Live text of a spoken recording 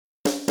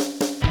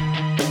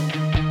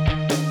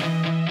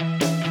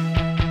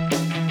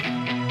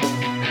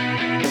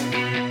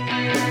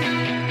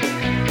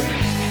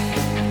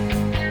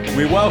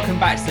We welcome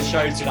back to the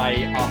show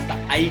today after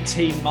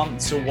 18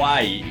 months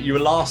away. You were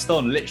last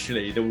on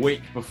literally the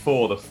week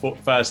before the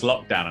first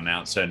lockdown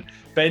announcement.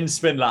 Ben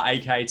Spindler,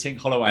 aka Tink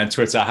Holloway on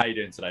Twitter. How you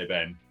doing today,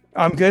 Ben?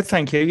 I'm good,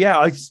 thank you. Yeah,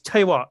 I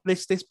tell you what,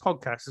 this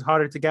podcast is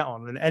harder to get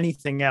on than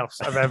anything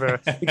else I've ever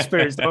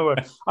experienced.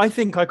 I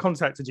think I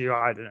contacted you,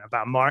 I don't know,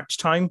 about March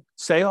time.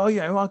 Say,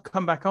 I'll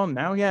come back on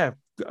now. Yeah,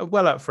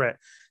 well up for it.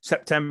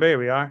 September, here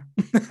we are.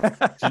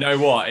 Do you know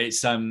what?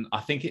 It's I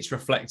think it's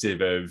reflective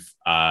of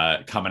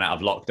coming out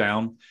of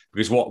lockdown,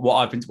 because what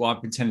I've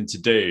been tending to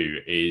do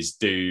is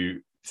do.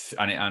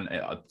 And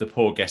the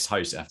poor guest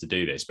hosts have to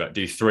do this, but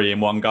do 3 in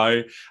one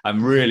go.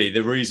 And really,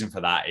 the reason for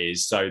that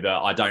is so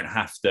that I don't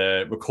have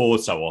to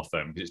record so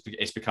often, because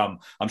it's become.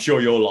 I'm sure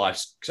your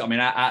life's. I mean,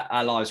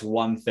 our lives were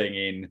one thing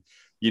in.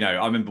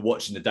 I remember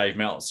watching the Dave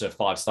Meltzer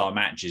 5-star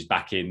matches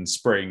back in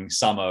spring,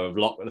 summer of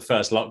the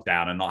first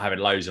lockdown, and not having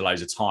loads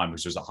of time,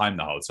 because I was at home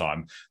the whole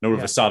time. And all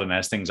of a sudden,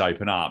 as things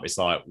open up, it's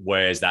like,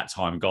 where's that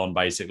time gone,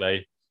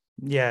 basically?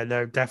 Yeah,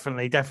 no,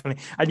 definitely.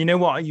 And you know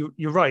what?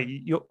 You're right.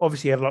 You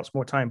obviously have lots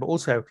more time, but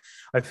also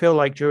I feel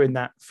like during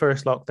that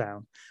first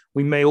lockdown,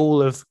 we may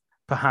all have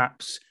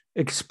perhaps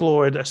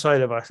explored a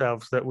side of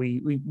ourselves that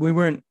we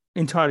weren't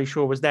entirely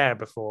sure was there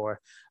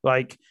before.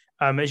 Like,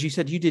 as you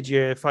said, you did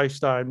your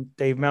 5-star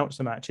Dave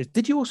Meltzer matches.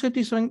 Did you also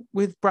do something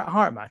with Bret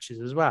Hart matches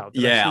as well?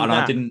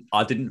 I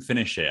didn't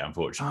finish it,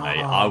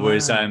 unfortunately. I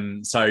was I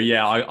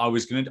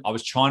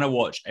was trying to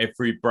watch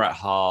every Bret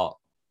Hart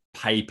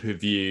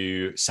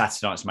pay-per-view,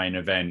 Saturday night's main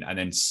event, and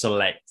then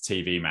select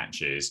TV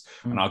matches.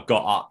 And I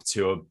got up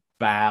to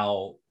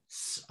about,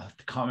 I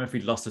can't remember if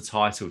he'd lost the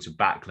title to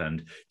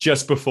Backlund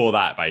just before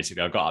that.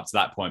 Basically, I got up to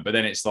that point, but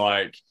then it's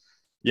like,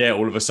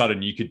 all of a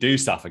sudden you could do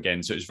stuff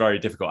again. So it's very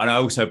difficult. And I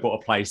also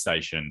bought a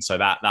PlayStation. So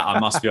that I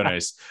must be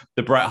honest,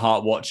 the Bret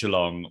Hart watch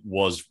along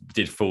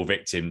did fall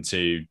victim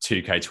to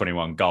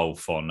 2K21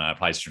 Golf on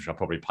PlayStation, which I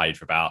probably played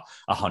for about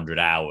 100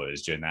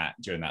 hours during that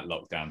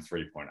lockdown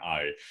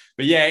 3.0.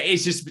 But yeah,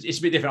 it's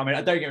a bit different. I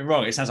mean, don't get me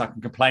wrong. It sounds like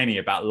I'm complaining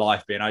about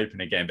life being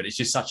open again, but it's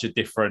just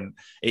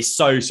it's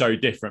so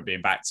different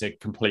being back to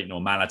complete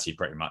normality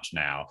pretty much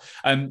now.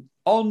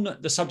 On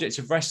the subject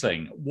of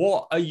wrestling,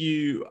 what are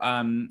you,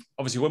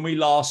 obviously when we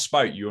last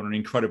spoke, you were on an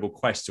incredible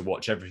quest to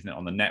watch everything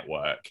on the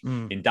network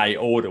in date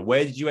order.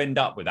 Where did you end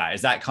up with that?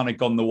 Is that kind of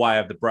gone the way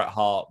of the Bret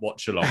Hart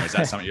watch along? Is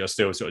that something you're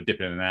still sort of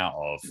dipping in and out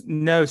of?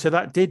 No, so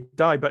that did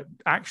die, but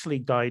actually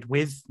died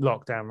with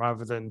lockdown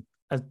rather than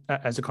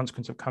as a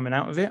consequence of coming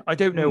out of it. I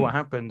don't know what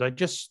happened.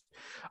 It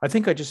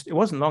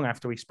wasn't long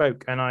after we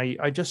spoke, and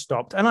I just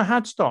stopped. And I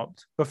had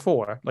stopped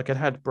before, like I'd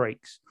had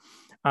breaks.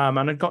 And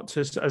I got to,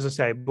 as I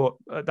say, but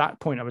at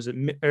that point I was at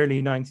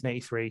early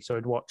 1983, so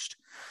I'd watched,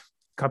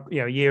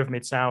 Year of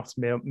Mid-South,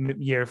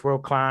 Year of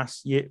World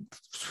Class,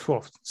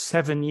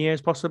 7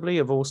 years possibly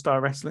of All-Star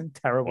Wrestling.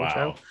 Terrible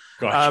show.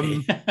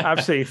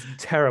 Absolutely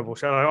terrible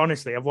show.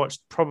 Honestly, I've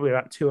watched probably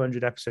about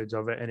 200 episodes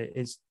of it, and it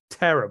is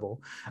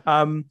terrible.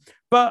 But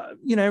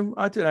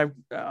I don't know.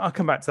 I'll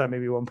come back to that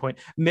maybe at one point.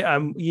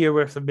 Year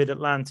worth of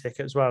Mid-Atlantic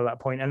as well at that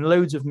point, and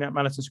loads of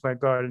Madison Square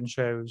Garden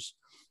shows.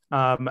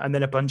 And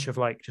then a bunch of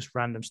like just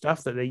random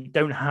stuff that they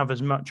don't have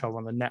as much of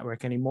on the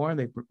network anymore.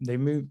 They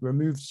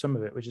removed some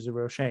of it, which is a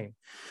real shame.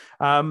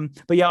 But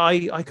yeah,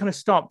 I kind of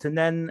stopped, and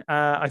then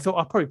I thought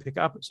I'll probably pick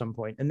it up at some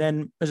point. And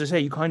then, as I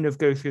say, you kind of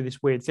go through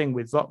this weird thing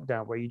with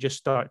lockdown where you just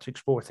start to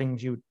explore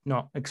things you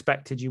not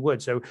expected you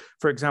would. So,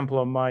 for example,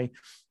 on my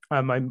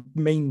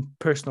main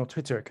personal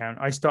Twitter account,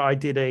 I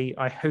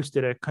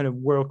hosted a kind of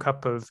World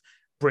Cup of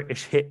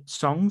British hit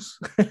songs.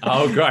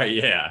 Oh,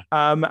 great. Yeah.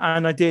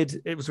 And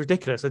it was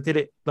ridiculous. I did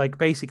it like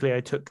basically I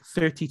took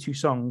 32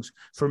 songs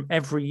from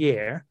every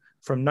year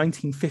from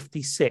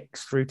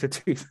 1956 through to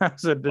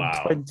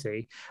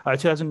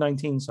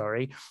 2019,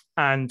 sorry.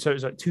 And so it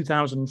was like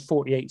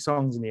 2048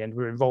 songs in the end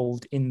were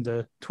involved in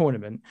the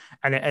tournament.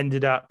 And it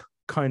ended up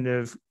kind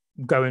of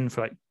going for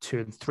like 2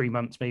 and 3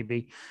 months,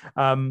 maybe.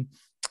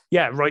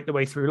 Right the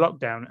way through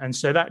lockdown. And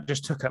so that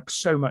just took up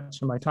so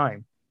much of my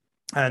time.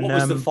 And what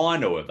was the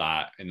final of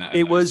that?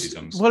 It was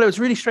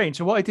really strange.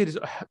 So what I did is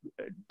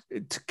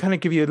to kind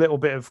of give you a little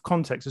bit of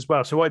context as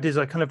well. So what I did is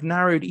I kind of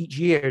narrowed each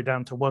year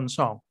down to one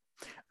song.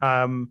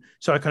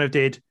 So I kind of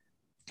did,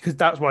 because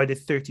that's why I did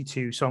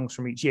 32 songs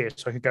from each year.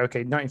 So I could go,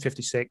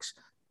 1956,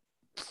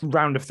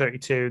 round of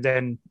 32,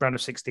 then round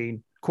of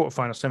 16,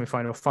 quarterfinal,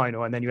 semi-final,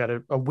 final, and then you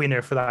had a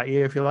winner for that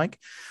year, if you like.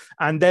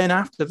 And then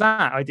after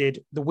that, I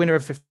did the winner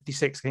of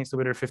 56 against the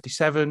winner of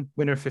 57,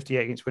 winner of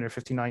 58 against winner of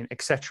 59,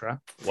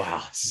 etc.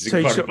 Wow, this is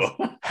incredible.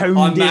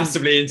 I'm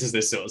massively into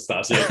this sort of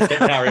stuff. So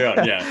carry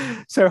on,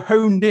 yeah. So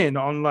honed in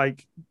on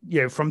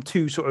from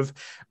two sort of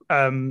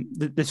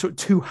the sort of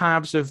two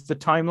halves of the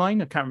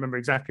timeline. I can't remember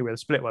exactly where the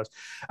split was,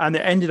 and it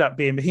ended up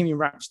being Bohemian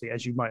Rhapsody,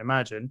 as you might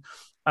imagine,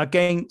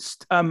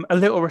 against A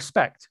Little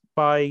Respect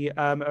by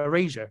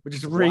Erasure, which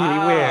is really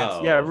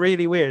weird. Yeah,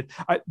 really weird.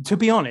 To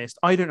be honest,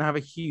 I don't have a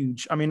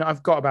huge. I mean,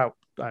 I've got about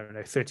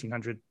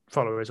 1,300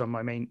 followers on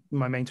my main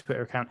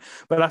Twitter account,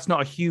 but that's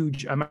not a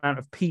huge amount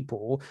of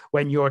people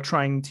when you're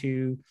trying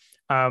to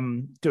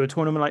do a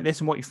tournament like this.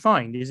 And what you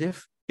find is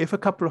if if a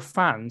couple of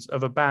fans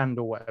of a band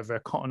or whatever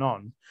cotton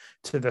on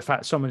to the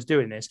fact someone's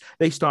doing this,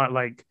 they start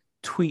like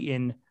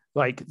tweeting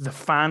like the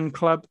fan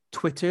club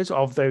Twitters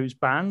of those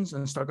bands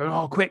and start going,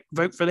 oh, quick,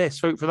 vote for this,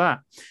 vote for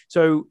that.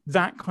 So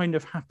that kind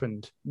of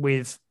happened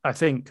with, I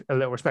think, A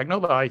Little Respect.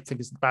 Not that I think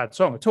it's a bad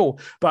song at all,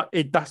 but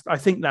I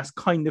think that's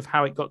kind of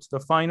how it got to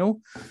the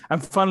final.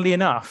 And funnily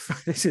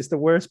enough, this is the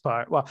worst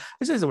part. Well,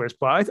 this is the worst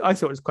part. I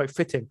thought it was quite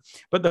fitting.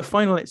 But the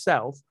final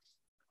itself,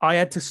 I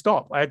had to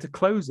stop. I had to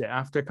close it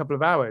after a couple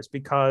of hours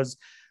because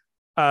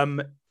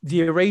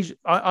the Erasure,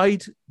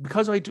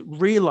 because I'd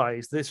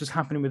realized this was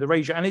happening with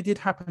Erasure, and it did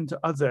happen to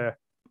other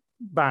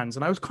bands,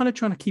 and I was kind of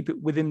trying to keep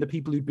it within the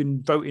people who'd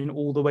been voting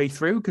all the way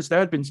through, because there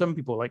had been some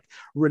people like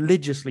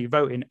religiously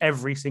voting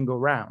every single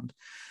round.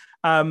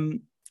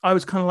 I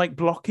was kind of like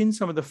blocking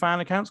some of the fan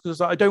accounts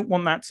because I don't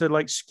want that to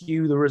like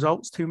skew the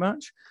results too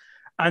much.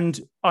 And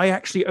I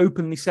actually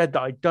openly said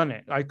that I'd done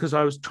it because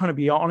I was trying to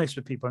be honest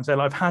with people and say,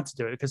 I've had to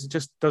do it because it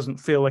just doesn't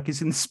feel like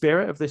it's in the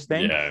spirit of this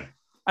thing. Yeah.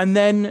 And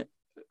then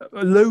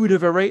a load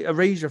of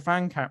Erasure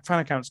fan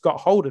accounts got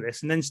hold of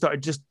this and then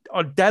started just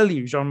a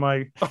deluge on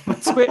my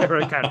Twitter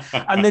account.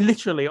 And then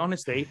literally,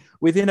 honestly,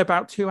 within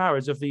about 2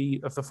 hours of the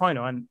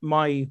final, and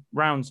my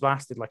rounds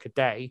lasted like a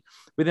day,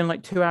 within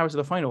like 2 hours of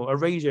the final,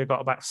 Erasure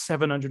got about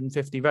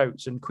 750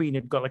 votes and Queen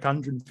had got like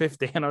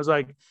 150. And I was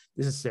like,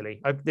 this is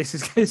silly. This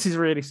is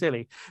really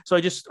silly. So I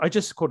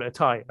just called it a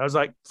tie. I was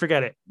like,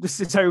 forget it. This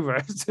is over.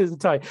 This is a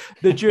tie.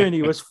 The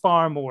journey was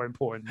far more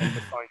important than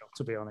the final,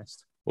 to be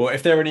honest. Well,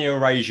 if there are any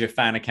Erasure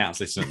fan accounts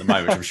listening at the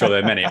moment, I'm sure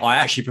there are many. I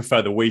actually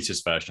prefer the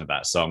Wheatus version of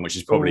that song, which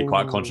is probably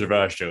quite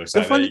controversial.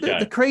 So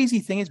the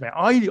crazy thing is, mate,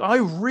 I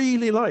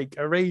really like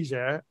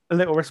Erasure, A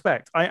Little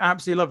Respect. I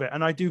absolutely love it,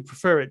 and I do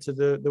prefer it to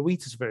the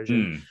Wheatus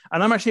version.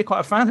 And I'm actually quite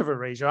a fan of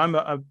Erasure. I'm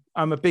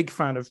a big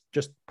fan of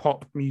just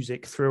pop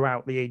music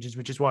throughout the ages,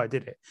 which is why I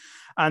did it.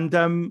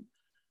 And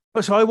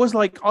so I was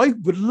like, I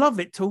would love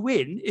it to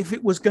win if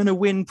it was going to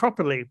win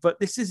properly, but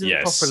this isn't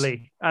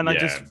properly. And I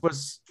just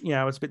was,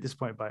 I was a bit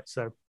disappointed by it.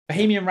 So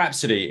Bohemian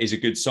Rhapsody is a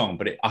good song,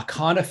 but I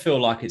kind of feel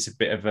like it's a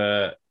bit of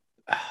a.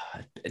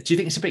 Do you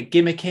think it's a bit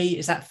gimmicky?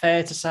 Is that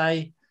fair to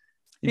say?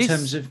 In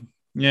terms of,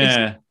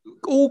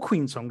 all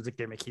Queen songs are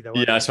gimmicky, though.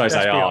 Yeah, I suppose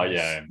they are.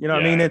 Yeah, you know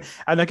what I mean.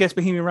 And I guess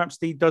Bohemian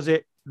Rhapsody does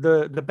it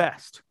the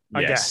best.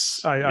 I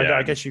guess.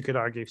 I guess you could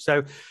argue.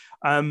 So,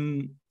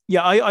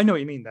 yeah, I know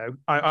what you mean, though.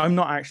 I'm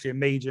not actually a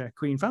major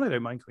Queen fan. I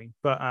don't mind Queen,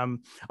 but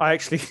I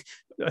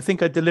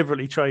think I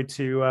deliberately tried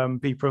to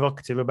be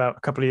provocative about a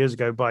couple of years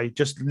ago by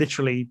just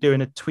literally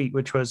doing a tweet,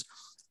 which was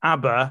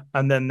ABBA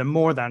and then the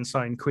more than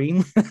sign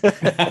Queen,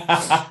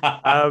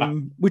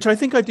 which I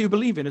think I do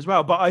believe in as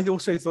well. But I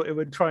also thought it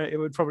would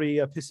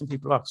probably piss some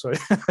people off. So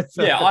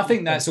I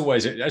think that's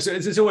always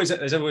there's always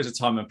a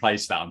time and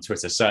place for that on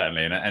Twitter,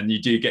 certainly, and you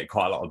do get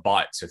quite a lot of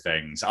bites of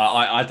things.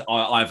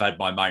 I've had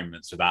my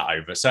moments with that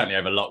certainly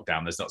over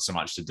lockdown. There's not so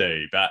much to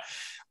do, but.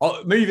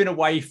 Moving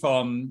away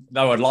from,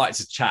 though I'd like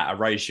to chat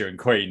Erasure and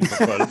Queen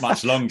for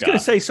much longer. I was going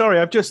to say, sorry,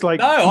 I've just like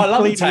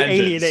completely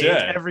alienated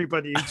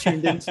everybody who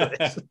tuned into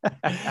this.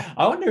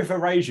 I wonder if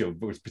Erasure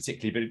was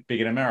particularly big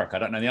in America. I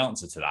don't know the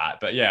answer to that.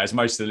 But yeah, as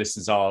most of the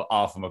listeners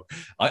are from,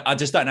 I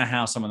just don't know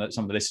how some of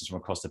the listeners from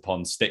across the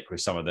pond stick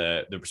with some of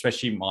the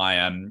especially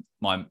my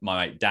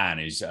mate Dan,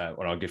 who's one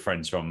of our good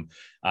friends from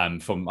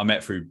I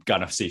met through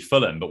going to see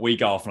Fulham, but we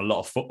go off on a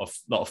lot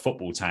of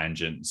football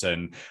tangents,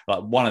 and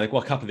like a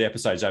couple of the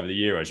episodes over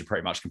the Euros are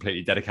pretty much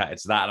completely dedicated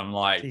to that. And I'm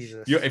like,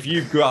 if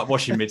you grew up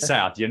watching Mid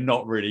South, you're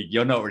not really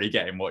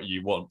getting what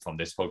you want from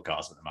this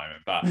podcast at the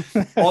moment.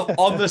 But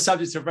on the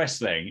subject of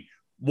wrestling,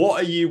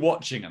 what are you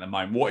watching at the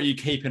moment? What are you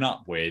keeping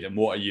up with, and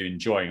what are you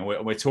enjoying?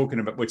 And we're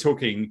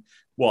talking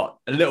what,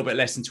 a little bit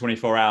less than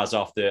 24 hours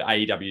after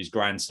AEW's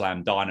Grand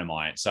Slam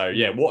Dynamite. So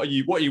yeah, what are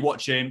you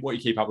watching? What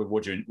you keep up with?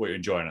 What you're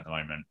enjoying at the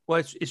moment?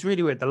 Well, it's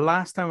really weird. The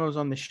last time I was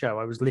on this show,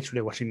 I was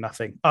literally watching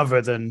nothing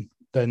other than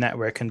the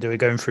network and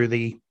going through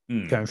the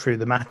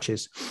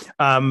matches.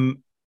 And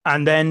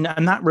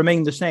that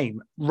remained the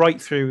same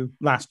right through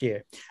last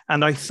year.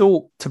 And I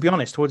thought, to be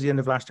honest, towards the end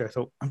of last year, I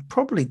thought, I'm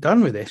probably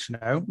done with this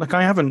now. Like,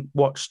 I haven't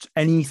watched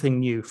anything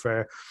new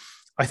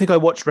I think I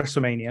watched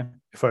WrestleMania,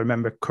 if I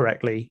remember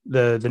correctly,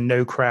 the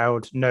no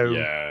crowd,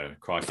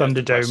 Thunderdome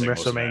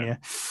WrestleMania.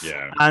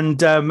 Yeah. And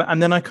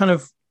then I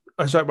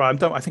was like, right, I'm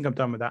done. I think I'm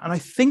done with that. And I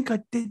think I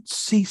did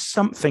see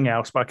something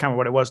else, but I can't remember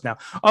what it was now.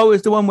 Oh, it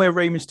was the one where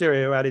Rey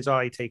Mysterio had his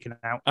eye taken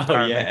out.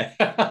 Oh, yeah.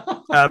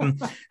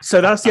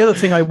 So that's the other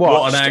thing I watched.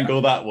 What an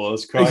angle that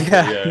was.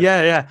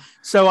 Yeah.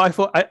 So I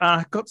thought,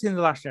 I got to the end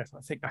of last year.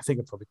 I think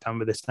I'm probably done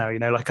with this now.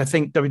 I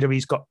think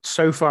WWE's got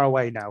so far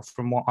away now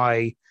from what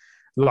I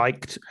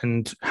liked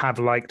and have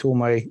liked all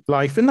my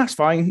life. And that's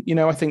fine.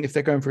 I think if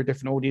they're going for a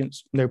different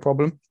audience, no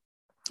problem.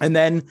 And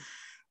then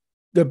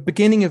the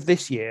beginning of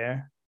this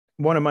year,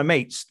 one of my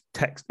mates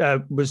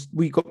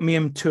me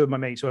and two of my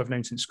mates who I've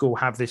known since school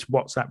have this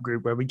WhatsApp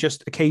group where we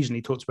just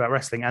occasionally talked about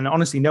wrestling. And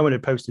honestly, no one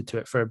had posted to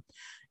it for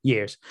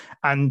years.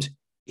 And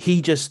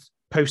he just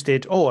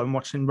posted, I'm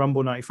watching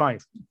Rumble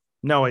 95.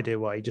 No idea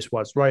why. He just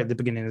was right at the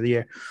beginning of the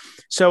year.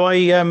 So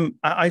I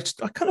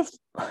kind of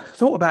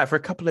thought about it for a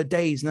couple of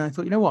days, and I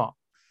thought, you know what?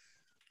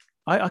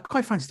 I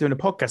quite fancy doing a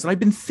podcast, and I've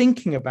been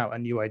thinking about a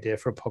new idea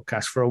for a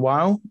podcast for a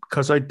while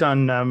because I'd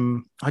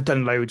done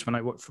loads when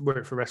I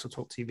worked for Wrestle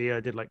Talk TV. I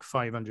did like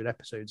 500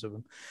 episodes of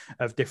them,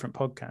 of different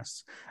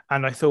podcasts,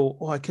 and I thought,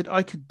 oh, I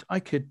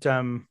could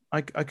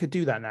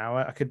do that now.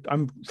 I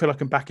feel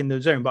like I'm back in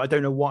the zone, but I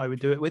don't know what I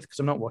would do it with because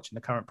I'm not watching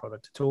the current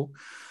product at all.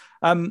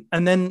 And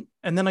then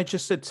I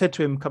just said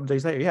to him a couple of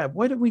days later, yeah,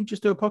 why don't we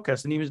just do a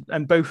podcast?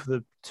 And both of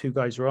the two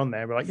guys were on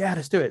there. We're like, yeah,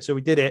 let's do it. So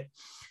we did it.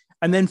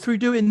 And then through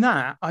doing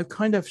that, I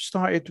kind of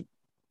started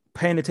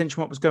paying attention to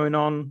what was going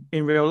on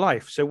in real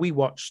life. So we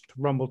watched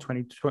Rumble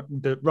 2020,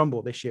 the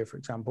Rumble this year, for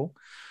example.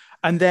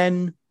 And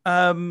then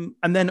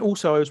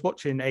also I was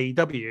watching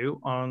AEW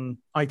on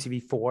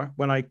ITV4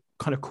 when I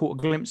kind of caught a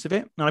glimpse of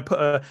it. And I put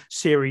a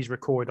series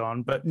record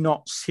on, but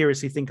not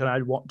seriously thinking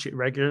I'd watch it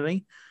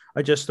regularly.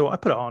 I just thought I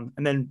put it on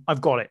and then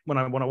I've got it when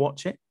I want to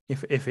watch it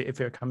if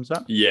it comes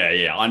up.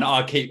 Yeah. I know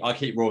I keep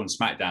Raw and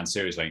SmackDown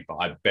series link,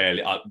 but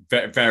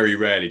very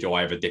rarely do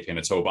I ever dip in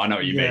at all. But I know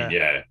what you mean.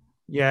 Yeah.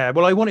 Yeah.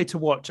 Well, I wanted to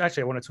watch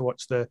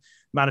the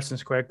Madison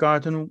Square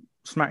Garden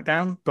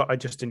SmackDown, but I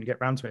just didn't get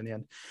around to it in the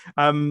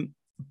end.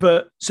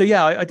 But so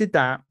yeah, I did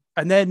that,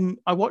 and then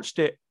I watched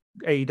it.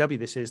 AEW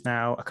this is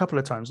now a couple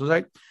of times. I was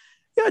like,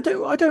 yeah,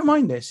 I don't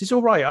mind this. It's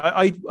all right.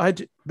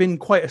 I'd been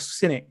quite a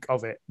cynic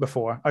of it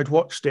before. I'd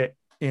watched it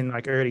in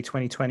like early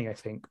 2020, I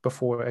think,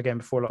 before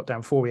lockdown,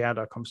 before we had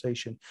our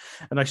conversation.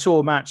 And I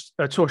saw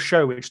a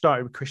show which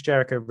started with Chris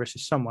Jericho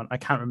versus someone. I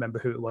can't remember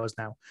who it was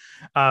now.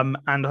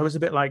 And I was a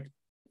bit like,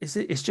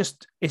 it's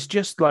just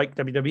like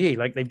WWE.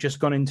 Like they've just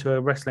gone into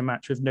a wrestling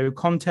match with no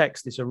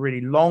context. It's a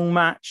really long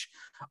match.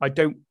 I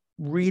don't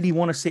really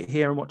want to sit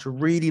here and watch a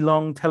really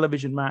long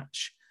television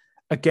match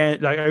again,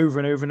 like over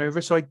and over and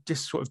over. So I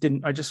just sort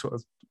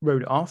of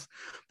wrote it off.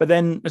 But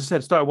then, as I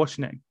said, started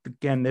watching it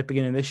again at the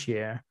beginning of this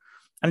year.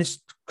 And it's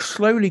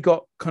slowly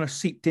got kind of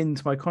seeped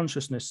into my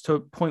consciousness to a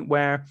point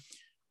where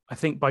I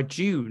think by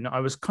June, I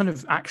was kind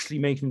of actually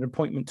making an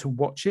appointment to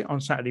watch it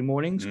on Saturday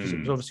mornings because it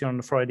was obviously on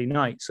the Friday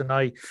nights. And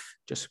I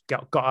just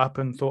got up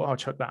and thought, I'll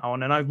chuck that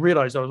on. And I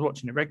realized I was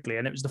watching it regularly.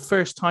 And it was the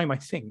first time, I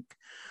think,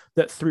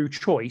 that through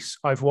choice,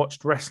 I've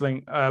watched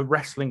a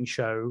wrestling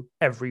show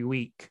every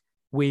week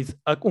with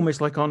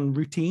almost like on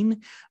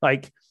routine.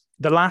 Like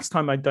the last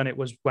time I'd done it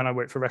was when I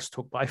worked for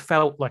Wrestle Talk, but I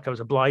felt like I was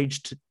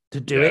obliged to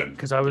do it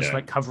because I was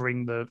like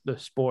covering the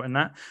sport and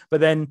that.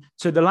 But then,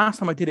 so the last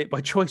time I did it by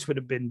choice would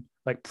have been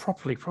like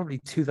probably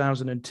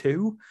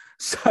 2002.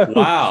 So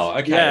wow,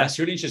 okay, that's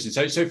really interesting.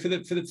 So for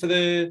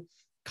the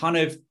kind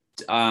of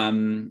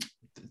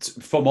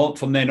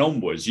from then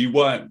onwards, you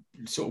weren't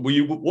sort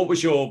of, what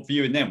was your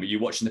viewing then? Were you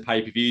watching the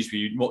pay-per-views? Were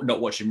you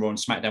not watching Raw and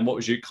SmackDown?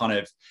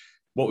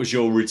 What was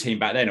your routine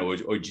back then, or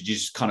did you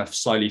just kind of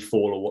slowly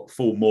fall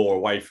more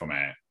away from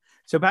it?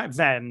 So back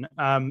then,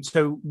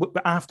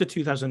 after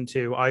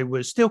 2002, I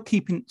was still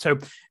keeping. So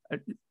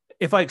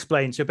if I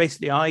explain, so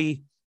basically I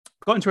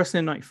got into wrestling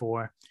in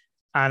 94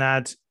 and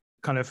had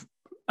kind of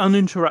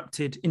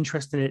uninterrupted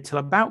interest in it till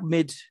about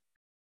mid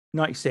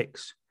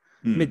 96,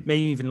 maybe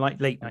even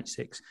like late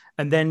 96,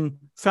 and then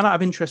fell out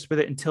of interest with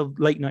it until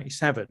late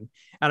 97. And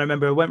I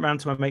remember I went around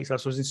to my mate's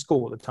house. I was in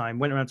school at the time,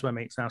 went around to my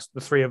mate's house.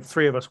 The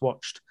three of us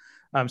watched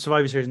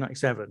Survivor Series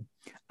 97.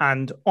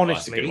 And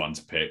honestly, that's a good one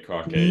to pick.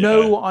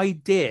 No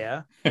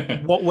idea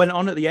what went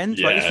on at the end.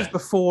 Like this was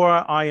before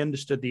I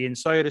understood the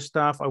insider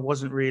stuff. I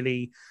wasn't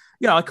really,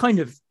 I kind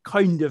of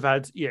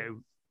had,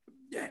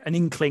 an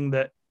inkling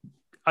that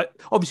I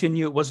obviously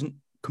knew it wasn't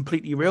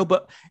completely real,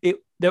 but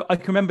I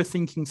can remember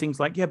thinking things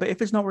like, yeah, but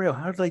if it's not real,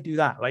 how do they do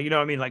that? Like, you know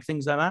what I mean? Like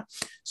things like that.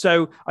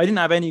 So I didn't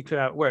have any clue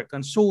how it worked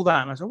and saw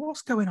that. And I was like,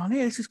 what's going on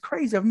here? This is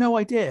crazy. I have no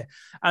idea.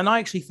 And I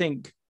actually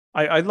think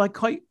I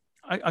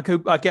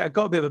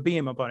got a bit of a bee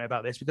in my bonnet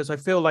about this because I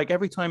feel like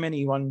every time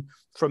anyone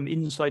from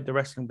inside the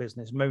wrestling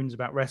business moans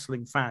about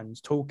wrestling fans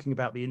talking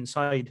about the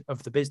inside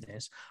of the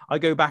business, I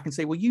go back and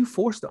say, well, you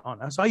forced it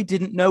on us. I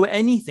didn't know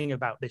anything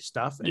about this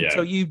stuff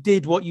until you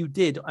did what you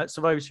did at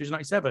Survivor Series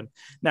 97.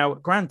 Now,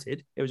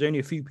 granted, it was only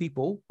a few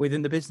people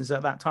within the business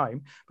at that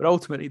time, but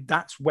ultimately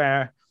that's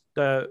where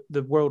the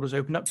world was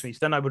opened up to me. So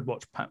then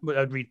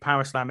I'd read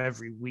Power Slam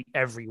every week,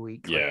 every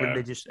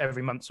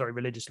month,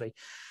 religiously.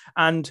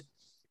 And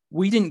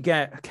we didn't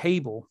get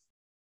cable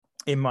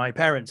in my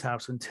parents'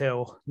 house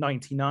until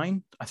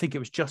 99. I think it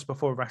was just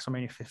before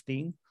WrestleMania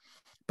 15.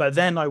 But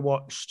then I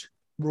watched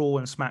Raw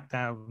and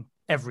SmackDown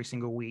every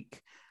single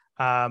week.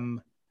 I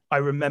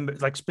remember,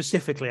 like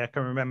specifically, I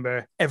can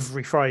remember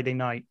every Friday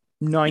night,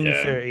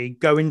 9:30,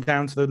 going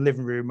down to the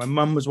living room. My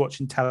mum was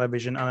watching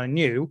television and I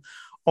knew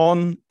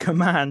on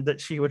command that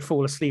she would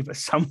fall asleep at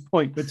some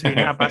point between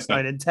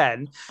 9:30 and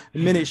 10. The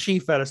minute she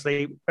fell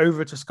asleep,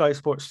 over to Sky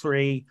Sports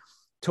 3,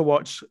 to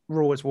watch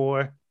Raw is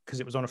War because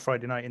it was on a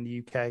Friday night in the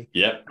UK.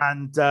 Yeah.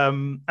 And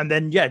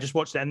then just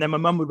watched it. And then my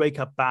mum would wake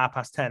up at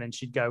 10:30 and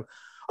she'd go,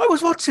 I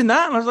was watching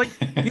that. And I was like,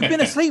 you've been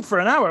asleep for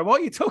an hour.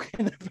 What are you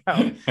talking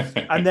about?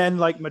 And then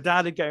like my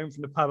dad would get home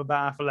from the pub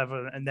about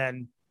 11:30 and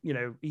then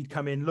he'd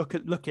come in, look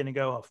in and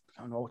go, oh,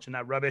 I'm not watching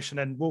that rubbish, and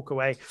then walk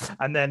away.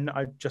 And then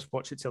I just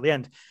watched it till the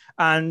end.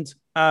 And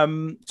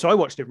so I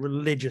watched it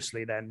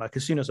religiously then, like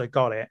as soon as I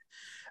got it.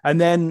 And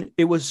then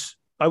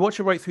I watched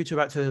it right through to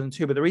about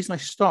 2002. But the reason I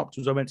stopped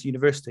was I went to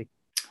university.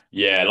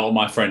 Yeah, a lot of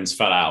my friends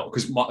fell out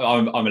because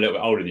I'm a little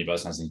bit older than you,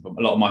 but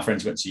a lot of my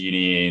friends went to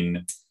uni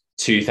in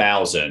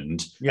 2000,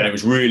 and it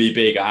was really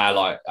big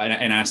at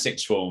in our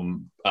sixth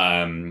form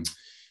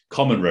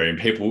common room.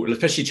 People,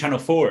 especially Channel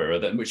 4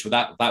 era, which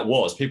that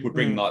was, people would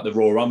bring like the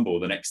Royal Rumble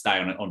the next day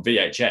on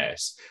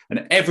VHS,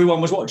 and everyone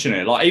was watching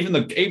it. Like even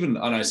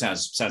I know it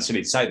sounds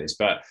silly to say this,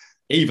 but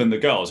even the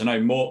girls, I know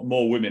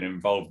more women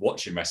involved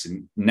watching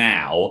wrestling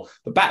now,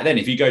 but back then,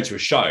 if you go to a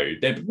show,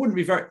 there wouldn't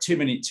be too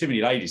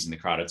many ladies in the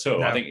crowd at all.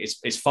 No. I think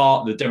it's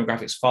far, the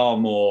demographics far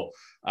more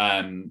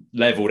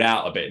leveled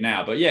out a bit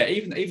now. But yeah,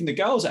 even the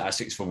girls at our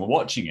sixth form were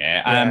watching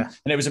it, and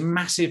it was a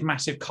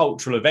massive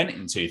cultural event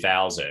in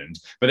 2000.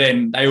 But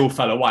then they all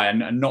fell away,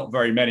 and not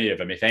very many of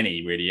them, if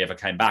any, really ever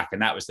came back,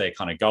 and that was their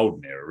kind of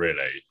golden era,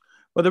 really.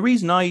 Well, the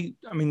reason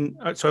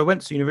so I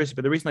went to university,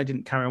 but the reason I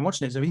didn't carry on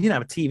watching it is we didn't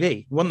have a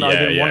TV. One that I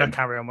didn't want to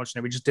carry on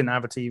watching it, we just didn't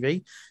have a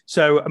TV.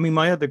 So, I mean,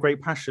 my other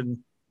great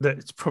passion,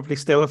 that's probably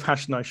still a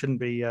passion I shouldn't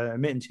be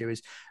admitting to,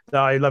 is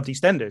that I loved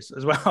EastEnders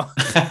as well.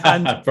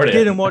 And I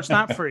didn't watch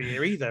that for a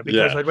year either,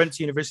 because I went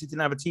to university,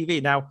 didn't have a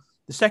TV. Now,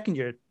 the second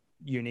year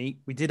uni,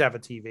 we did have a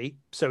TV,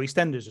 so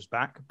EastEnders was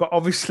back. But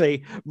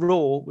obviously,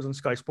 Raw was on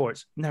Sky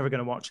Sports. Never going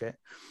to watch it.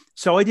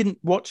 So I didn't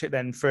watch it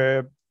then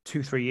for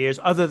 2-3 years,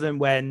 other than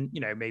when,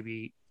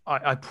 maybe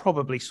I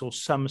probably saw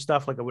some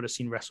stuff, like I would have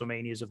seen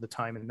WrestleManias of the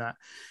time and that.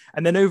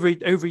 And then over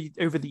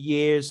the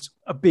years,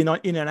 I've been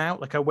in and out,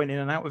 like I went in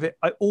and out of it.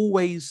 I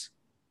always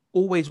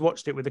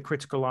watched it with a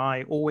critical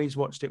eye, always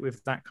watched it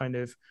with that kind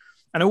of,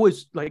 and I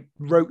always like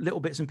wrote little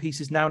bits and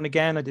pieces now and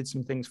again. I did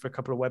some things for a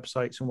couple of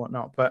websites and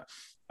whatnot, but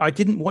I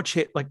didn't watch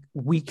it like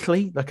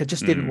weekly. Like I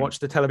just didn't watch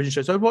the television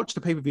shows. I would watch the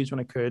pay-per-views when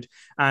I could.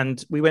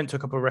 And we went to a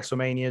couple of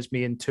WrestleManias,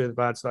 me and two of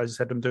the lads that I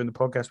said I'm doing the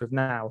podcast with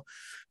now.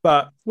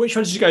 But which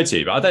one did you go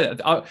to?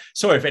 But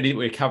sorry if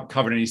we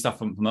covered any stuff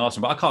from the last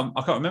one, but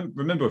I can't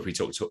remember if we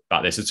talked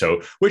about this at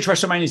all. Which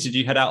WrestleManias did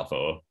you head out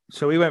for?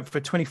 So we went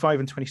for 25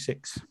 and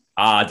 26.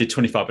 I did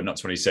 25, but not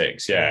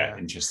 26. Yeah.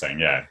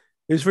 Interesting. Yeah.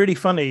 It was really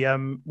funny.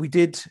 We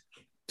did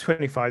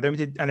 25, then we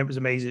did, and it was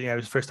amazing. It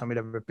was the first time we'd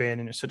ever been,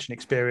 and it was such an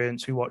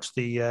experience. We watched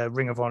the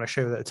Ring of Honor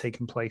show that had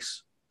taken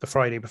place the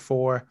Friday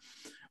before.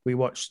 We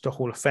watched the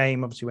Hall of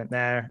Fame, obviously went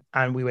there,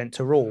 and we went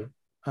to Raw.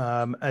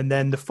 And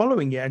then the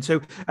following year, and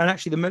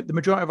actually the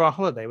majority of our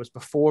holiday was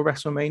before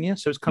WrestleMania,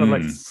 so it's kind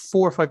of like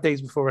 4 or 5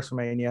 days before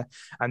WrestleMania,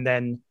 and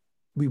then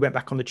we went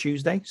back on the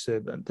Tuesday, so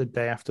the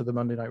day after the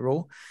Monday Night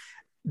Raw.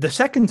 The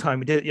second time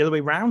we did it the other way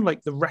around,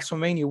 like the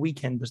WrestleMania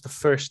weekend was the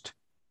first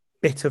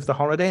bit of the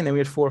holiday, and then we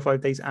had 4 or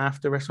 5 days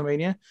after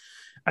WrestleMania,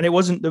 and it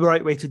wasn't the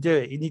right way to do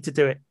it. You need to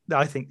do it,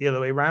 I think, the other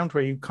way around,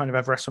 where you kind of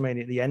have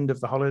WrestleMania at the end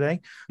of the holiday.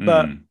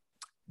 But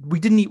we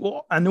didn't eat,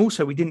 and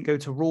also we didn't go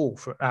to Raw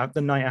for the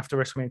night after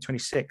WrestleMania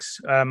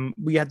 26.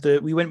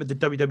 We went with the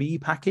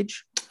WWE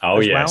package. Oh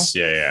yes,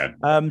 well.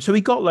 Yeah. So we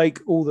got like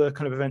all the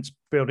kind of events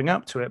building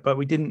up to it, but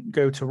we didn't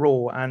go to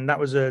Raw, and that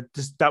was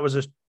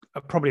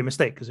probably a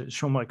mistake, because it was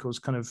Shawn Michaels'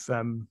 kind of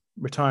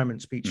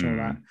retirement speech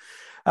and all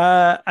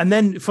that. And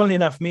then, funnily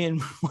enough, me and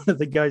one of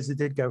the guys that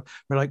did go,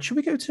 we're like, should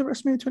we go to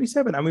WrestleMania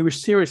 27? And we were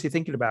seriously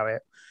thinking about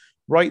it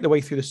right the way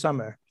through the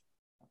summer.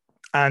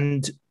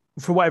 And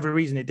for whatever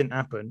reason, it didn't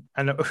happen.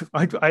 And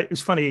it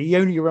was funny. He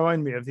only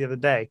reminded me of the other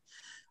day.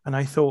 And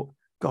I thought,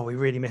 God, we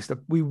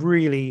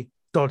really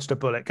dodged a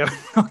bullet going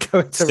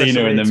to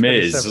Cena and the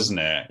Miz, isn't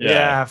it?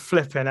 Yeah,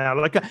 flipping out.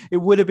 Like it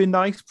would have been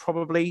nice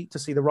probably to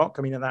see The Rock.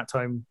 I mean, at that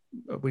time,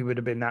 we would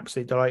have been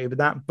absolutely delighted with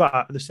that. But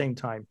at the same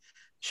time,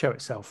 the show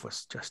itself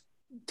was just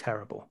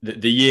terrible.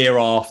 The year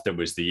after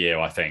was the year,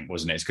 I think,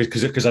 wasn't it?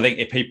 Because I think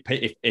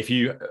if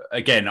you,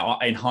 again,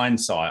 in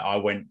hindsight, I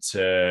went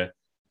to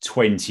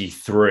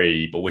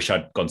 23, but wish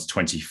I'd gone to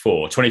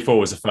 24. 24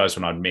 was the first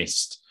one I'd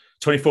missed.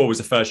 24 was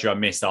the first year I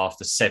missed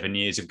after 7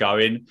 years of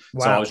going.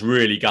 Wow. So I was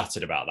really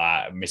gutted about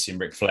that, missing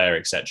Ric Flair,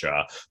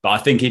 etc. But I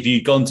think if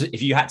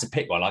you had to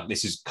pick one, like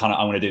this is kind of,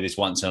 I want to do this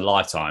once in a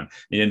lifetime,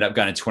 you end up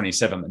going to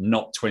 27, but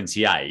not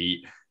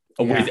 28.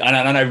 And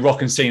I know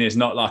Rock and Cena is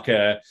not like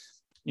not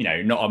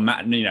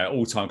a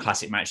all-time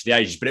classic match of the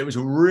ages, but it was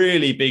a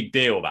really big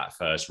deal, that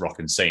first Rock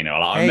and Cena.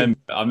 I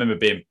remember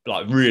being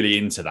like really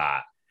into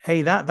that.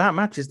 Hey, that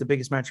match is the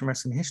biggest match in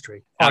wrestling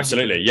history.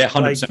 Absolutely. Yeah,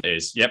 100% it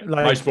is. Yep.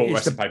 Most brought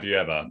wrestling pay-per-view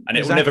ever. And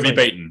it will never be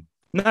beaten.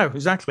 No,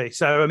 exactly.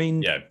 So, I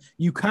mean,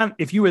 you can't,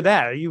 if you were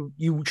there,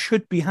 you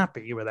should be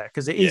happy you were there,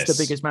 because it is the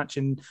biggest match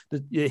in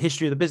the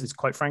history of the business,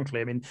 quite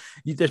frankly. I mean,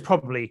 there's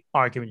probably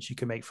arguments you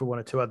can make for one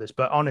or two others,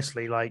 but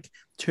honestly, like,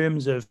 in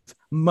terms of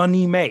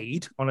money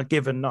made on a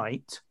given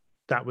night,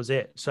 that was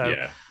it. So,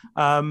 Yeah.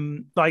 I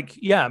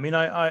mean,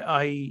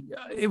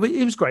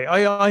 it was great.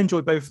 I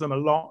enjoyed both of them a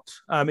lot.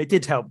 It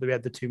did help that we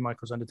had the two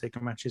Michaels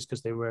Undertaker matches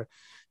because they were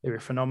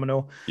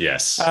phenomenal.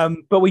 Yes.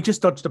 But we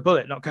just dodged a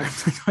bullet not going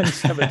to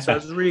 27. So I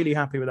was really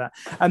happy with that.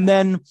 And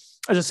then,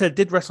 as I said,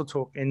 did Wrestle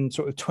Talk in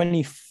sort of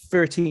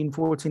 2013,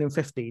 14, and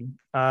 15.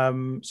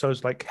 So I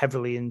was like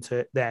heavily into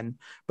it then.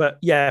 But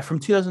yeah, from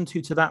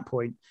 2002 to that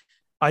point,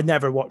 I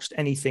never watched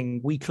anything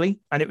weekly,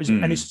 and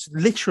it's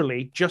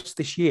literally just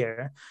this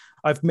year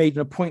I've made an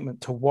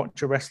appointment to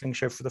watch a wrestling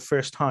show for the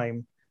first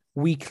time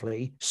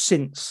weekly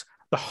since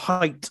the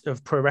height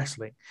of pro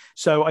wrestling.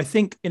 So I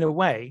think in a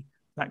way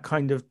that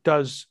kind of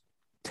does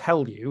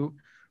tell you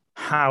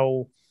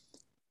how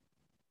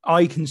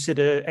I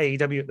consider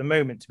AEW at the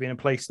moment to be in a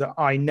place that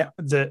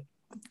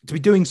to be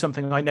doing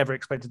something I never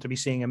expected to be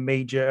seeing a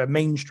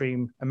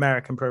mainstream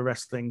American pro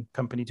wrestling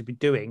company to be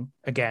doing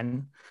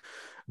again,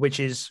 which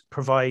is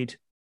provide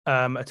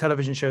a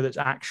television show that's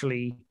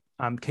actually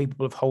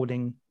capable of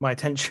holding my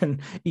attention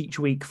each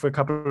week for a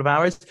couple of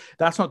hours.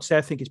 That's not to say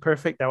I think it's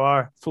perfect. There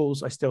are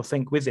flaws I still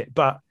think with it,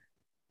 but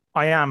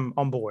I am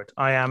on board.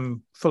 I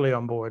am fully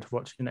on board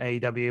watching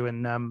AEW,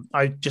 and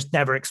I just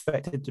never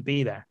expected to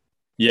be there.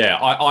 Yeah,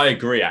 I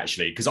agree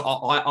actually, because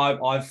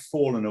I've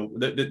fallen.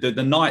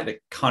 The night that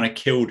kind of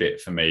killed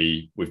it for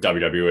me with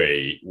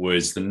WWE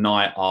was the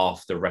night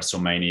after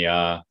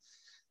WrestleMania,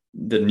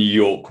 the New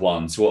York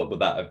one. So what would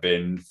that have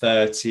been?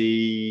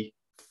 30.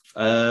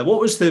 What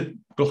was the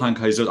behind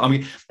closed doors? I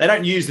mean, they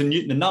don't use the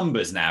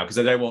numbers now because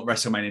they don't want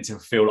WrestleMania to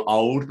feel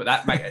old. But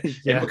that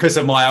because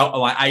of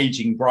my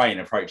aging brain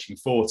approaching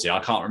 40, I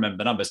can't remember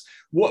the numbers.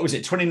 What was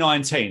it?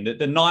 2019,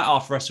 the night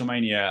after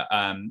WrestleMania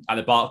at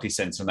the Barclays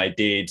Center, and they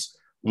did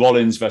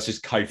Rollins versus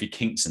Kofi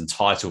Kingston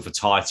title for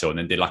title, and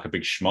then did like a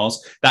big schmoz.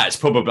 That's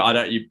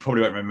probably you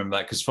probably won't remember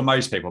that because for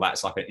most people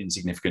that's like an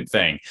insignificant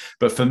thing,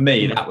 but for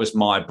me that was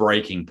my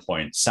breaking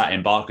point. Sat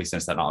in Barclays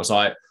Center that night, I was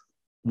like,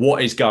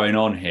 what is going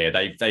on here?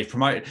 They've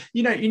promoted,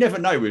 you never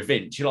know with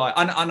Vince. You're like,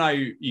 I know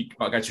you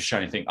might go to a show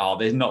and think, oh,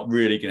 they're not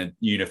really going to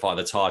unify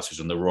the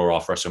titles on the Raw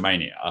after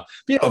WrestleMania.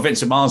 But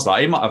Vince McMahon's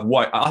like, he might have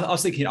I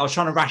was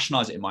trying to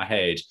rationalize it in my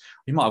head.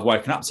 He might have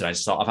woken up today and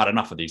just like, I've had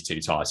enough of these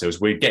two titles.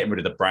 We're getting rid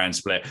of the brand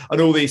split,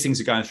 and all these things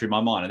are going through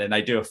my mind. And then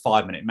they do a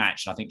 5-minute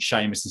match, and I think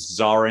Sheamus and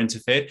Cesaro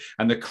interfered,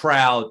 and the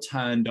crowd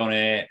turned on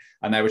it,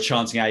 and they were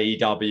chanting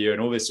AEW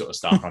and all this sort of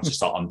stuff. And I was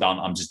just like, I'm done.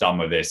 I'm just done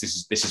with this.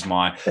 This is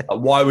my.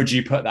 Why would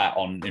you put that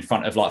on in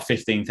front of like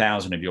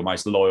 15,000 of your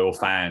most loyal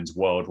fans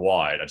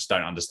worldwide? I just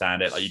don't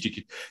understand it. Like you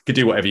could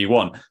do whatever you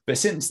want. But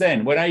since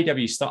then, when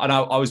AEW started, and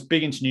I was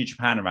big into New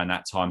Japan around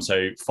that time,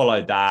 so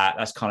followed that.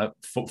 That's kind of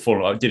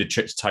full. I did a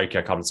trip to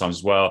Tokyo a couple of times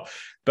as well.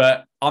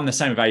 But I'm the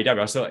same with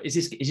AEW. I thought, is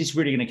this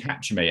really going to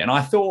capture me? And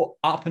I thought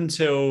up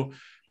until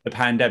the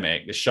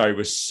pandemic, the show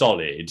was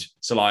solid.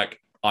 So like,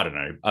 I don't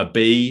know, a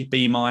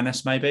B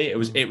minus maybe. It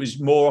was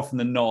more often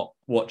than not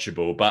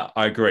watchable, but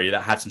I agree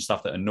that had some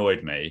stuff that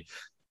annoyed me.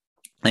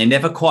 They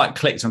never quite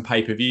clicked on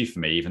pay-per-view for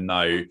me, even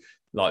though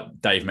like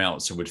Dave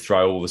Meltzer would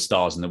throw all the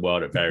stars in the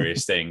world at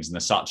various things and the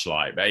such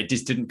like, but it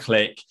just didn't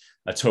click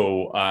at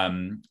all,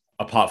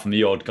 apart from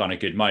the odd kind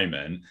of good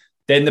moment.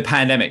 Then the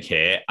pandemic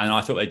hit, and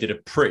I thought they did a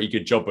pretty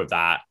good job with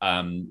that,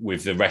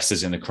 with the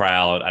wrestlers in the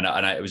crowd, and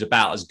it was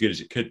about as good as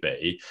it could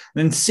be.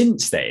 And then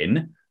since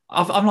then,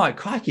 I'm like,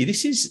 crikey,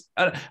 this is,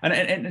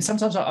 and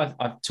sometimes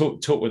I've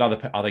talked with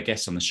other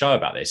guests on the show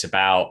about this,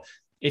 about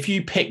if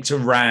you picked a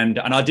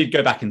random, and I did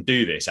go back and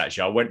do this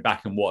actually. I went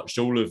back and watched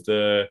all of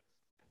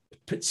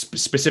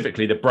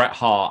specifically the Bret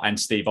Hart and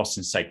Steve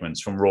Austin segments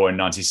from Raw in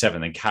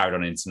 97 and carried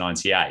on into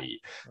 98. Right.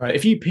 But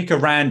if you pick a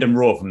random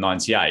Raw from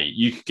 98,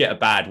 you could get a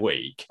bad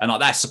week. And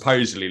like that's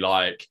supposedly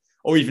like,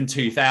 or even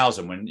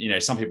 2000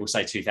 when, some people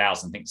say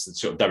 2000 thinks the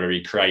sort of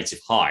WWE creative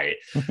height.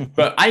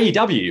 But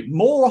AEW,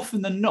 more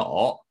often than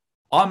not,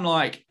 I'm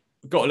like,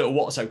 got a little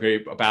WhatsApp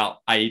group about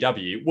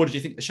AEW. What did you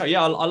think of the show?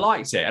 Yeah, I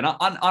liked it. And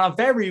I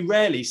very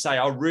rarely say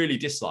I really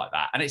dislike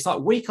that. And it's like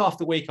week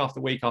after week after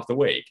week after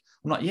week.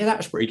 I'm like, yeah, that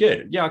was pretty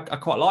good. Yeah, I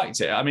quite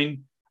liked it. I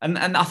mean, and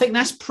I think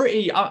that's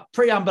pretty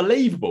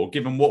unbelievable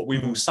given what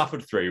we've all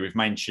suffered through with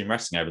mainstream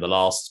wrestling over the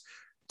last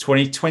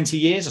 20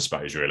 years, I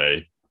suppose,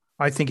 really.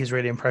 I think is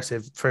really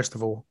impressive. First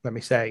of all, let me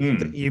say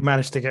that you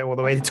managed to get all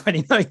the way to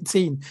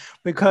 2019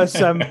 because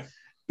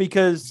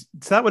because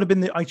that would have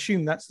been I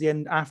assume that's the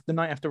end after the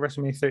night after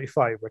WrestleMania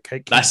 35 where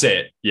Kate that's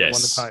it. Yes.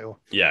 Won the title.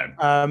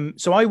 Yeah.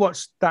 So I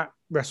watched that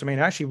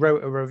WrestleMania. I actually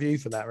wrote a review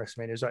for that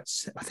WrestleMania. It was like,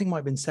 I think it might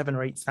have been 7,000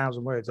 or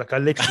 8,000 words. Like I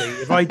literally,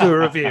 if I do a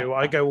review,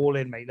 I go all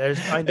in, mate.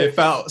 It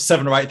felt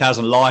 7,000 or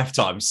 8,000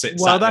 lifetimes sat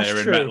there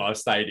in MetLife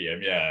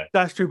Stadium. Yeah,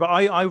 that's true. But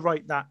I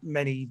write that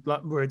many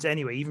words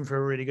anyway, even for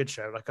a really good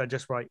show. Like I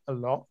just write a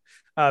lot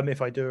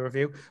if I do a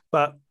review.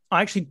 But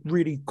I actually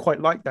really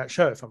quite like that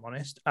show, if I'm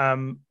honest.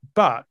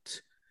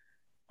 But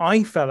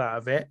I fell out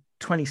of it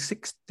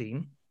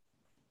 2016,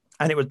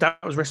 and that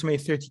was WrestleMania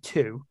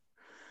 32.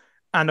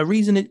 And the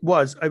reason it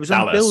was Dallas,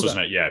 on the build-up,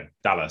 wasn't it? Yeah,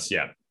 Dallas,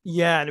 yeah.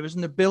 Yeah, and it was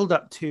in the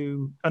build-up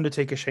to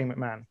Undertaker Shane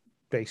McMahon,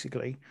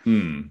 basically.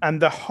 Mm.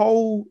 And the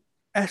whole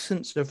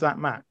essence of that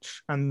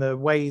match and the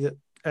way that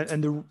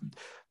and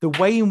the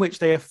way in which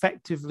they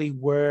effectively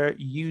were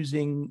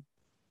using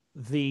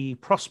the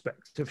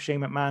prospect of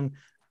Shane McMahon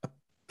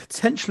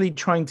potentially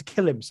trying to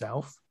kill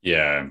himself,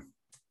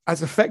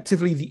 as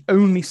effectively the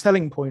only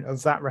selling point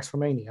of that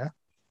WrestleMania,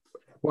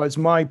 was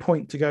my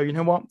point to go, you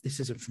know what, this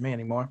isn't for me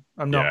anymore.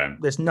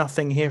 There's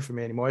nothing here for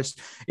me anymore.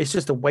 It's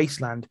just a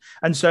wasteland.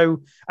 And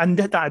so, and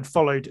that had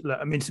followed,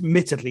 I mean,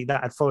 admittedly,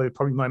 that had followed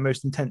probably my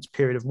most intense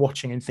period of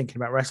watching and thinking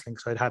about wrestling,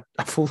 because I'd had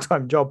a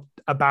full-time job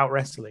about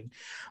wrestling.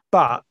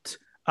 But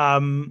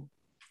I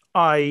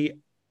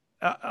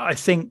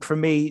think for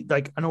me,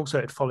 like, and also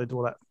it followed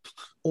all that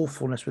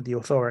awfulness with the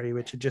Authority,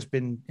 which had just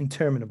been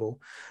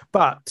interminable.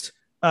 But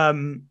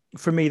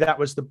for me, that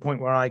was the point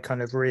where I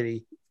kind of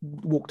really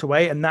walked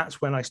away, and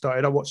that's when I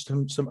started. I watched a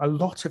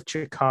lot of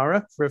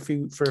Chikara for a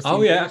few.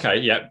 Oh yeah, okay,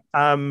 yeah.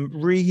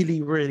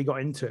 Really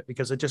got into it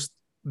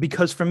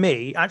because for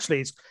me,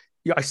 actually,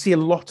 I see a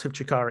lot of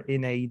Chikara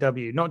in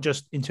AEW, not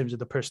just in terms of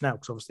the personnel,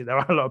 because obviously there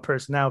are a lot of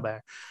personnel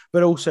there,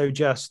 but also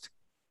just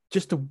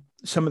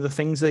some of the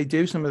things they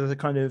do, some of the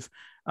kind of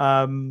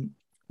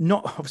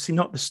not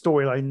the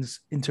storylines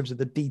in terms of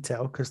the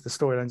detail, because the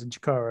storylines in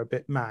Chikara are a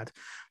bit mad,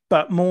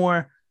 but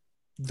more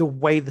the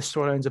way the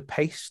storylines are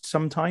paced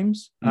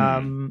sometimes,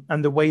 and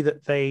the way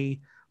that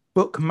they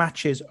book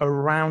matches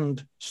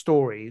around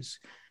stories,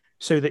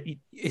 so that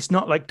it's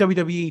not like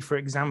WWE, for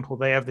example.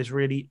 They have this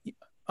really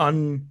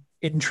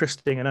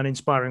uninteresting and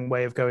uninspiring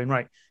way of going,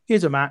 right,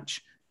 here's a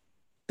match,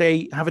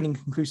 they have an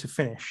inconclusive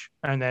finish,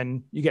 and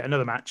then you get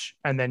another match,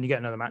 and then you get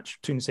another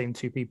match between the same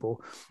two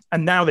people.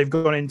 And now they've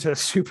gone into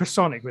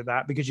supersonic with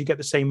that, because you get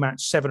the same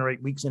match 7 or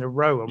 8 weeks in a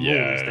row on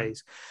Raw these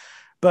days.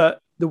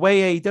 But the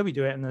way AEW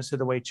do it, and also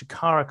the way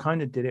Chikara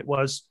kind of did it,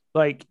 was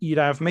like you'd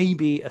have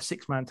maybe a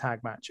 6-man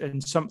tag match,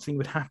 and something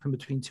would happen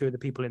between two of the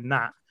people in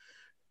that.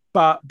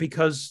 But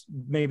because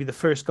maybe the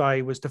first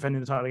guy was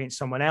defending the title against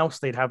someone else,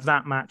 they'd have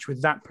that match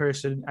with that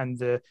person, and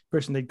the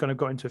person they'd kind of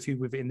got into a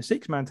feud with in the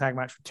 6-man tag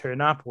match would turn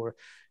up, or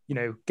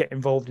get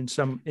involved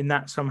in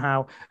that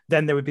somehow.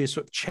 Then there would be a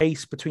sort of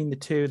chase between the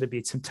two. There'd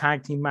be some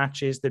tag team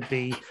matches. There'd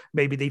be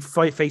maybe they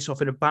face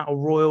off in a battle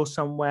royal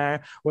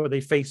somewhere, or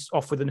they face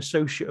off with an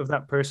associate of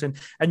that person,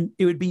 and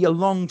it would be a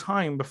long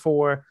time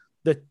before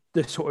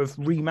the sort of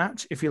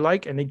rematch, if you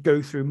like, and they'd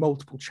go through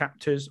multiple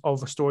chapters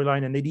of a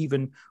storyline, and they'd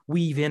even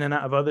weave in and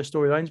out of other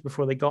storylines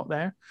before they got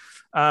there.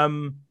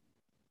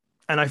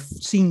 And I've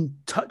seen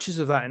touches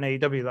of that in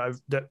AEW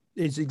that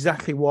is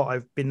exactly what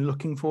I've been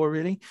looking for,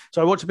 really.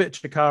 So I watched a bit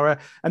of Chikara,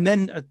 and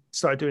then I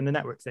started doing the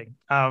network thing.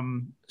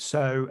 And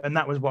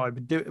that was what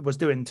I was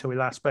doing until we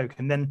last spoke.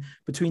 And then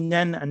between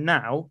then and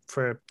now,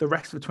 for the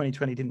rest of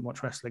 2020, didn't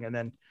watch wrestling, and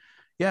then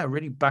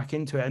really back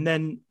into it. And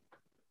then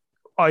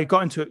I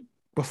got into it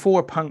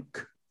before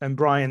Punk and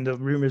Bryan. The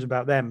rumors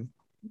about them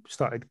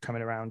started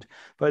coming around,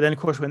 but then of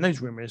course when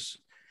those rumors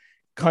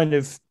kind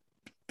of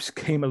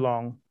came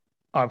along,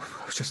 I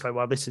was just like,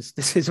 well, this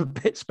is a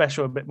bit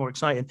special, a bit more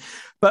exciting.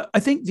 But I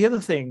think the other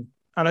thing,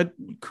 and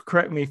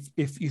correct me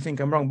if you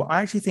think I'm wrong, but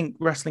I actually think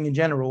wrestling in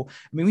general,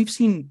 I mean, we've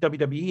seen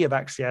WWE have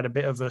actually had a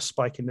bit of a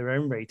spike in their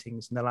own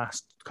ratings in the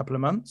last couple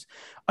of months.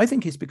 I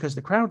think it's because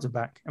the crowds are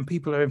back and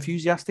people are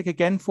enthusiastic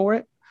again for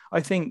it. I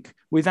think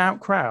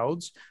without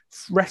crowds,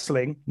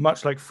 wrestling,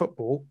 much like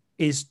football,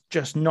 is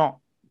just not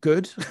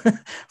good.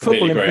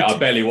 Football, great. I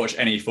barely watch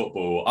any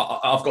football.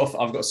 I've got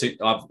a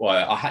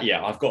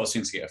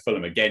season to get a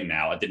Fulham again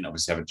now. I didn't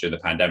obviously have it during the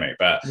pandemic,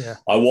 but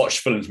I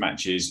watched Fulham's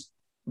matches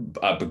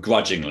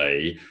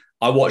begrudgingly.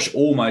 I watch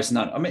almost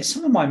none. I mean,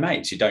 some of my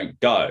mates who don't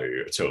go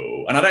at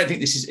all, and I don't think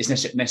this is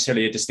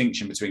necessarily a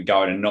distinction between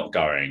going and not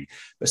going,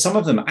 but some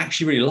of them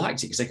actually really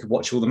liked it because they could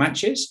watch all the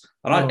matches,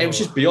 and it was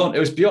just beyond. It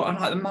was beyond.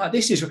 I'm like,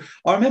 this is.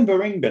 I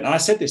remember England, and I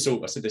said this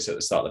at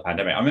the start of the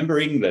pandemic. I remember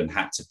England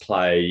had to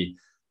play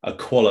a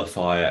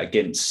qualifier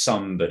against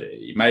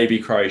somebody, maybe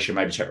Croatia,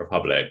 maybe Czech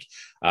Republic,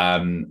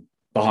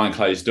 behind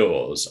closed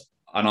doors.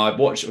 And I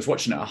was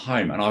watching it at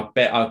home, and I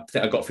think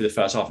I got through the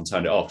first half and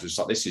turned it off. It was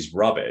like, this is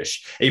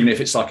rubbish. Even if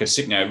it's like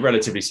a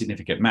relatively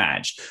significant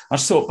match, I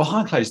just thought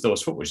behind closed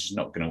doors football is just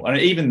not going to. And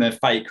even the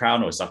fake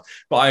crowd and stuff.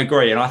 But I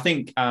agree, and I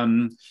think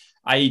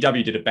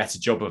AEW did a better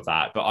job of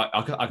that. But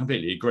I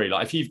completely agree.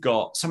 Like if you've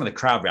got some of the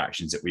crowd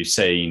reactions that we've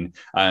seen,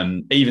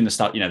 even the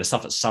stuff the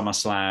stuff at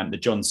SummerSlam, the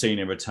John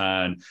Cena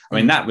return. I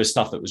mean, that was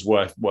stuff that was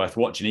worth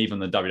watching,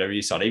 even on the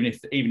WWE side.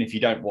 Even if you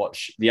don't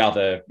watch the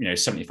other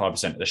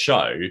 75% of the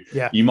show,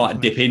 you might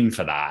dip in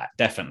for that,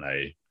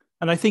 definitely.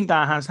 And I think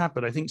that has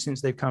happened. I think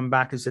since they've come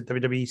back, as said,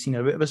 WWE's seen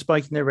a bit of a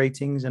spike in their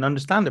ratings, and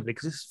understandably,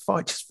 because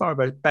it's far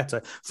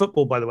better.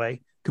 Football, by the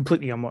way,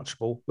 completely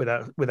unwatchable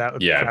without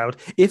a crowd.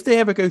 If they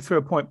ever go through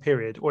a point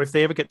period, or if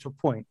they ever get to a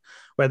point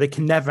where they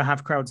can never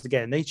have crowds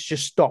again, they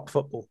just stop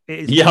football.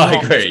 It is I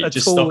agree.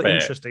 Just stop it.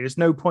 Interesting. There's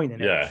no point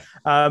in it. Yeah.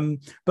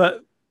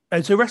 But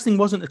And so wrestling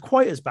wasn't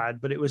quite as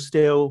bad, but it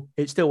still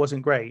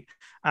wasn't great.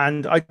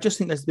 And I just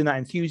think there's been that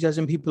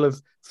enthusiasm. People have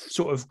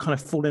sort of kind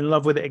of fallen in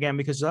love with it again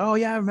because, oh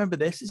yeah, I remember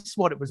this. This is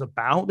what it was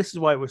about. This is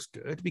why it was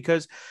good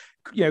because,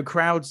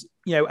 crowds,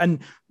 and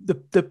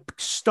the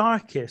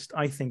starkest,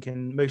 I think,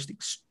 and most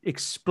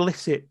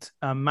explicit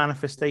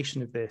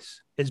manifestation of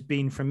this has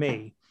been for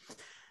me.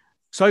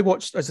 So I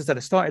watched, as I said,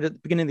 I started at the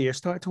beginning of the year,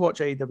 started to watch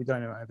AEW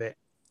Dynamite a bit,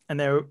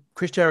 and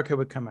Chris Jericho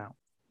would come out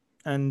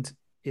and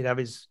he'd have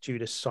his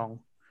Judas song.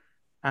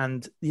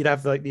 And you'd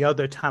have like the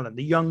other talent,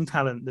 the young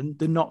talent,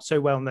 the not so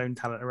well-known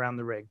talent around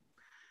the ring,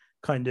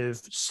 kind of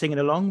singing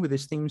along with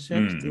his theme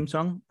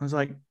song. I was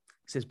like,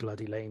 this is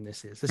bloody lame.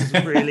 This is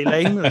really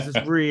lame. This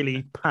is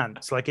really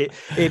pants. Like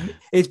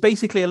it's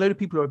basically a load of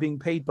people who are being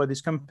paid by this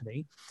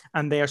company,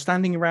 and they are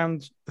standing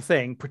around the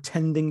thing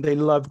pretending they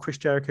love Chris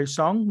Jericho's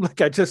song.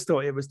 Like I just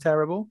thought it was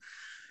terrible.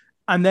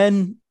 And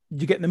then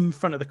you get them in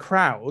front of the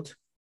crowd.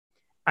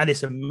 And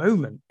it's a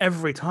moment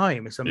every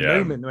time. It's a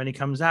moment when he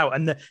comes out.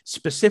 And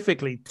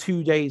specifically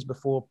 2 days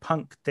before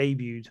Punk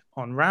debuted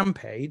on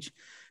Rampage,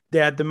 they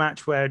had the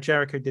match where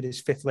Jericho did his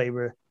fifth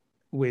labor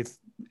with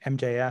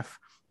MJF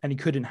and he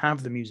couldn't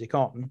have the music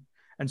on.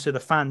 And so the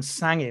fans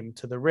sang him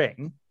to the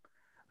ring.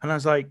 And I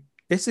was like,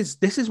 this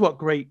is what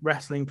great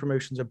wrestling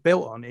promotions are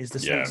built on, is the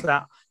sense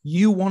that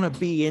you want to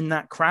be in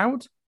that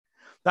crowd.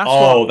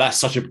 That's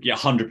such a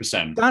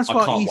 100%. That's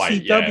what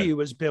ECW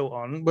was built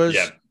on.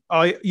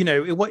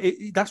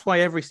 That's why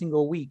every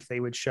single week they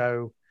would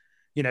show,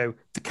 the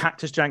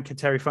Cactus Jack and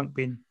Terry Funk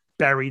being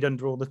buried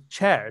under all the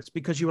chairs,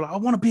 because you were like, I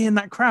want to be in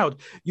that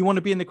crowd. You want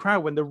to be in the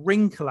crowd when the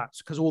ring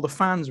collapsed because all the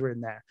fans were in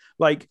there.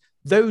 Like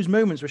those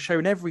moments were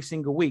shown every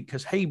single week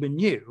because Heyman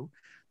knew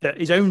that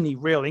his only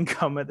real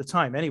income at the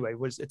time anyway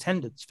was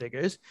attendance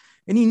figures,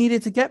 and he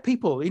needed to get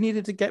people. He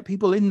needed to get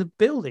people in the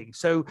building.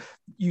 So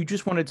you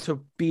just wanted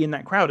to be in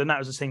that crowd. And that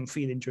was the same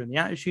feeling during the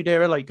Attitude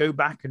Era. Like go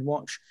back and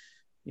watch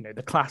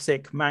the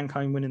classic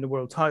Mankind winning the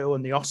world title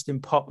and the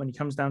Austin pop when he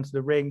comes down to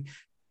the ring.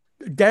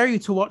 Dare you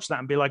to watch that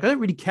and be like, I don't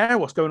really care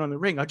what's going on in the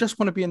ring. I just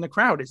want to be in the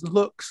crowd. It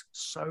looks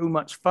so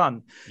much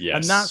fun. Yes.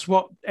 And that's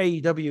what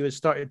AEW has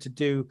started to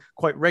do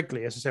quite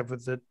regularly, as I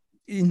said,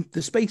 in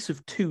the space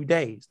of 2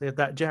 days. They had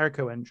that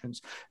Jericho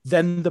entrance,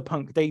 then the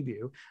Punk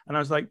debut. And I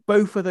was like,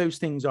 both of those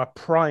things are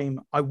prime.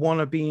 I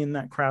want to be in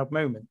that crowd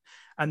moment.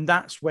 And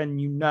that's when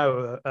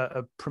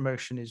a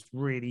promotion is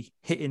really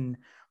hitting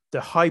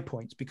the high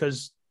points,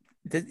 because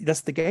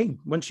that's the game.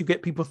 Once you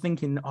get people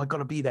thinking, I got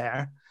to be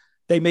there,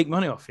 they make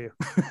money off you.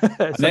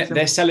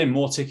 They're selling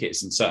more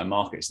tickets in certain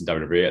markets than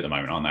WWE at the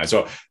moment, aren't they?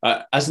 So,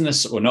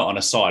 not on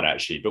a side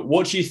actually, but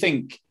what do you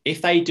think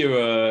if they do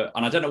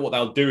and I don't know what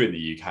they'll do in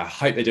the UK. I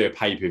hope they do a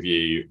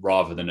pay-per-view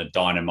rather than a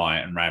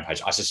Dynamite and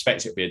Rampage. I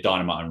suspect it'll be a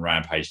Dynamite and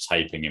Rampage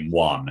taping in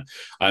one.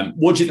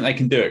 What do you think they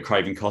can do at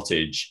Craven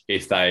Cottage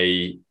if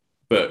they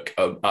book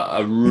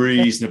a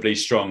reasonably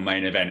strong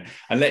main event?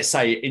 And let's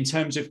say in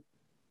terms of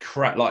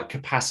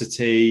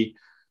capacity,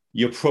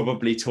 you're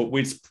probably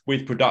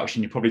with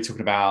production, you're probably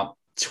talking about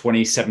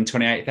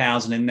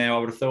 28,000 in there, I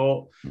would have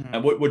thought.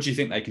 What do you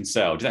think they can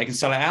sell? Do you think they can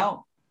sell it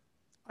out?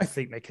 I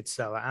think they could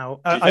sell it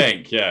out. Do you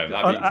think? Yeah,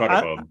 that'd be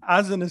incredible.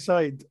 As an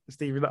aside,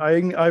 Stephen,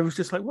 I was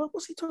just like,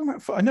 what's he talking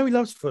about? I know he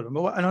loves Fulham.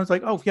 And I was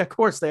like, oh, yeah, of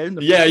course they own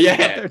the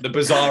the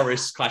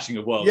bizarrest clashing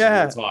of worlds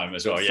all the time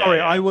as well. Sorry,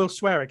 I will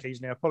swear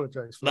occasionally. I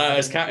apologize. No,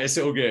 it's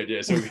all good. Yeah,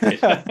 it's all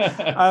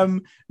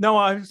good. No,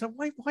 I was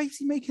like, why is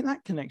he making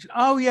that connection?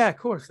 Oh, yeah, of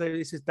course.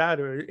 It's his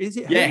dad. Or is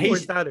it him or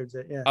his dad? Or is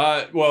it? Yeah.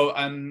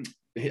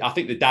 I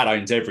think the dad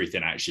owns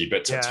everything actually,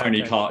 but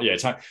Tony Khan. Yeah,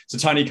 so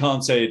Tony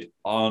Khan said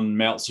on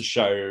Meltzer's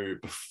show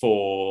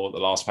before the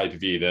last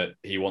pay-per-view that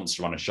he wants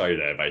to run a show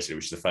there, basically,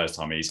 which is the first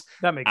time he's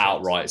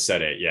outright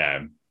said it.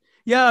 Yeah,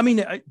 yeah. I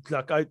mean,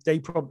 look,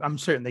 I'm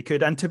certain they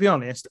could. And to be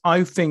honest,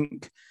 I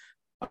think,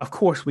 of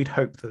course, we'd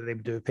hope that they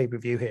would do a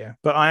pay-per-view here,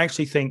 but I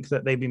actually think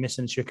that they'd be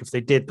missing a trick if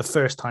they did the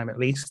first time at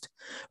least.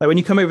 Like when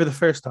you come over the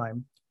first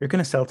time, you're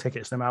going to sell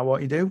tickets no matter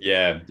what you do.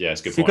 Yeah,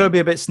 it's good. So you've got to be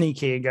a bit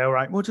sneaky and go,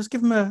 right, we'll just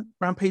give them a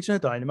Rampage and a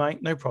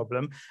Dynamite, no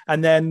problem.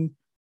 And then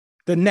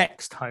the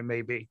next time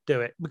maybe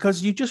do it,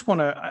 because you just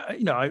want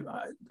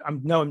to,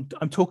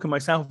 I'm talking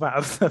myself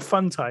out of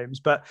fun times,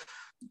 but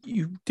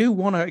you do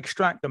want to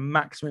extract the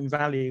maximum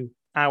value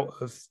out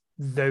of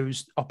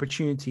those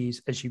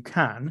opportunities as you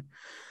can.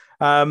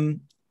 So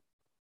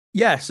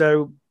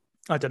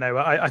I don't know.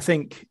 I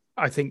think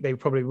they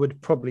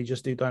would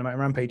just do Dynamite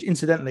and Rampage.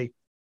 Incidentally,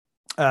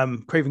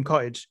 Craven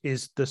Cottage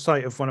is the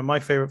site of one of my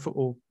favorite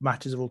football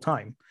matches of all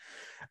time,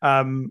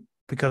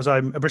 because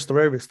I'm a Bristol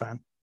Rovers fan.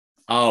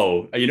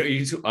 Oh,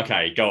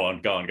 okay, go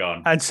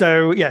on. And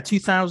so,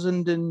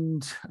 2000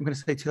 and I'm going to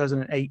say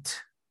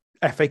 2008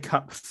 FA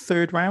Cup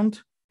third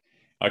round.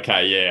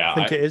 Okay, yeah, I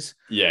think it is.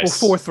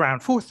 Yes, or fourth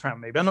round,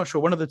 maybe. I'm not sure,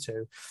 one of the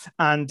two.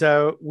 And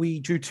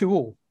we drew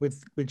 2-2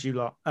 with you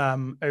lot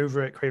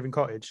over at Craven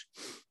Cottage,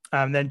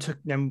 and then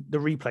the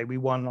replay we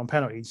won on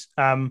penalties.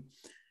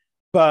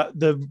 But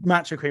the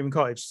match at Craven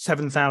Cottage,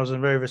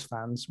 7,000 Rovers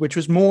fans, which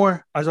was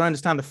more, as I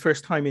understand, the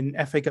first time in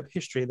FA Cup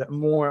history that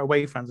more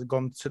away fans had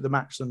gone to the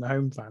match than the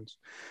home fans,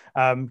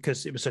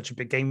 because it was such a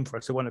big game for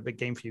us. It wasn't a big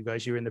game for you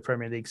guys. You were in the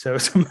Premier League, so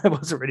it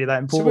wasn't really that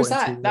important.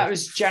 So that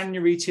was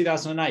January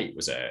 2008,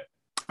 was it?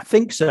 I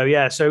think so,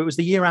 yeah. So it was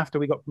the year after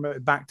we got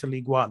promoted back to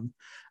League One,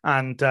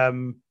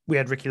 and we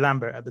had Ricky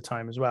Lambert at the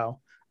time as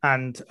well.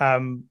 And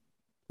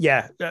you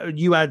had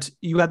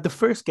the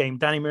first game.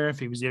 Danny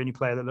Murphy was the only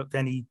player that looked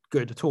any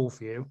good at all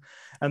for you,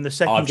 and the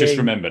second. I've just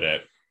remembered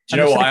it. Do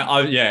you know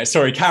what?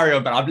 Sorry, carry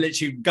on. But I'm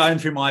literally going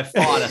through my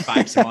file of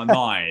facts in my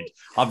mind.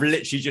 I've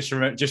literally just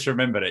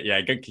remembered it.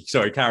 Yeah,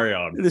 sorry, carry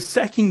on. The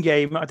second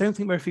game, I don't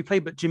think Murphy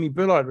played, but Jimmy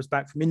Bullard was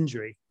back from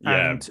injury,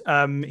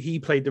 and he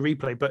played the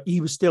replay. But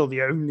he was still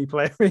the only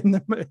player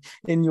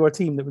in your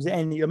team that was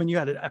any. I mean, you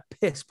had a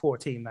piss poor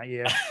team that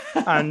year,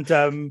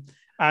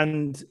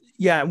 and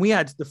we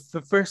had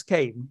the first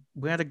game.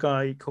 We had a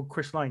guy called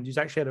Chris Lyons who's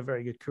actually had a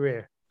very good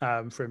career.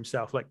 For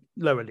himself, like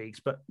lower leagues,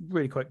 but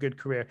really quite good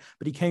career.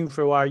 But he came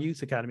through our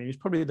youth academy. He was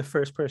probably the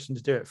first person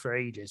to do it for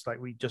ages.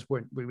 Like we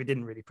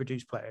didn't really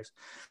produce players,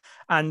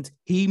 and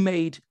he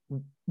made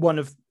one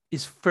of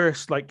his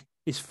first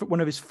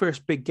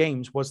big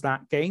games was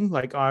that game.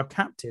 Like our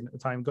captain at the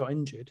time got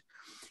injured,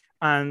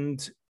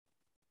 and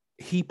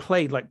he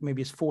played like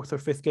maybe his fourth or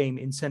fifth game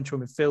in central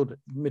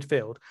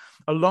midfield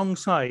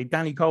alongside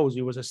Danny Coles,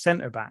 who was a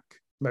centre back.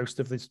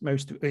 Most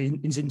in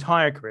his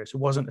entire career, so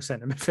wasn't a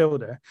centre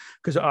midfielder,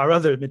 because our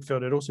other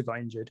midfielder had also got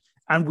injured,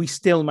 and we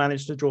still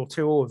managed to draw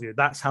 2-2 of you.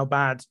 That's how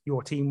bad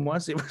your team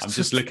was. I'm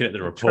just looking at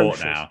the report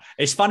atrocious. Now.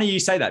 It's funny you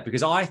say that,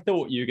 because I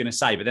thought you were going to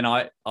say, but then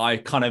I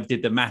kind of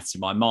did the maths in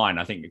my mind.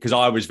 I think because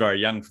I was very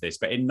young for this,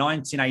 but in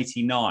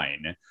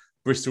 1989,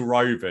 Bristol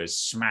Rovers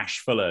smashed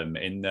Fulham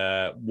in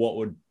what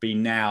would be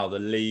now the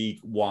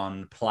League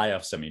One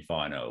playoff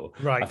semi-final.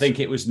 Right. I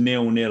think it was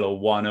 0-0 or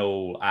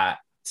 1-0 at.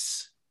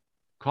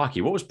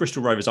 Crikey, what was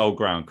Bristol Rovers' old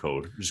ground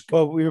called?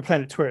 Well, we were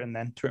playing at Twitton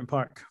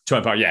Park.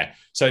 Twitton Park, yeah.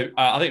 So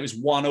I think it was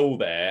 1-1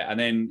 there, and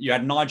then you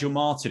had Nigel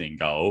Martin in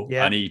goal,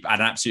 and he had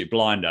an absolute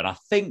blinder. And I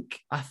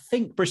think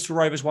Bristol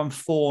Rovers won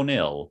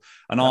 4-0.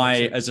 And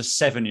as a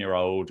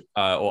 7-year-old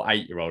or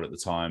 8-year-old at the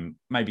time,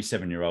 maybe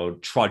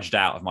 7-year-old, trudged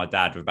out of my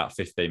dad with about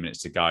 15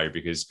 minutes to go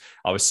because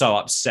I was so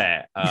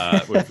upset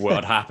with what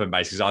had happened.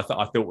 Basically, I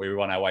thought we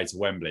were on our way to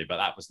Wembley, but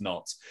that was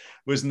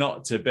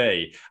not to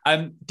be.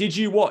 Did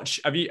you watch?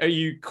 Are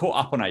you caught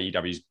up on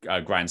AEW's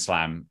Grand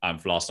Slam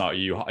for last night?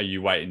 Are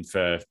you waiting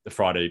for the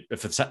Friday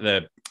for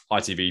the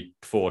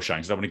ITV4 showing?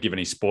 Because I don't want to give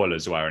any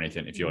spoilers away or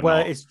anything. If you're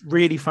not, it's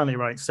really funny,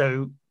 right?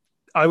 So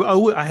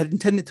I had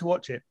intended to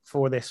watch it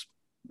for this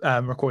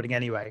recording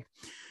anyway,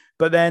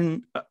 but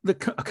then a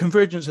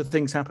convergence of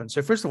things happened.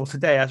 So first of all,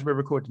 today, as we're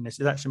recording this,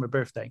 is actually my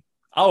birthday.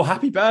 Oh,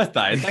 happy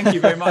birthday. Thank you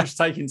very much for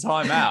taking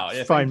time out.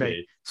 It's fine,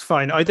 mate. It's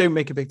fine. I don't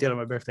make a big deal of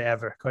my birthday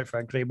ever, quite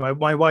frankly.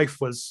 My wife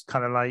was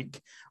kind of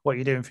like, what are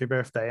you doing for your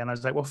birthday? And I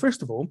was like, well,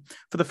 first of all,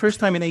 for the first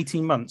time in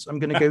 18 months, I'm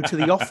going to go to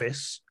the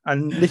office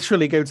and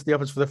literally go to the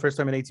office for the first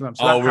time in 18 months.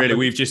 So really? Happened.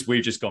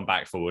 We've just gone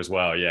back for as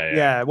well.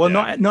 Yeah. Well,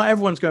 not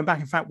everyone's going back.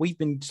 In fact,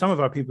 some of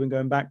our people have been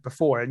going back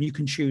before, and you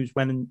can choose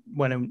when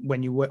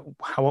you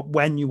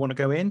want to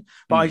go in.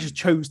 But I just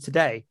chose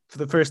today for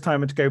the first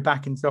time to go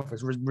back into the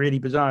office, really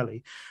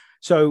bizarrely.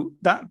 So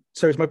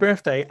it's my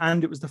birthday,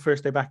 and it was the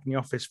first day back in the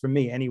office for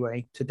me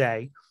anyway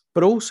today.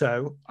 But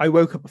also, I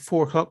woke up at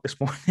 4:00 this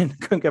morning and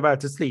couldn't go back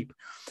to sleep.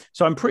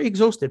 So I'm pretty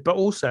exhausted, but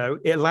also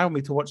it allowed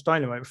me to watch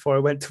Dynamite before I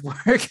went to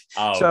work.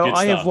 Oh, so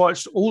I have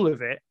watched all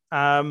of it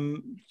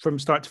from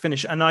start to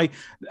finish. And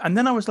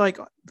then I was like,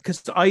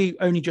 because I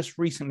only just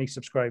recently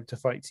subscribed to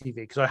Fight TV,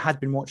 because I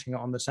had been watching it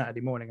on the Saturday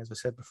morning, as I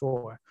said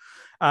before.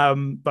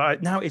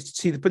 But now but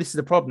this is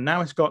the problem.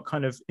 Now it's got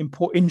kind of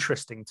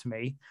interesting to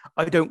me.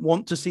 I don't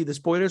want to see the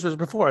spoilers. Whereas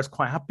before, I was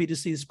quite happy to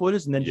see the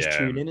spoilers and then just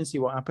tune in and see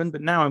what happened.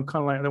 But now I'm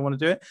kind of like, I don't want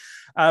to do it.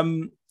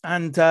 And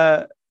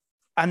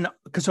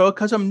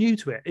because I'm new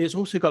to it, it's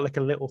also got like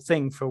a little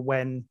thing for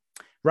when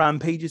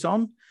Rampage is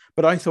on.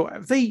 But I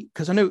thought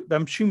because I'm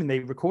assuming they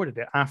recorded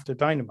it after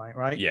Dynamite,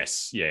 right?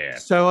 Yes, yeah.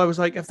 So I was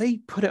like, have they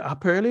put it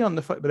up early on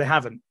the fight? But they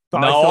haven't. But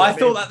no, I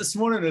thought that this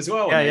morning as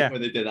well.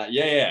 When they did that.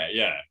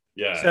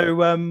 Yeah.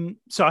 So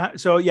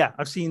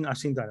I've seen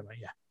Dynamite.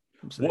 Yeah.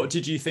 Absolutely. What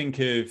did you think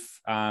of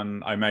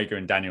Omega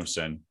and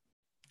Danielson?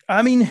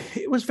 I mean,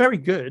 it was very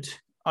good.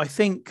 I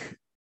think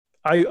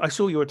I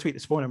saw your tweet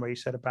this morning where you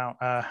said about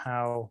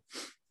how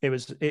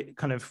it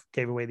kind of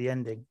gave away the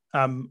ending.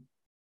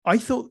 I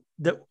thought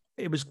that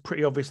it was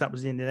pretty obvious that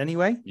was the ending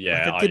anyway.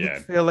 Yeah, I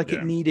didn't feel like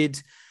it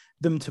needed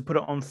them to put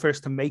it on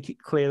first to make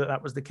it clear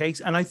that was the case.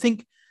 And I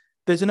think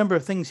there's a number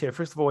of things here.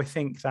 First of all, I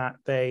think that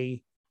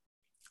I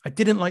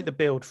didn't like the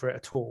build for it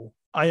at all.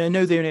 I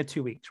know they only had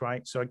 2 weeks,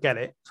 right? So I get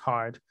it. It's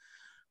hard.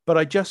 But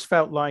I just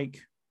felt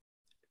like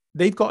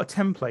they've got a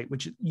template,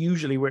 which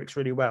usually works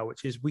really well,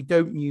 which is we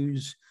don't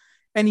use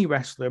any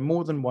wrestler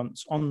more than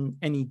once on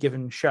any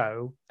given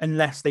show,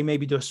 unless they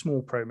maybe do a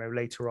small promo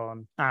later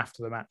on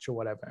after the match or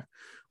whatever.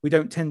 We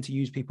don't tend to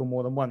use people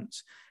more than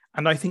once.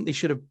 And I think they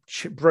should have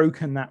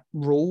broken that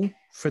rule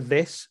for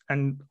this.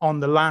 And on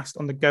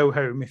the go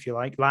home, if you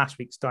like, last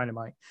week's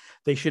Dynamite,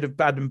 they should have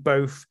had them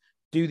both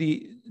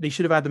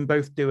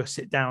do a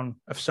sit down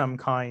of some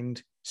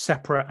kind,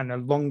 separate and a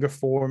longer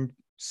form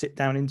sit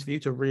down interview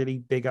to really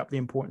big up the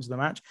importance of the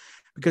match,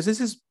 because this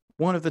is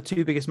one of the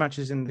two biggest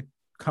matches in the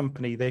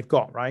company they've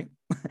got, right?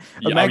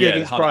 Omega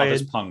against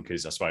Bryan. Punk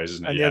is, I suppose,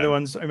 isn't it? And the other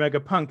one's Omega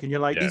Punk. And you're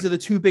like, these are the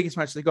two biggest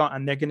matches they got,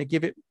 and they're going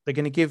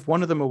to give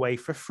one of them away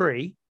for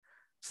free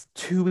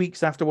 2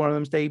 weeks after one of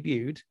them's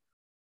debuted.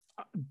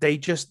 They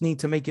just need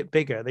to make it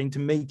bigger. They need to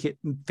make it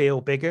feel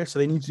bigger. So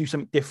they need to do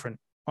something different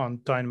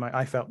on Dynamite,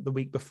 I felt, the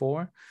week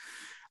before.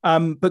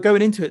 But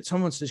going into it,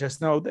 someone suggests,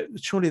 no,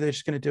 surely they're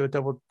just going to do a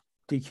double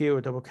DQ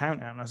or double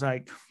count out. And I was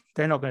like,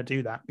 they're not going to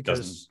do that,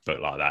 because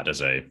doesn't look like that, does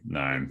he?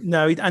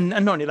 No, and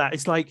not only that,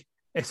 it's like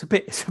it's a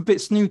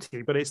bit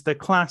snooty, but it's the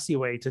classy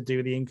way to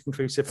do the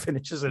inconclusive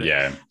finish, isn't it?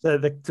 Yeah.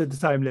 The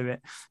time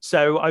limit.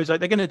 So I was like,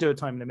 they're going to do a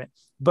time limit,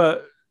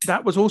 but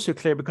that was also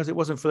clear because it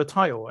wasn't for the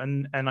title,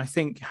 and I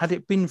think had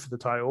it been for the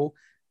title,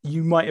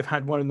 you might have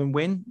had one of them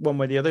win one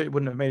way or the other. It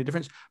wouldn't have made a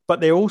difference. But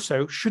they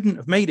also shouldn't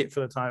have made it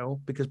for the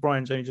title, because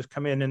Bryan's only just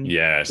come in, and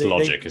it's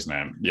logic, isn't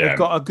it? Yeah, they've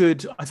got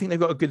I think they've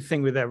got a good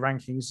thing with their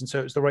rankings, and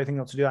so it's the right thing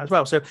not to do that as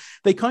well. So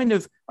they kind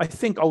of, I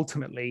think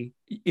ultimately,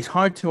 it's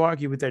hard to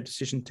argue with their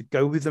decision to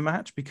go with the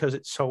match, because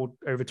it sold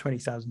over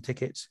 20,000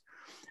 tickets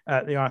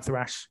at the Arthur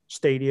Ashe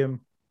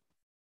Stadium.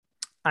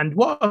 And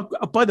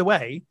by the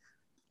way,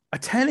 a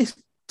tennis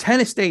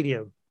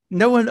stadium.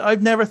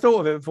 I've never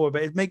thought of it before,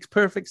 but it makes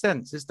perfect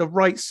sense. It's the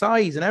right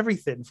size and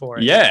everything for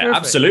it. Yeah,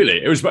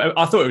 absolutely.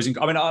 I thought it was.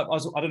 I mean, I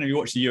don't know. You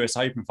watched the US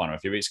Open final a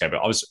few weeks ago,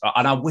 but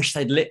I wish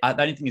they'd lit. The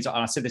only thing is, and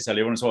I said this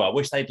earlier on as well, I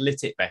wish they'd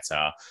lit it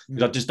better,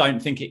 because I just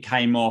don't think it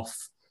came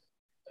off.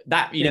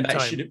 That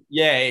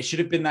it should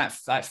have been that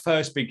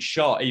first big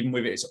shot, even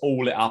with it's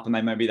all lit up, and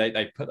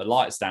they put the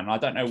lights down. I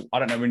don't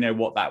really know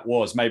what that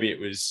was. Maybe it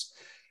was.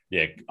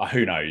 Yeah,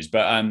 who knows?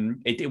 But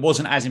it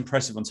wasn't as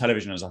impressive on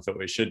television as I thought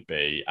it should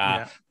be.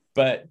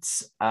 But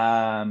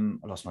I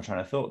lost my train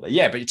of thought there.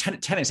 Yeah, but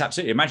tennis,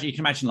 absolutely. You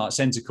can imagine like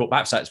centre court.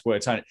 Perhaps that's where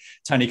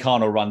Tony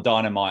Khan will run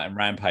Dynamite and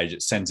Rampage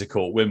at centre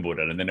court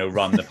Wimbledon, and then he'll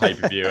run the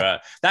pay-per-view.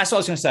 That's what I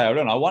was going to say. Hold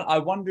on. I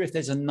wonder if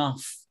there's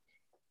enough.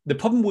 The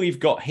problem we've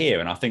got here,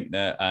 and I think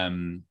that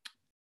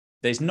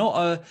there's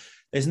not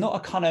a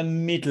kind of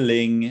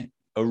middling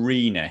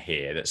arena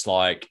here that's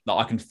like that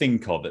I can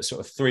think of that's sort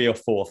of 3,000 or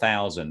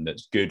 4,000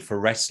 that's good for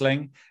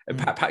wrestling.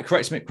 Pat,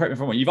 correct me if I'm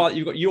wrong. You've got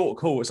York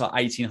Hall, it's like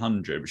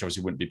 1,800, which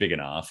obviously wouldn't be big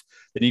enough.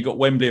 Then you've got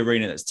Wembley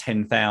Arena that's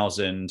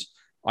 10,000.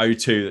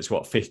 O2 that's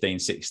what 15,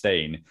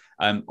 16.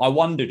 I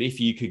wondered if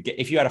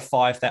you had a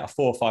 4,000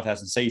 or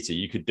 5,000 seater,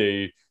 you could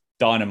do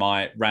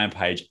Dynamite,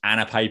 Rampage,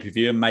 and a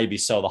pay-per-view, and maybe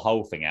sell the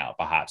whole thing out.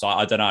 Perhaps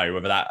I don't know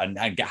whether that and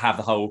have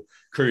the whole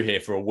crew here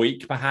for a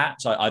week.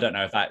 Perhaps I don't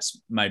know if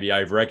that's maybe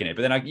over-egging it.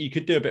 But then you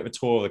could do a bit of a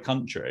tour of the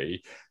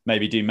country.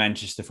 Maybe do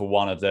Manchester for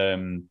one of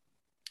them.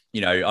 I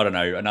don't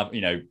know.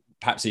 Another.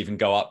 Perhaps even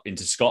go up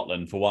into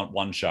Scotland for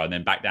one show, and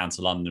then back down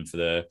to London for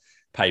the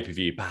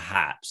pay-per-view.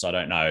 Perhaps I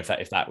don't know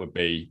if that would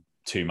be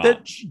too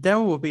much. There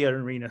will be an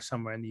arena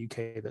somewhere in the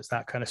UK that's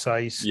that kind of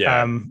size.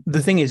 Yeah.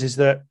 The thing is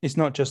that it's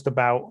not just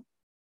about.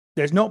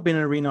 There's not been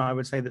an arena, I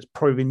would say, that's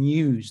probably been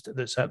used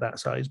that's at that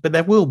size, but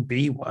there will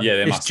be one.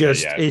 Yeah,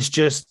 it's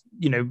just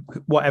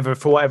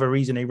for whatever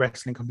reason, a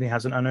wrestling company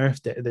hasn't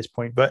unearthed it at this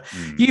point. But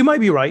you might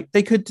be right.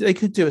 They could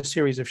do a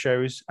series of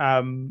shows,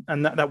 and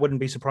that wouldn't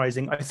be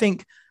surprising. I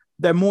think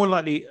they're more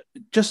likely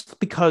just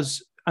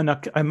because. And I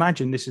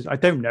imagine I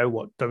don't know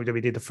what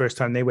WWE did the first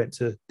time they went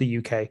to the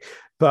UK,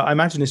 but I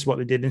imagine this is what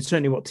they did. And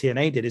certainly what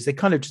TNA did is they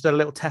kind of just did a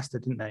little tester,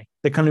 didn't they?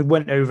 They kind of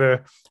went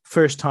over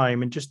first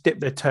time and just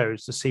dipped their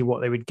toes to see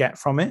what they would get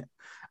from it.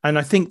 And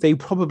I think they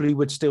probably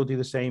would still do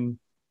the same.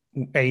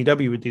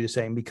 AEW would do the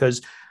same,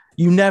 because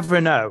you never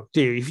know,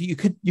 do you? If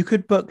you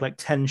could book like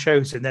 10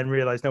 shows and then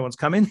realize no one's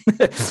coming.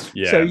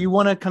 Yeah. So you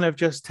want to kind of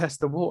just test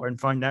the water and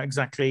find out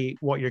exactly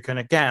what you're going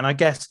to get. And I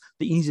guess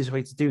the easiest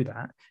way to do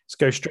that is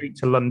go straight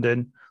to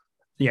London,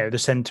 the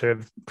center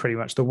of pretty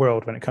much the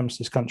world when it comes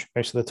to this country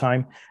most of the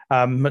time,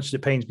 much as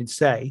it pains me to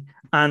say.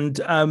 And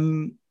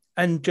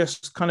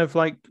just kind of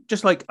like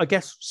I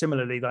guess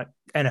similarly, like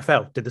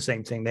NFL did the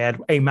same thing. They had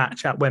a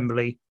match at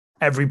Wembley,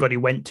 everybody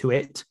went to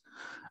it,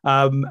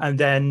 and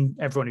then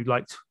everyone who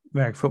liked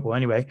American football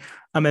anyway,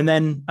 and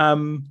then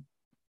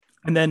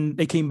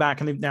they came back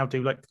and they now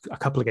do like a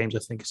couple of games, I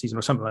think, a season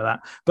or something like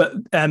that. But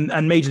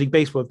and Major League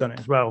Baseball have done it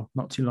as well,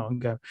 not too long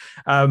ago.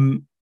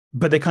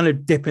 But they kind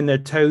of dipping their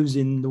toes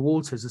in the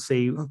waters to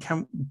see, well,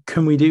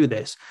 can we do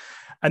this?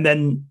 And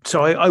then,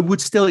 so I would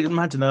still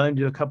imagine they'll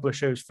only do a couple of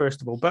shows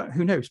first of all, but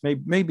who knows?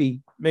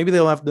 Maybe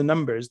they'll have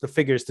the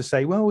figures to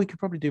say, well, we could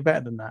probably do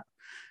better than that.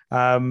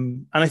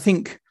 And I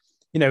think,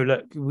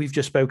 look, we've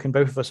just spoken,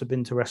 both of us have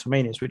been to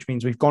WrestleManias, which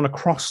means we've gone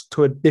across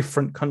to a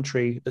different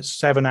country that's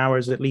 7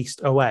 hours at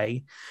least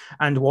away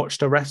and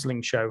watched a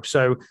wrestling show.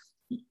 So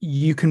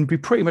you can be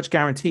pretty much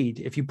guaranteed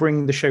if you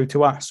bring the show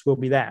to us, we'll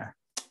be there.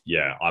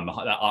 Yeah,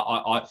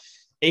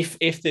 if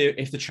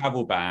the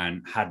travel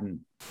ban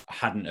hadn't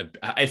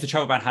if the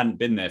travel ban hadn't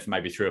been there for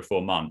maybe 3 or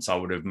 4 months, I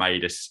would have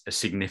made a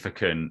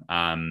significant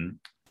kind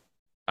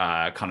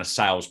of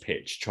sales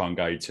pitch to try and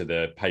go to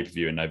the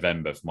pay-per-view in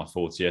November for my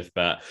 40th.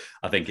 But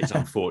I think it's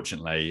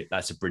unfortunately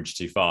that's a bridge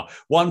too far.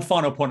 One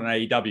final point on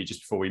AEW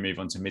just before we move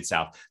on to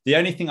Mid-South. The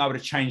only thing I would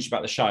have changed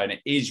about the show, and it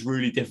is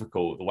really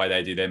difficult the way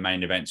they do their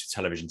main events with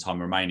television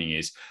time remaining,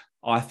 is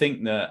I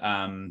think that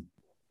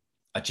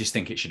I just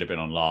think it should have been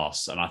on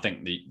last. And I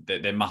think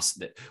that there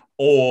must,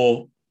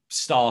 or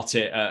start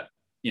it at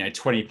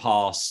 20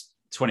 past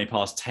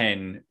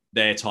 10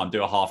 their time,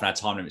 do a half an hour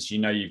time limit. So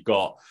you've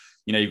got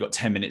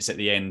 10 minutes at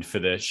the end for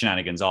the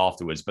shenanigans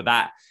afterwards. But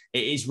that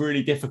it is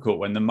really difficult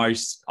when the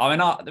rest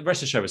of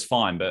the show was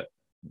fine, but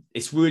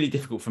it's really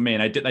difficult for me.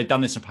 And they've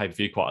done this on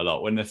pay-per-view quite a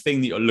lot. When the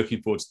thing that you're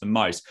looking forward to the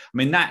most,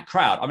 that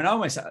crowd,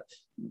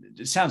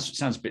 it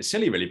sounds a bit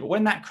silly really, but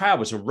when that crowd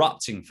was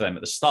erupting for them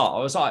at the start,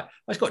 I was like,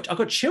 I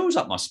got chills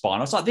up my spine.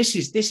 I was like, this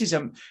is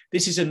a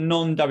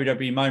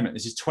non-WWE moment.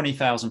 This is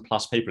 20,000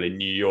 plus people in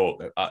New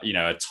York,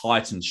 a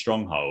Titan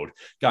stronghold,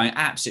 going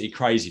absolutely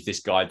crazy for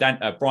this guy,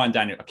 Brian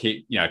Daniel. I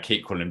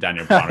keep calling him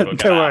Daniel Bryan.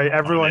 Don't worry,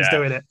 everyone's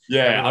doing it.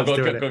 Yeah, I've got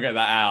to get that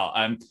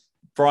out.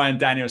 Brian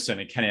Danielson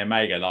and Kenny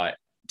Omega,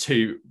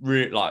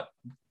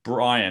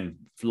 Brian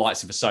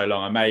likes him for so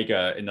long,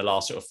 Omega in the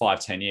last sort of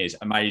 5-10 years,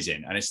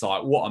 amazing. And it's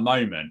like, what a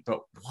moment. But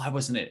why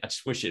wasn't it? I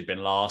just wish it had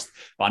been last.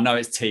 But I know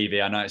it's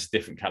TV. I know it's a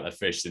different kettle of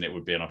fish than it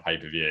would be on a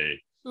pay-per-view.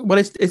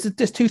 Well,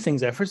 there's two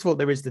things there. First of all,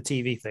 there is the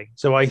TV thing.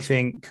 So I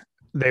think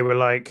they were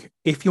like,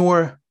 if you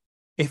are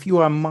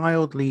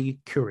mildly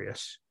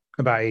curious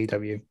about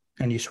AEW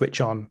and you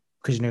switch on,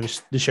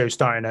 because the show's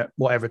starting at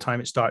whatever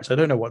time it starts. I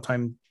don't know what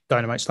time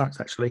Dynamite starts,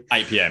 actually.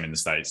 8 p.m. in the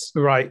States.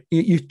 Right.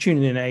 You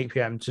tune in at 8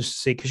 p.m. just to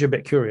see, because you're a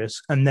bit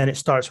curious. And then it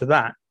starts with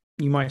that.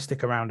 You might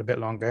stick around a bit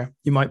longer.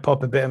 You might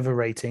pop a bit of a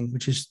rating,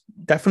 which is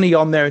definitely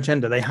on their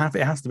agenda. It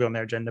has to be on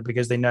their agenda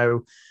because they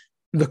know,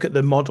 look at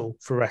the model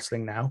for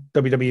wrestling now.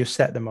 WWE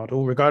set the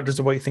model. Regardless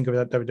of what you think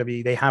about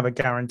WWE, they have a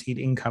guaranteed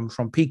income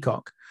from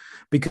Peacock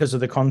because of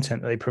the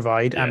content that they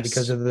provide. Yes. And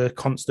because of the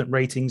constant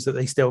ratings that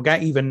they still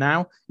get. Even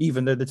now,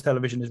 even though the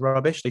television is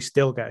rubbish, they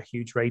still get a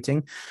huge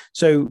rating.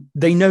 So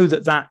they know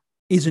that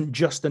isn't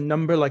just a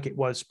number like it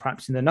was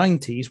perhaps in the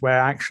 90s, where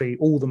actually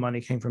all the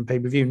money came from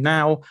pay-per-view.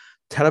 Now,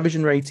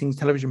 television ratings,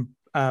 television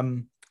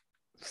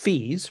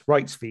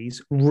rights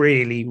fees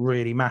really,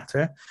 really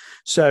matter.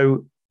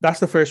 So that's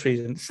the first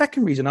reason. The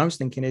second reason I was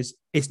thinking is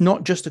it's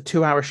not just a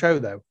 2-hour show,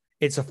 though.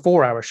 It's a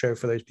 4-hour show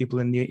for those people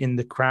in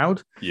the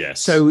crowd.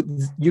 Yes. So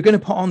you're going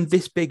to put on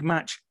this big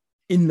match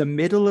in the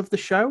middle of the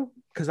show,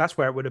 because that's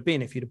where it would have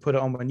been if you'd have put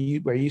it on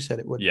where you said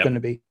it was going to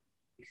be.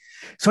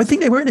 So I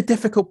think they were in a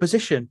difficult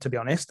position, to be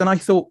honest. And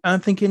I'm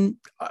thinking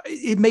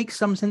it makes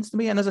some sense to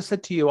me. And as I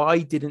said to you, I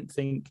didn't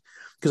think,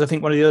 because I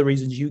think one of the other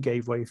reasons you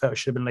gave why you felt it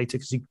should have been later,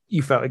 because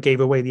you felt it gave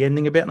away the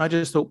ending a bit. And I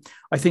just thought,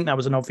 I think that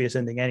was an obvious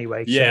ending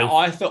anyway. Yeah,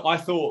 so. I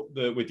thought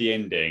that with the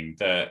ending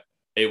that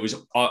it was,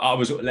 I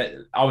was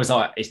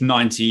like, it's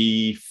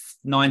 90 to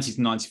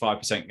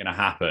 95% going to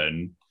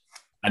happen.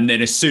 And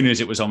then as soon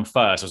as it was on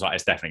first, I was like,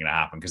 it's definitely going to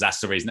happen, because that's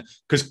the reason.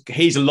 Because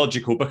he's a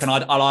logical book, and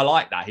I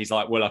like that. He's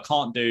like, well, I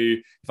can't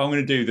do, if I'm going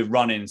to do the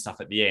run-in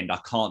stuff at the end, I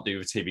can't do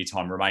the TV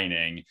time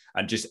remaining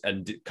and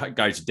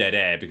go to dead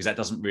air, because that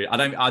doesn't really.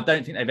 I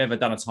don't think they've ever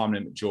done a time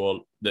limit draw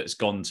that's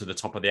gone to the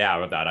top of the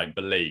hour of that. I don't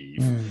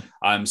believe.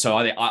 So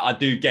I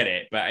do get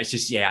it, but it's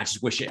just I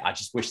just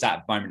wish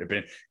that moment had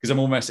been,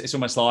 because it's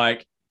almost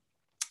like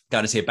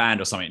going to see a band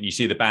or something, and you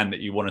see the band that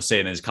you want to see,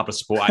 and there's a couple of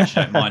support acts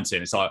you don't mind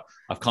seeing. It's like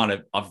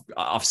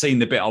I've seen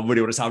the bit I really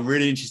want to see. I'm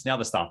really interested in the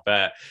other stuff,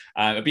 but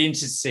it'd be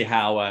interesting to see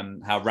how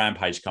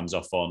Rampage comes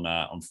off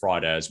on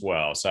Friday as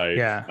well. So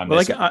yeah,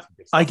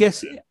 I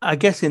guess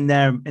in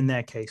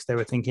their case they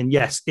were thinking,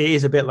 yes, it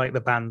is a bit like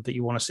the band that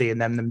you want to see, and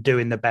then them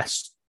doing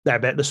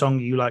the song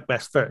you like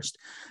best first.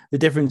 The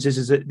difference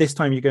is that this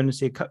time you're going to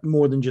see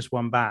more than just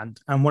one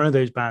band, and one of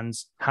those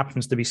bands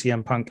happens to be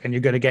CM Punk, and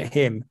you're going to get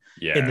him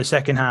in the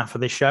second half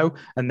of this show,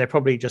 and they're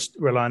probably just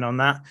relying on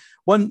that.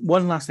 One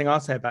last thing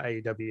I'll say about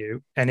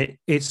AEW, and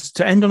it's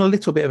to end on a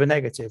little bit of a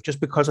negative, just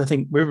because I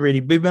think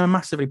we've been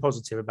massively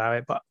positive about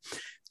it, but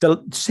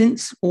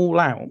since All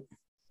Out,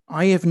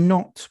 I have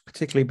not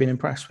particularly been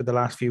impressed with the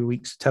last few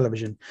weeks of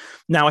television.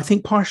 Now, I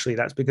think partially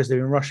that's because they've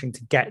been rushing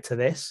to get to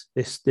this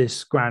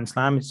Grand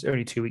Slam. It's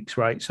only 2 weeks,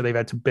 right? So they've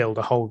had to build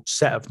a whole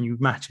set of new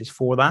matches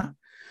for that.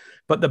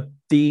 But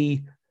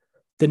the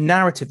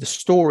narrative, the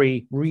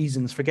story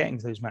reasons for getting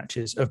to those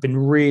matches have been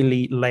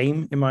really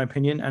lame, in my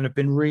opinion, and have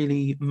been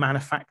really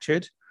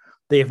manufactured.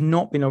 They have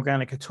not been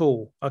organic at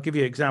all. I'll give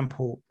you an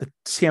example. The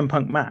CM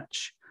Punk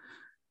match.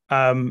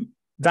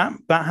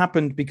 That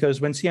happened because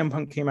when CM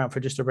Punk came out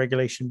for just a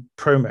regulation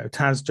promo,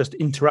 Taz just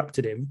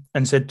interrupted him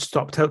and said,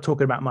 stop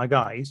talking about my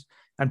guys.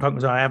 And Punk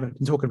was like, I haven't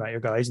been talking about your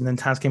guys. And then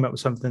Taz came up with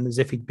something as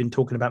if he'd been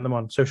talking about them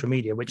on social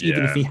media, which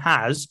even if he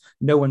has,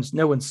 nobody's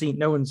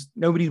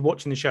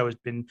watching the show has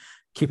been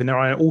keeping their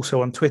eye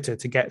also on Twitter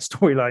to get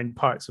storyline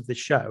parts of the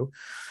show.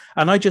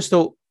 And I just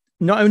thought,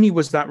 not only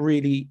was that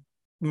really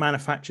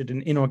manufactured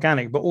and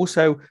inorganic, but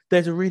also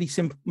there's a really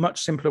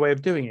much simpler way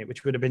of doing it,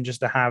 which would have been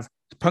just to have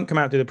Punk come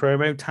out, do the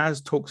promo,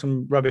 Taz talk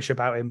some rubbish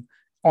about him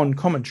on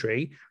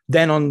commentary,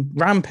 then on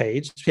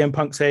Rampage, CM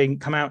Punk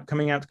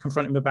coming out to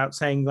confront him about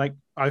saying, like,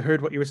 I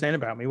heard what you were saying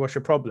about me, what's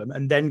your problem?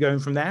 And then going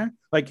from there.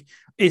 Like,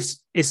 it's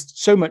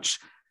so much,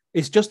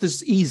 it's just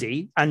as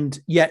easy, and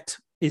yet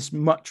is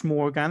much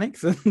more organic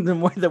than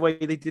the way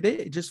they did it.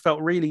 It just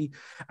felt really,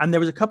 and there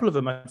was a couple of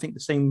them. I think the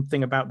same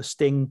thing about the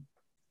Sting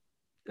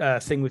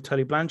thing with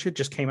Tully Blanchard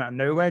just came out of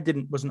nowhere,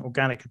 wasn't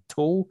organic at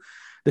all.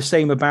 The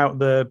same about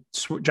the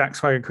Jack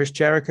Swagger Chris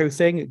Jericho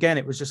thing. Again,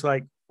 it was just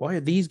like, why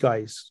are these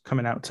guys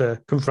coming out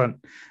to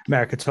confront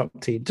America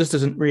Top Team? It just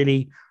doesn't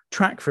really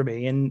track for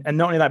me. And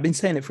not only that, I've been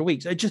saying it for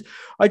weeks.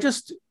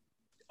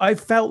 I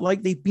felt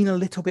like they've been a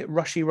little bit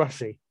rushy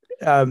last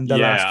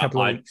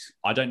couple of weeks.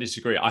 I don't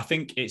disagree. I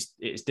think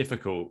it's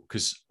difficult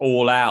because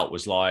All Out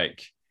was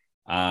like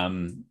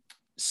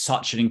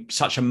such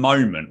a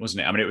moment,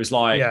 wasn't it? I mean, it was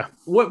like,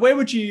 where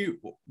would you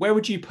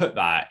put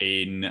that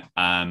in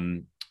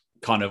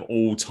kind of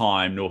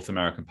all-time North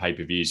American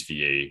pay-per-views for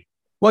you?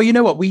 Well, you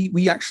know what?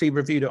 We actually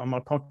reviewed it on my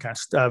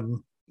podcast a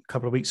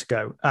couple of weeks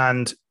ago,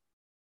 and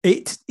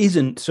it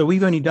isn't. So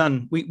we've only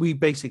done, we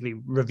basically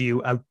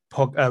review a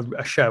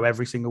show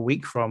every single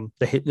week from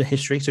the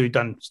history. So we've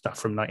done stuff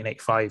from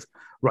 1985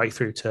 right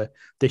through to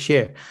this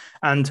year.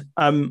 And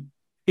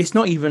it's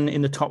not even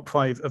in the top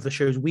 5 of the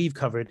shows we've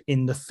covered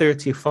in the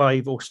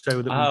 35 or so that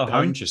we've done. Oh,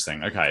 how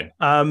interesting. Okay.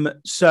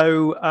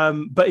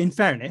 But in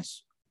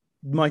fairness,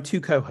 my 2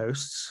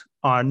 co-hosts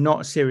are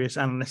not serious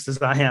analysts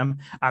as I am,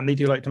 and they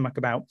do like to muck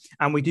about.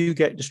 And we do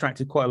get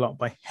distracted quite a lot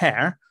by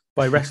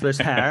wrestlers'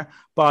 hair,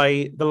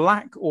 by the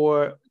lack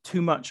or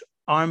too much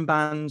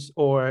armbands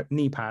or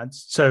knee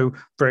pads. So,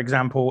 for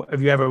example,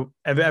 have you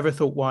ever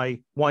thought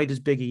why does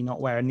Biggie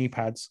not wear knee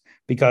pads?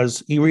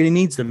 Because he really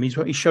needs them.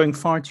 He's showing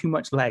far too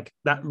much leg.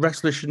 That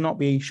wrestler should not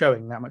be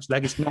showing that much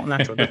leg. It's not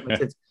natural.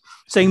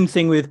 Same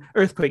thing with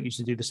Earthquake used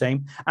to do the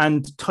same.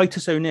 And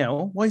Titus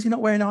O'Neil, why is he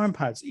not wearing arm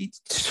pads?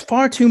 It's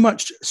far too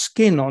much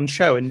skin on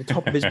show in the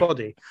top of his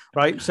body,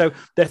 right? So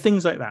there are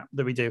things like that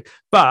we do.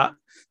 But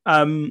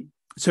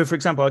so, for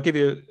example, I'll give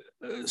you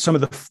some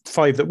of the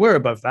 5 that were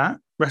above that.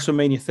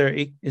 WrestleMania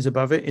 30 is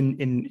above it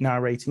in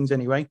our ratings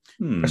anyway.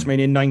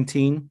 WrestleMania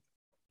 19.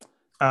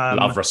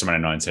 Love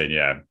WrestleMania 19,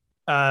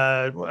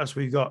 yeah. What else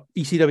we've got?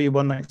 ECW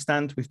One Night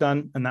Stand we've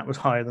done, and that was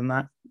higher than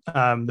that.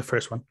 The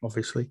first one,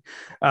 obviously.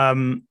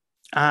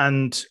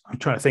 And I'm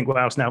trying to think what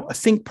else now. I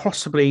think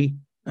possibly,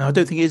 I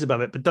don't think it is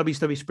above it, but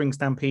WCW Spring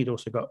Stampede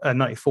also got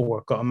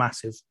 94, got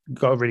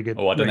a really good.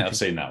 Oh, I don't think I've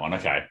seen that one.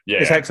 Okay.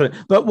 Yeah. It's excellent.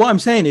 But what I'm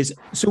saying is,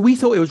 so we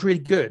thought it was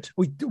really good.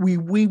 We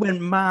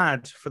went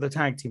mad for the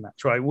tag team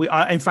match, right?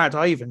 In fact,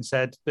 I even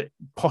said that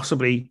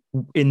possibly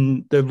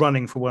in the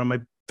running for one of my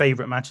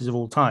favorite matches of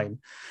all time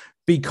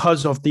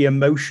because of the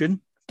emotion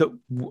that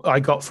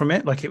I got from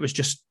it. Like, it was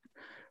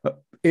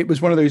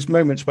one of those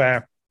moments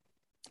where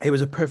it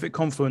was a perfect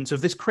confluence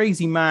of this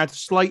crazy, mad,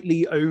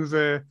 slightly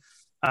over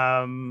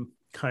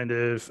kind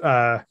of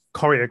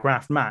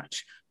choreographed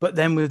match, but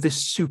then with this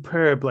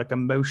superb like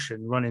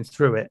emotion running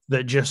through it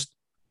that just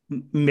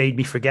made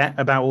me forget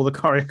about all the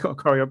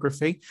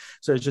choreography.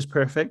 So it's just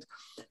perfect.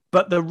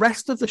 But the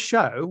rest of the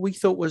show we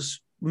thought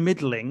was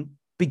middling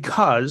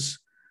because,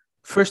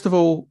 first of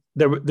all,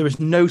 there was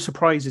no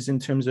surprises in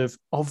terms of,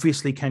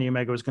 obviously Kenny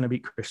Omega was going to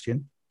beat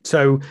Christian.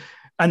 So,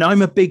 and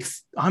I'm a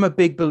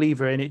big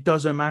believer in it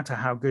doesn't matter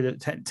how good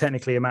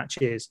technically a match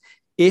is.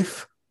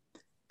 If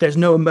there's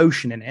no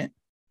emotion in it,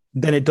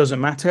 then it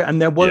doesn't matter.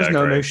 And there was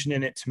no emotion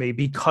in it to me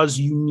because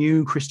you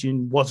knew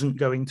Christian wasn't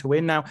going to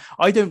win. Now,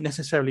 I don't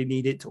necessarily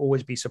need it to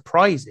always be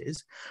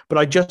surprises, but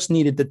I just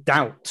needed the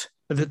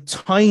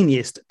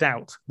tiniest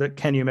doubt that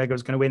Kenny Omega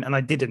was going to win. And I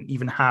didn't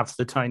even have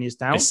the tiniest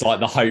doubt. It's like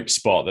the hope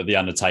spot that the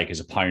Undertaker's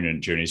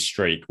opponent during his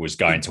streak was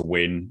going to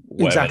win,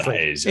 whatever that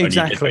is.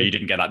 Exactly. You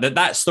didn't get that.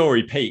 That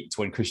story peaked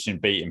when Christian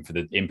beat him for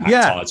the Impact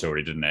title,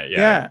 didn't it?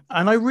 Yeah.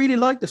 And I really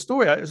liked the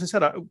story. As I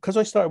said, because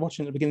I started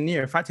watching at the beginning of the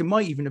year. In fact, it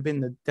might even have been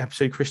the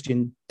episode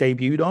Christian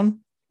debuted on.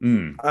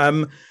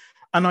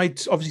 And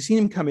I'd obviously seen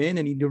him come in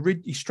and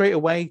he straight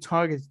away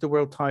targeted the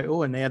world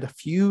title, and they had a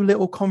few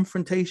little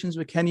confrontations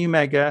with Kenny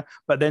Omega,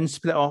 but then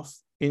split off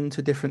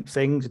into different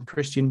things, and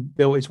Christian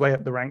built his way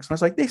up the ranks. And I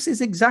was like, this is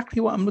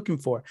exactly what I'm looking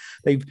for.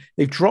 They've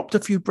dropped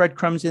a few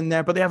breadcrumbs in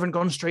there, but they haven't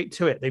gone straight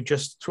to it. They've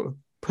just sort of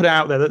put it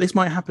out there that this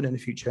might happen in the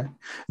future.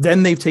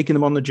 Then they've taken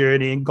them on the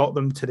journey and got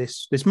them to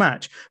this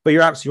match. But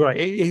you're absolutely right.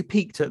 It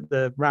peaked at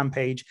the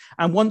Rampage.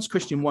 And once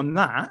Christian won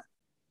that,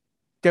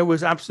 there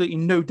was absolutely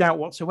no doubt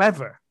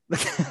whatsoever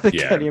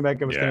Kenny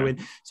Omega was going to win.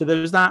 So there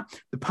was that.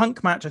 The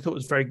Punk match I thought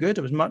was very good.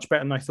 It was much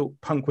better than I thought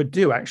Punk would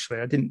do, actually.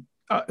 I didn't,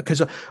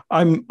 because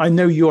I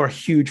know you're a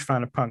huge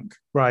fan of Punk,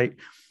 right?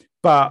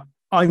 But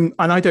I am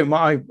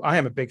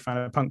a big fan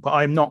of Punk, but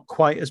I'm not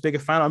quite as big a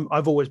fan.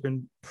 I've always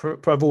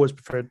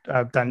preferred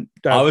Dan.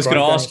 I was going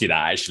to ask you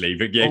that, actually,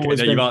 but yeah,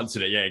 you've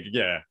answered it.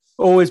 Yeah.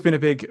 Always been a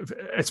big,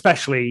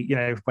 especially,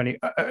 when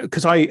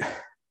because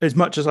as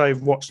much as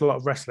I've watched a lot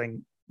of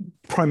wrestling,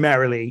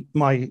 primarily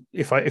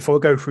if I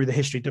go through the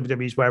history of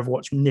WWE's where I've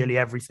watched nearly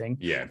everything.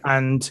 Yeah.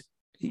 And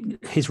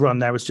his run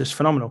there was just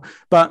phenomenal.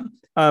 But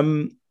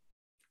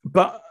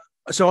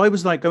so I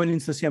was like going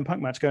into the CM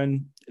Punk match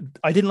going,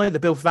 I didn't like the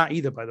bill for that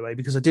either, by the way,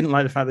 because I didn't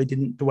like the fact they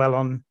didn't dwell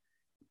on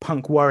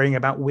Punk worrying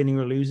about winning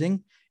or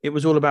losing. It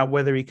was all about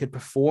whether he could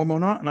perform or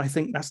not. And I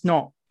think that's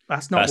not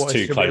what too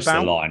it should close be about.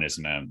 to the line,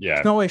 isn't it? Yeah.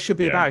 It's not what it should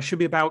be about. It should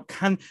be about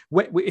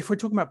if we're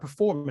talking about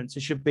performance,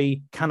 it should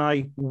be, can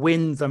I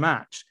win the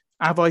match?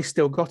 Have I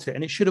still got it?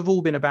 And it should have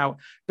all been about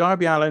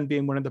Darby Allin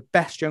being one of the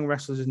best young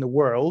wrestlers in the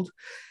world.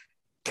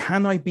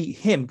 Can I beat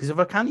him? Because if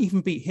I can't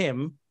even beat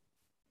him,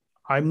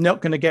 I'm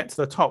not going to get to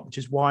the top, which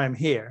is why I'm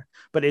here.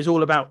 But it's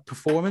all about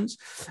performance.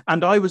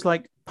 And I was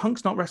like,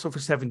 Punk's not wrestled for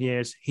 7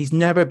 years. He's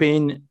never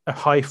been a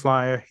high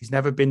flyer. He's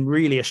never been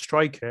really a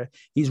striker.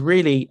 He's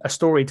really a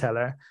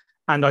storyteller.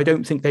 And I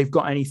don't think they've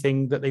got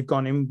anything that they've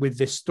gone in with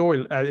this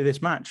story,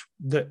 this match,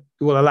 that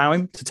will allow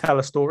him to tell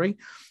a story.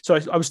 So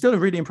I was still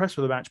really impressed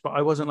with the match, but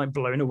I wasn't like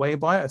blown away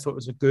by it. I thought it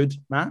was a good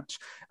match,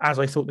 as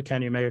I thought the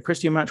Kenny Omega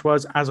Christian match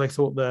was, as I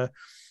thought the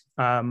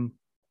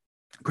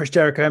Chris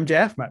Jericho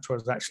MJF match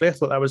was. Actually, I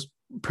thought that was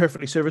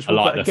perfectly serviceable.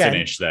 I like the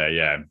finish there.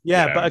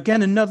 Yeah. But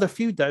again, another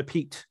feud that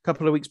peaked a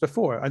couple of weeks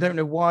before. I don't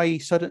know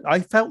why. I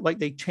felt like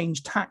they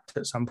changed tact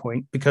at some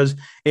point, because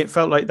it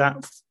felt like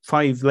that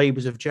 5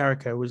 labors of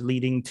Jericho was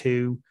leading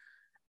to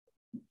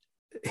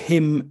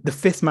him. The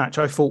 5th match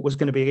I thought was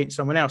going to be against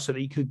someone else so that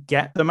he could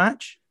get the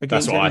match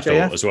against That's what MJF.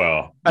 I thought as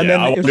well. And yeah, then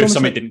I it was wonder if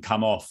something like, didn't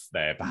come off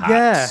there,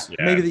 perhaps.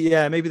 Maybe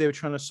they were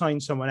trying to sign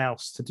someone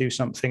else to do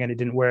something and it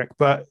didn't work.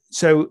 But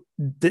so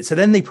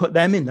then they put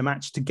them in the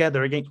match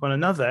together against one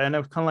another, and I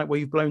was kind of like, well,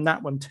 you've blown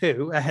that one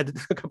too,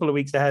 a couple of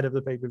weeks ahead of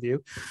the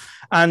pay-per-view.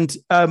 And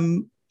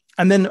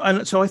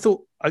so I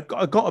thought, I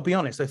got to be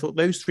honest, I thought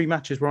those 3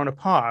 matches were on a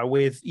par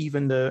with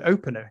even the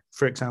opener,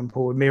 for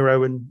example, with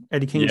Miro and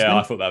Eddie Kingston. Yeah,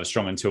 I thought that was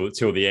strong until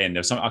the end.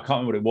 There was I can't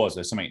remember what it was.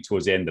 There's something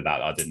towards the end of that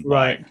I didn't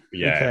like.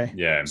 Yeah, okay.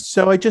 Yeah.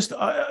 So I just,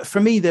 for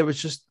me, there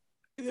was just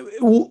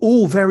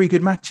all very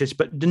good matches,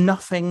 but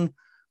nothing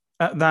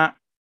at that,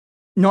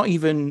 not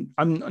even,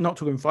 I'm not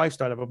talking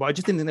 5-star level, but I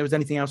just didn't think there was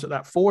anything else at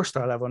that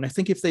 4-star level. And I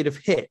think if they'd have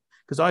hit,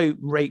 because I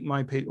rate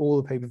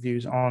all the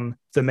pay-per-views on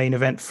the main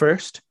event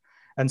first,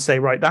 and say,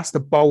 right, that's the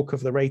bulk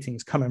of the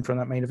ratings coming from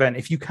that main event.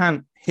 If you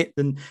can't hit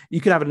them,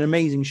 you could have an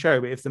amazing show,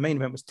 but if the main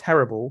event was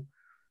terrible,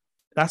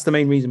 that's the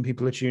main reason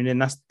people are tuning in.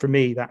 That's, for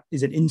me, that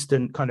is an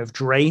instant kind of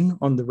drain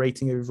on the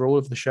rating overall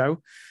of the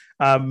show.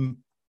 And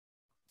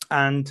for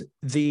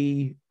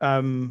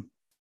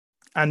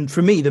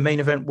me, the main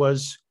event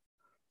was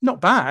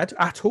not bad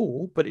at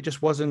all, but it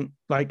just wasn't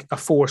like a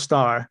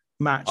 4-star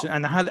match.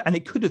 And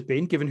it could have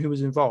been, given who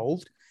was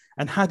involved.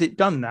 And had it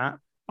done that,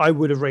 I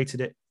would have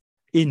rated it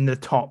in the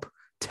top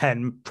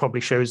 10 probably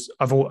shows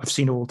I've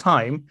seen all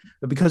time,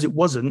 but because it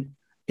wasn't,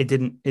 it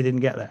didn't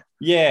get there.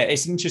 Yeah,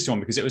 it's an interesting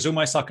one because it was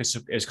almost like it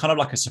was kind of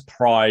like a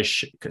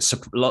surprise,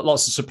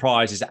 lots of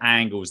surprises,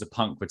 angles, the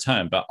Punk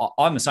return. But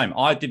I'm the same.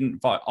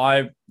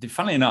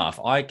 Funnily enough,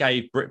 I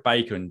gave Britt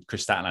Baker and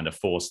Chris Statlander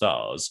 4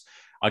 stars.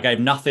 I gave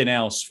nothing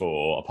else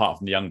apart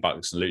from the Young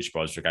Bucks and Lucha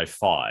Brothers, I gave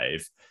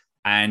 5.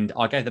 And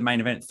I gave the main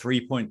event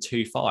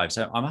 3.25.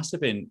 So I must have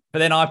been, but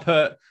then I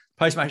put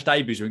post-match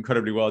debuts were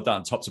incredibly well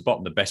done, top to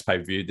bottom, the best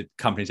pay-per-view the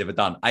company's ever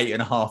done,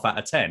 8.5 out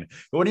of 10.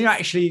 But when you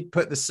actually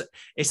put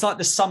it's like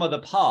the sum of the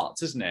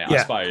parts, isn't it? I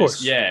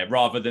suppose, yeah.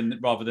 Rather than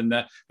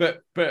the,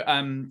 but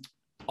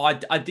I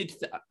did.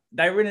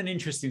 They were in an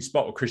interesting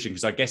spot with Christian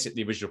because I guess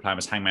the original plan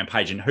was Hangman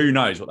Page, and who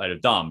knows what they'd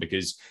have done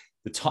because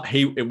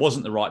it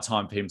wasn't the right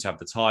time for him to have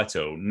the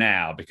title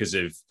now because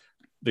of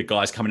the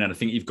guys coming in. I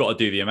think you've got to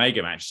do the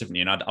Omega match, haven't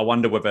you? And I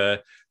wonder whether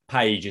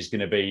Page is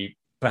going to be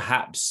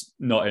perhaps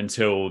not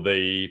until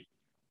the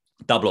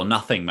Double or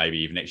Nothing, maybe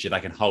even next year,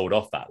 they can hold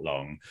off that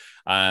long.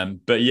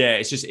 But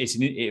yeah,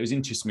 it was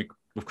interesting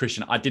with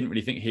Christian. I didn't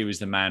really think he was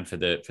the man for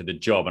the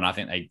job, and I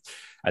think they,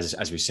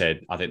 as we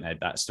said, I think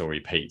that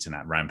story peaked in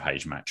that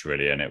Rampage match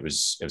really, and it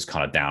was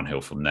kind of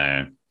downhill from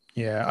there.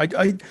 Yeah, I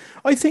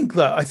think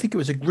it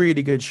was a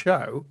really good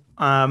show,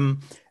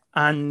 and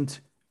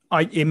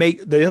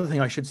the other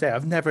thing I should say,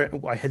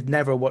 I had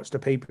never watched a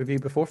pay-per-view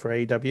before for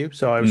AEW,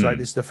 so I was like,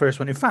 this is the first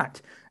one. In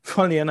fact,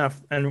 funnily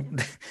enough,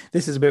 and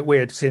this is a bit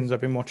weird since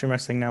I've been watching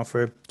wrestling now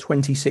for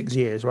 26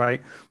 years,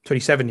 right?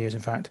 27 years,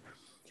 in fact.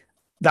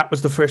 That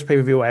was the first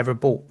pay-per-view I ever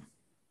bought.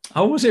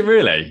 Oh, was it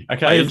really?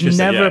 Okay, I have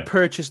never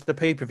purchased the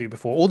pay-per-view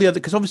before. All the other,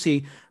 because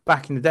obviously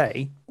back in the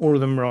day, all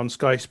of them were on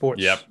Sky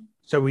Sports. Yep.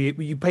 So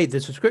you paid the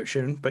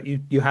subscription, but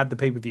you had the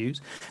pay-per-views.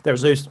 There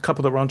was those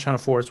couple that were on Channel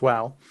 4 as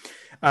well.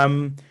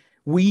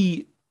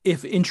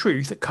 If in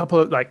truth, a couple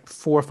of like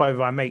 4 or 5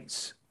 of our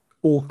mates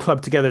all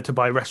clubbed together to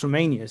buy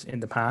WrestleManias in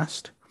the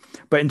past.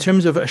 But in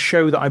terms of a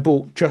show that I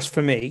bought just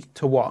for me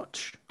to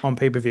watch on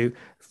pay-per-view,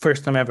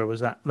 first time ever was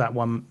that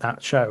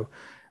show.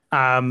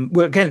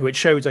 Well, again, which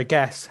shows, I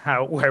guess,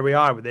 where we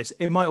are with this.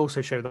 It might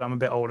also show that I'm a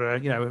bit older, a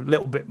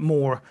little bit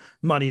more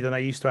money than I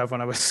used to have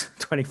when I was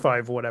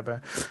 25 or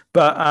whatever.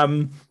 But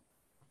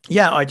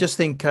yeah, I just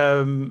think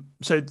so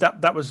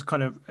that was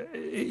kind of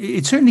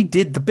it certainly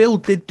did. The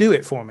build did do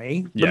it for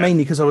me, but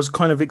mainly because I was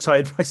kind of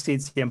excited by seeing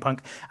CM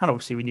Punk, and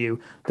obviously we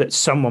knew that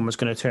someone was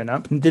going to turn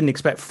up, and didn't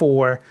expect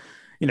 4,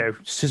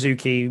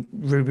 Suzuki,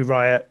 Ruby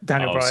Riott,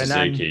 Daniel Bryan,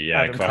 Suzuki,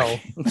 and Adam Cole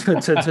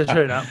to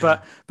turn up.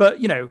 But but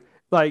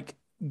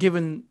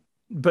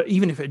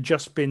even if it had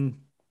just been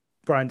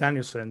Bryan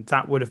Danielson,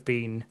 that would have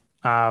been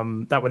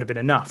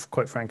enough,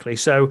 quite frankly.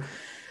 So.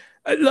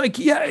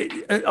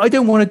 I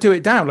don't want to do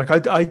it down.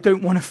 I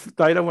don't want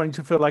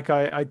to feel like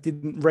I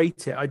didn't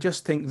rate it. I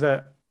just think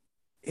that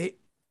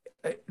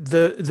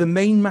the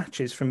main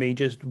matches for me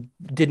just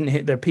didn't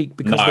hit their peak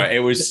because it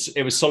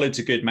was solid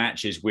to good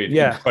matches with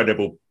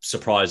incredible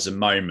surprises and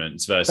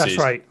moments versus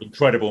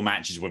incredible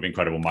matches with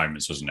incredible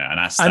moments, wasn't it? And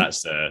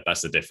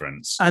that's the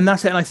difference. And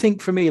that's it. And I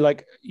think for me, I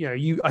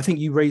think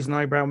you raised an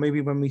eyebrow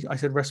maybe when I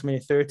said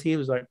WrestleMania 30. It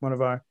was like one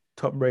of our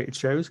top rated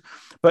shows,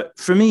 but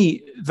for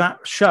me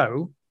that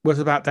show was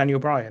about Daniel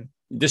Bryan.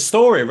 The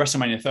story of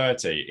WrestleMania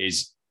 30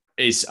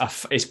 is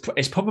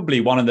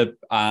probably one of the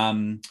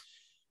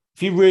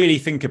if you really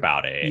think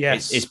about it,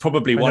 it's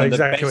probably one of the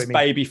best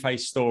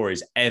babyface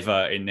stories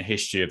ever in the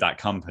history of that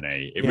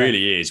company. It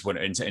really is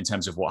in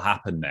terms of what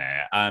happened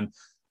there. I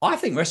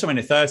think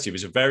WrestleMania 30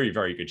 was a very,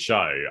 very good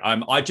show.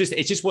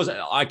 It just wasn't.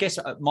 I guess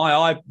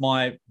my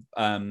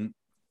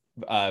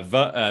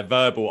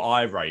verbal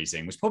eye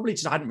raising was probably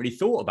just I hadn't really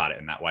thought about it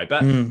in that way.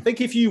 But I think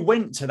if you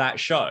went to that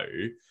show,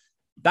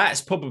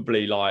 that's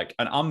probably like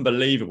an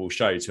unbelievable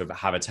show to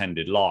have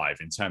attended live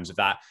in terms of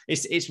that.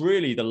 It's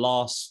really the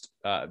last,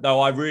 though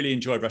I really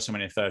enjoyed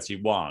WrestleMania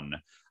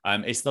 31.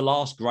 It's the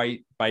last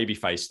great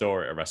babyface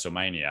story at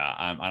WrestleMania.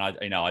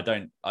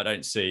 And I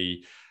don't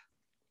see,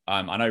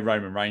 I know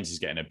Roman Reigns is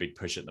getting a big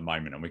push at the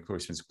moment, and we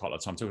probably spent quite a lot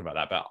of time talking about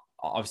that, but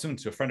I was talking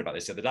to a friend about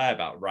this the other day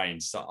about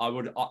Reigns. So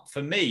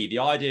for me, the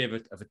idea of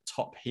a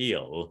top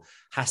heel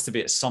has to be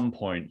at some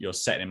point you're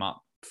setting him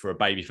up for a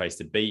babyface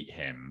to beat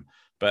him.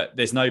 But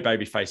there's no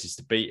baby faces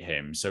to beat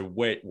him. So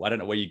I don't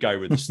know where you go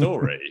with the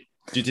story.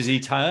 Does he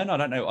turn? I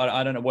don't know.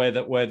 I don't know where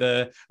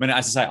the. I mean,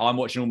 as I say, I'm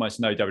watching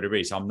almost no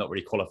WWE, so I'm not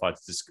really qualified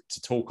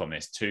to talk on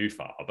this too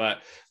far.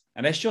 But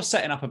unless you're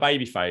setting up a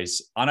baby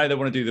face, I know they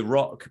want to do the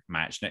Rock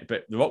match,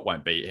 but the Rock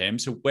won't beat him.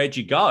 So where'd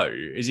you go?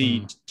 Is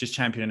he just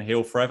champion and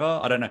heel forever?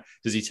 I don't know.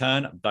 Does he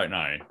turn? Don't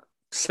know.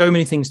 So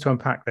many things to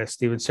unpack there,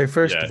 Stephen. So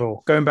first of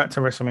all, going back to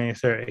WrestleMania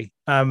 30,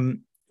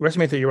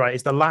 WrestleMania 30, you're right,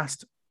 is the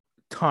last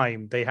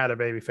time they had a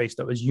babyface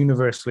that was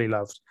universally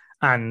loved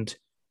and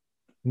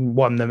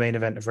won the main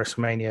event of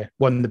WrestleMania,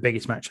 won the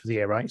biggest match of the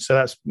year, right? So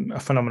that's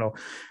phenomenal.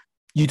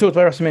 You talked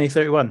about WrestleMania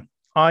 31.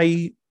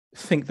 I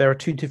think there are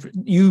two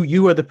different.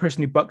 You are the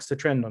person who bucks the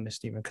trend on this,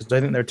 Stephen, because I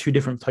think there are two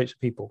different types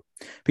of people: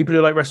 people who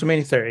like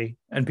WrestleMania 30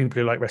 and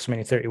people who like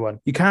WrestleMania 31.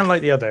 You can't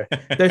like the other.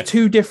 They're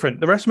two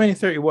different. The WrestleMania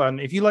 31.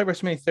 If you like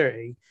WrestleMania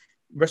 30.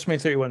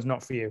 WrestleMania 31 is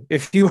not for you.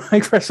 If you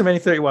like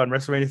WrestleMania 31,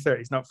 WrestleMania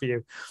 30 is not for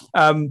you.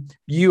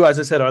 You, as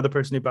I said, are the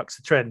person who bucks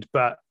the trend.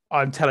 But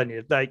I'm telling you,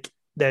 is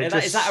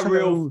that a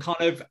real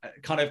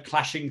kind of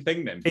clashing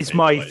thing then? It's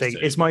my thing.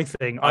 It's my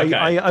thing. Okay.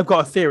 I've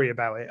got a theory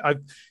about it.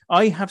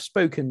 I have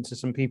spoken to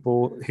some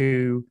people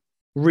who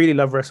really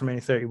love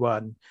WrestleMania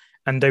 31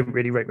 and don't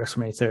really rate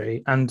WrestleMania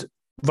 30, and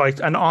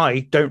I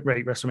don't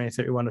rate WrestleMania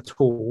 31 at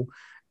all.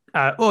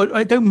 Or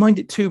I don't mind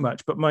it too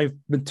much, but my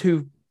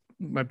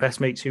best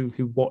mates who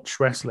watch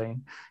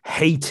wrestling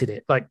hated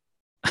it, like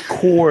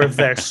core of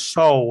their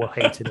soul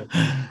hated it.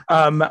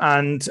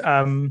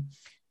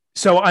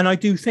 So I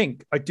do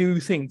think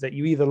that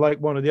you either like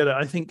one or the other.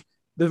 I think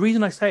the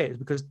reason I say it is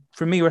because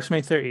for me,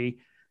 WrestleMania 30,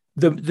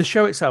 the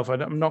show itself,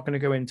 I'm not going to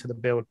go into the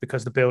build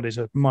because the build is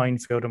a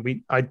minefield, and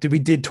we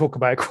did talk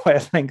about it quite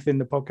at length in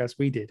the podcast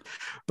we did,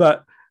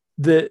 but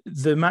the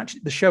match,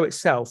 the show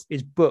itself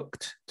is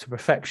booked to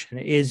perfection.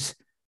 It is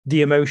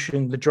the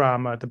emotion, the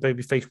drama, the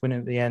babyface winning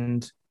at the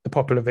end, the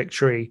popular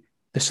victory,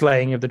 the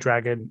slaying of the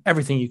dragon,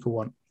 everything you could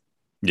want.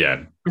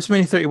 Yeah.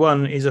 WrestleMania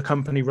 31 is a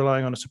company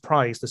relying on a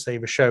surprise to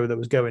save a show that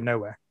was going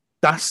nowhere.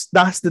 That's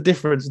the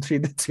difference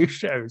between the two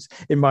shows,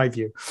 in my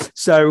view.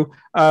 So,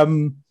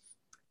 I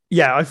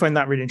find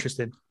that really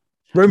interesting.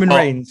 Roman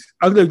Reigns.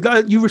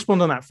 You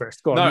respond on that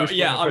first. Go on.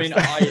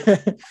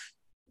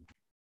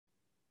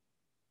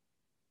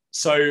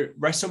 So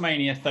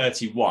WrestleMania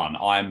 31,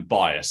 I'm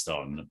biased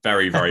on,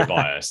 very, very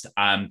biased.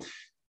 I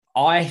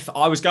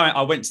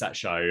went to that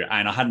show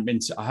and I hadn't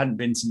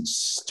been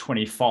since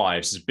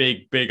 25. So it's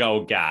a big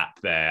old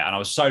gap there. And I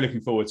was so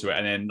looking forward to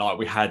it. And then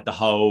we had the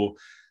whole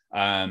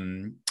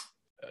Daniel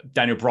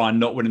Bryan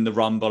not winning the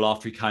Rumble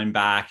after he came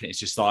back. And it's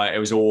just it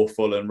was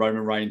awful. And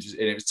Roman Reigns,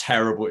 it was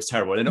terrible. It's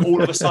terrible. And then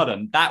all of a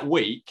sudden that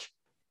week,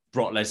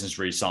 Brock Lesnar's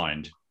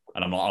re-signed.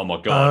 And I'm like, oh my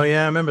God. Oh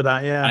yeah, I remember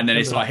that. Yeah. And then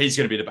it's like he's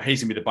gonna be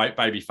the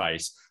baby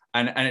face.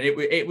 And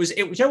it was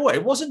you know what?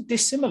 It wasn't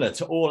dissimilar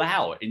to All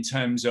Out in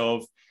terms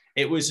of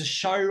it was a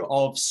show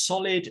of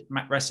solid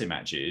wrestling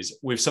matches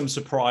with some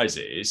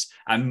surprises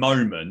and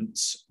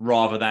moments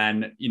rather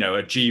than,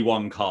 a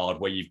G1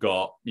 card where you've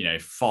got,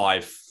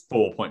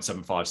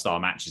 4.75 star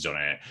matches on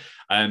it.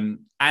 And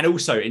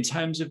also in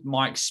terms of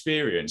my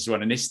experience,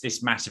 and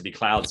this massively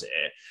clouds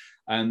it.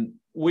 And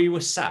we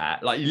were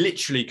sat, like, you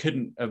literally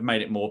couldn't have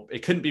made it more,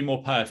 it couldn't be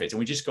more perfect. And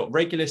we just got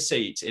regular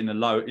seats in the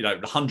low, the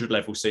 100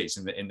 level seats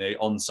in the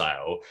on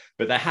sale,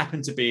 but they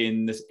happened to be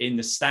in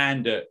the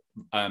stand at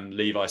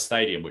Levi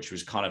Stadium, which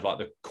was kind of like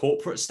the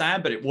corporate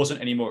stand, but it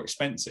wasn't any more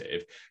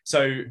expensive.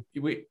 So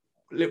we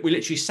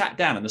literally sat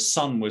down and the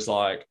sun was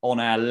like on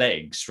our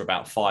legs for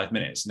about 5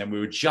 minutes. And then we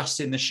were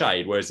just in the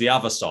shade, whereas the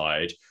other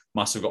side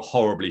must have got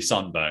horribly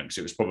sunburnt because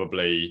it was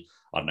probably,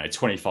 I don't know,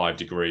 25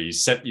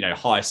 degrees,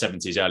 high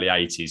 70s, early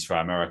 80s for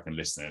our American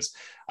listeners.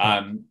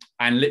 And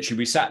literally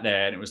we sat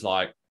there and it was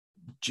like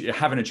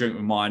having a drink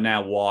with my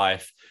now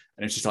wife.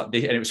 And it's just like, and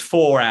it was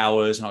 4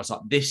 hours. And I was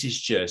like, this is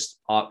just,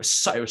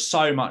 it was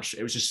so much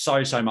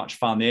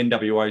fun. The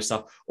NWO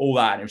stuff, all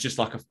that. And it was just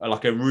like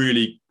a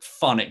really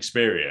fun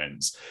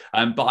experience.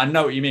 But I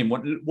know what you mean.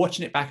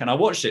 Watching it back, and I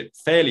watched it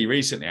fairly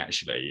recently,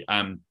 actually.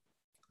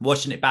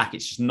 Watching it back,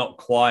 it's just not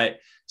quite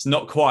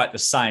the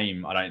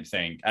same, I don't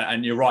think.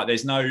 And you're right.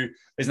 There's no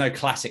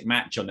classic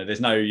match on there.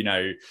 There's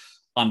no,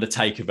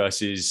 Undertaker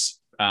versus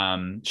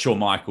Shawn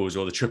Michaels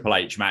or the Triple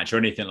H match or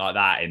anything like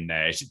that in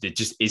there. It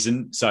just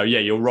isn't. So yeah,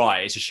 you're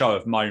right. It's a show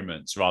of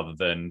moments rather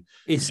than.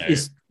 It's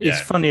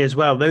funny as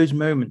well. Those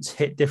moments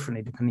hit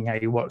differently depending how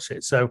you watch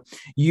it. So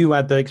you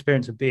had the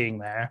experience of being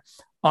there.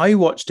 I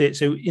watched it.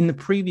 So in the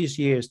previous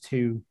years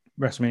to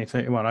WrestleMania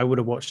 31, I would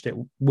have watched it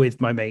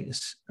with my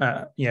mates,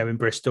 in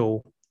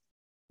Bristol,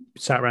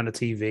 sat around the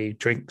TV,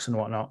 drinks and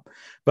whatnot.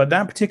 But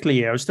that particular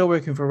year, I was still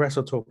working for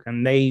Wrestle Talk,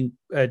 and they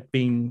had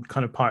been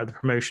kind of part of the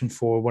promotion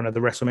for one of the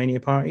WrestleMania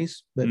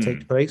parties that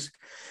takes place.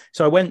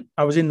 So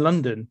I was in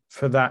London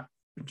for that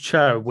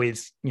show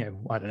with,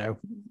 I don't know,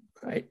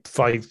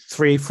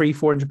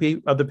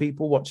 400 other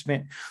people watching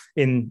it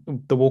in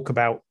the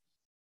Walkabout,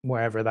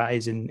 wherever that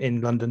is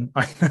in London.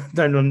 I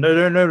don't know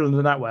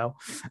London that well.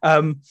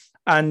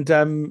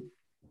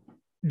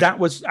 That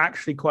was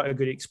actually quite a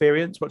good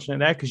experience watching it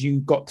there, because you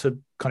got to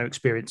kind of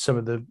experience some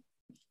of the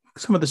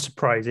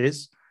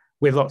surprises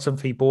with lots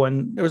of people,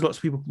 and there was lots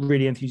of people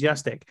really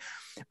enthusiastic.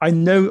 I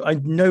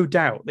no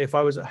doubt that if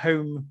I was at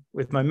home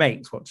with my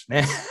mates watching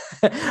it,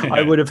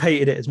 I would have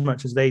hated it as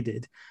much as they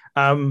did,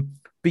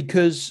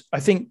 because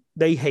I think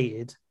they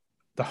hated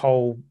the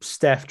whole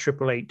Steph,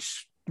 Triple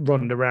H,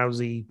 Ronda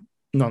Rousey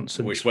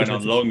nonsense, which went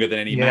on longer than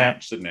any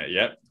match, didn't it?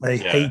 Yep. They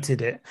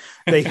hated it.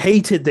 They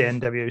hated the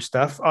NWO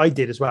stuff. I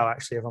did as well,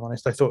 actually, if I'm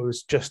honest. I thought it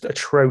was just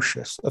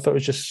atrocious. I thought it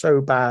was just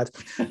so bad.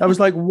 I was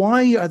like,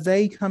 why are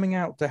they coming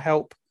out to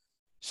help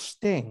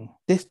Sting?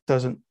 This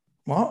doesn't.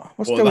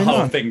 What's going on? The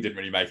whole thing didn't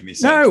really make any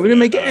sense. No, it didn't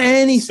make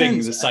any sense.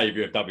 Sting's the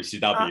savior of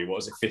WCW. What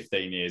was it,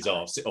 15 years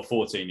off or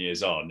 14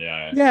 years on?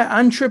 Yeah. Yeah,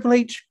 and Triple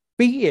H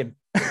beat him.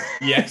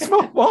 Yes.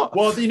 What?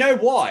 Well, you know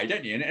why,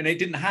 don't you? And it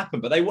didn't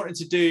happen, but they wanted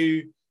to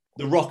do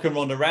The Rock and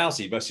Ronda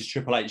Rousey versus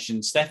Triple H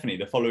and Stephanie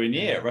the following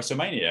year at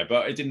WrestleMania,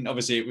 but it didn't.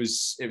 Obviously, it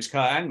was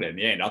Kurt Angle in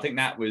the end. I think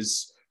that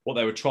was what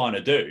they were trying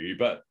to do.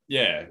 But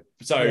yeah,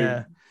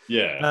 so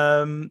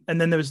yeah. And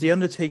then there was the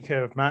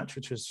Undertaker match,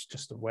 which was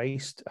just a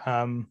waste.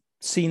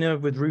 Cena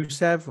with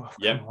Rusev.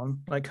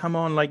 Come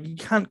on, like you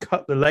can't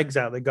cut the legs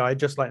out of the guy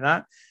just like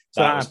that.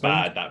 So that was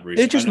bad. That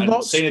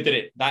Rusev. Cena did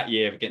it that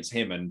year against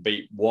him and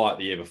beat Wyatt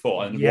the year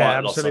before, and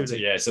Wyatt lost something.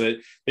 Yeah, so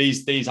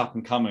these up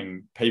and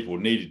coming people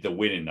needed the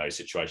win in those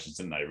situations,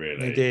 didn't they?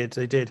 Really, they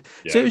did.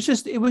 Yeah. So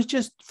it was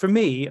just for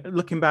me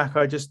looking back.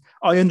 I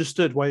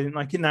understood why I didn't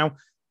like it. Now,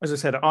 as I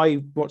said,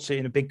 I watched it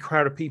in a big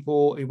crowd of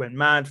people who went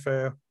mad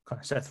for kind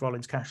of Seth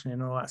Rollins cashing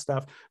in and all that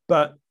stuff,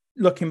 but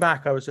looking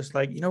back, I was just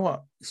like, you know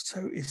what?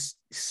 It's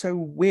so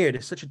weird.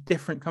 It's such a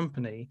different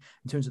company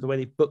in terms of the way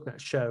they booked that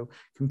show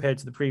compared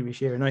to the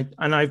previous year.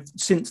 And I've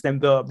since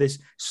then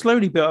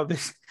slowly built up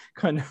this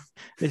kind of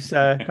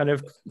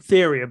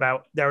theory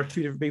about there are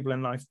two different people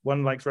in life.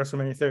 One likes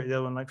WrestleMania 30, the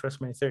other one likes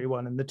WrestleMania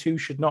 31, and the two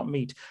should not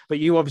meet. But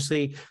you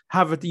obviously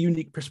have a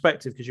unique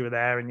perspective because you were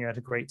there and you had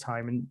a great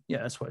time. And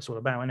yeah, that's what it's all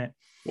about, isn't it?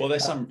 Well,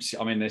 there's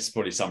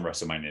probably some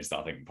WrestleManias that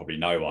I think probably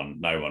no one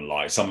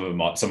likes. Some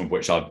of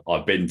which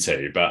I've been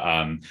to, but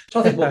I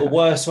think what the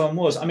worst one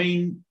was.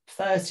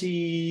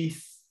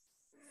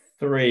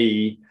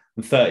 33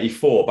 and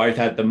 34 both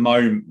had the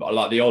moment,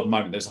 like the odd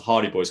moment. There's the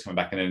Hardy Boys coming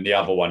back, and then the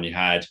other one you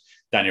had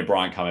Daniel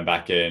Bryan coming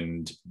back,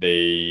 and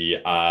the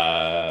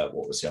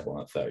what was the other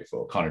one at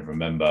 34? Can't even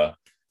remember.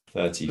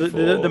 34.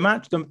 The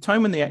match, the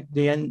time when the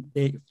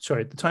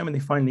time when they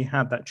finally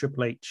had that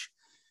Triple H.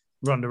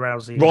 Ronda,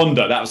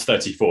 that was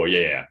 34.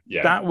 Yeah.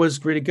 That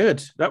was really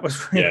good. That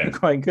was really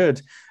quite good.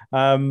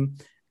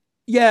 And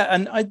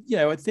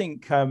I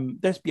think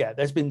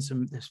there's been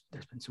some.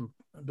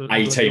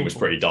 18 was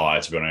pretty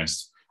dire, to be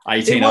honest.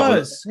 18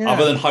 other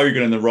than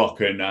Hogan and The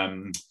Rock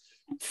and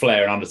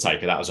Flair and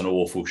Undertaker, that was an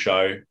awful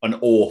show, an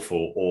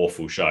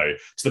awful show.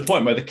 To the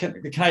point where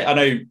I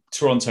know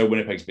Toronto,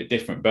 Winnipeg's a bit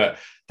different, but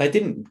they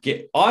didn't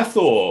get. I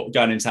thought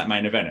going into that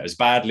main event, as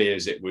badly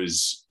as it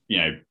was,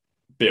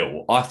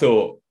 built. I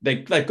thought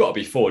they've got to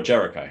be for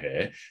Jericho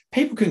here.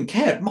 People couldn't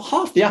care.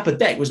 Half the upper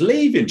deck was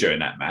leaving during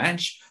that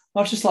match. I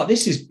was just like,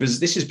 this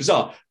is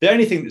bizarre. The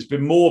only thing that's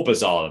been more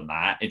bizarre than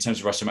that in terms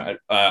of WrestleMania,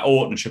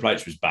 Orton and Triple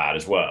H was bad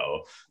as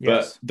well.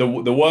 Yes.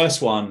 But the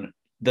worst one,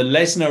 the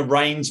Lesnar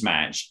Reigns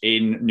match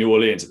in New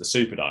Orleans at the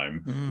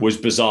Superdome was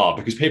bizarre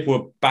because people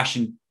were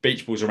bashing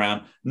beach balls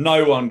around.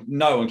 No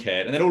one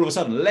cared. And then all of a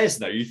sudden,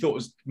 Lesnar, you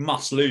thought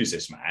must lose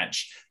this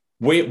match,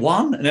 we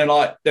won. And then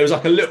there was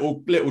like a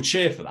little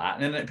cheer for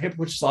that. And then people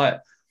were just like,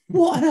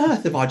 what on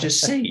earth have I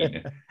just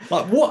seen?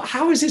 Like, what?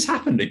 How has this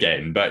happened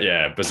again? But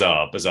yeah,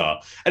 bizarre.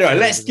 Anyway,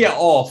 let's get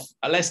off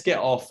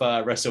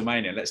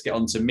WrestleMania. Let's get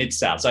on to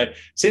Mid-South. So,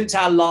 since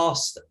our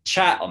last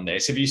chat on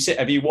this,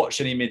 have you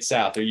watched any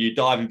Mid-South? Or are you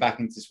diving back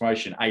into this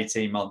promotion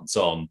 18 months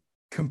on?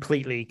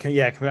 Completely,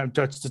 yeah. I'm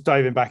just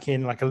diving back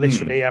in. Like, I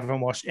literally haven't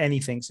watched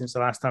anything since the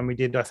last time we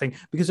did. I think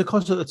because, of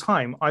course, at the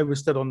time I was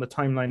still on the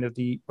timeline of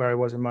where I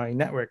was in my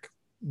network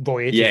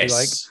voyage, if you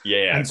like.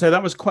 Yeah. And so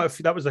that was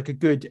that was like a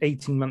good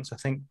 18 months, I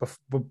think,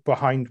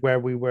 behind where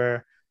you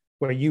were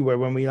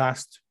when we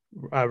last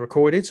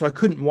recorded. So I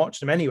couldn't watch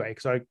them anyway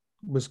because I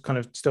was kind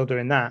of still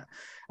doing that.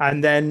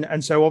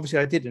 And so obviously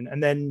I didn't.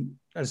 And then,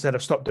 as I said,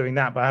 I've stopped doing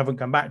that, but I haven't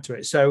come back to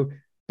it. So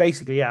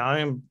basically, yeah, I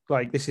am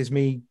like, this is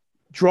me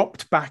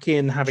dropped back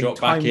in, having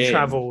time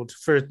traveled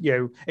for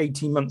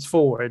 18 months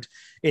forward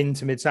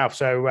into Mid-South.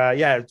 So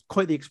yeah,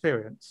 quite the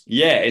experience.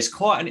 Yeah, it's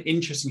quite an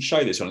interesting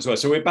show, this one as well.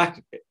 So we're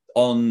back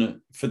on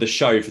for the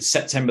show for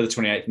September the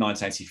 28th,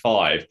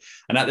 1985,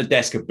 and at the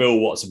desk of Bill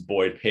Watts and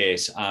Boyd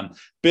Pierce.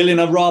 Bill in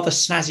a rather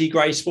snazzy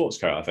grey sports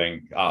coat, I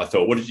think. I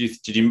thought. What did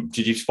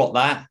you spot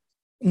that?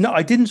 No,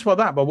 I didn't spot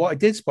that, but what I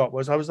did spot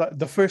was, I was like,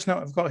 the first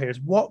note I've got here is,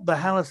 what the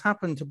hell has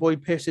happened to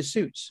Boyd Pierce's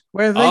suits?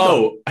 Where have they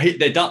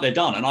gone? They're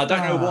done, and I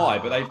don't know why,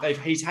 but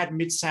he's had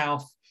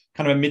Mid-South,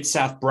 kind of a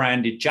Mid-South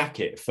branded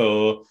jacket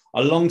for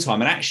a long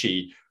time, and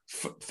actually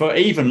for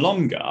even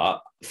longer,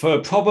 for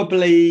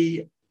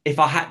probably, if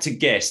I had to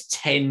guess,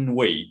 10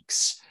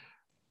 weeks.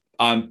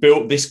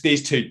 Bill,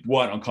 these two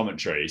weren't on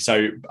commentary,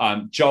 so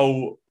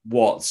Joel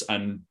Watts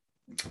and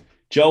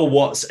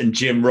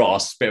Jim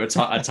Ross, bit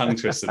of a tongue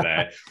twister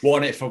there,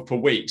 won it for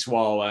weeks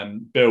while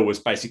Bill was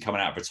basically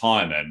coming out of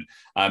retirement.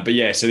 But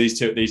yeah, so these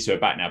two are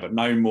back now, but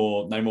no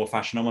more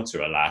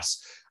Fashionometer,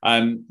 alas.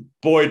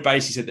 Boyd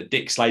basically said that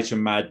Dick Slater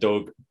and Mad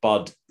Dog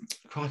Bud,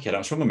 crikey,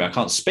 what's wrong with me? I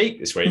can't speak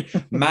this week.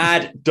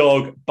 Mad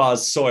Dog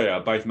Buzz Sawyer are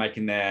both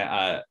making their,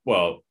 I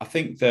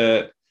think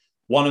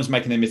one of them's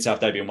making their Mid-South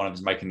debut and one of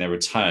them's making their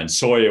return.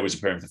 Sawyer was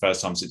appearing for the first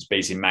time since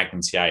beating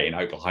Magnum TA in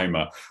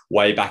Oklahoma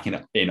way back in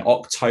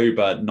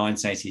October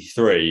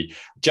 1983.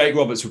 Jake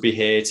Roberts will be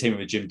here, teaming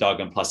with Jim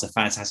Duggan, plus a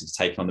fantastic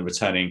take on the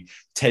returning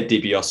Ted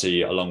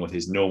DiBiase, along with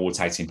his normal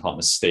tag team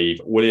partner,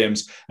 Steve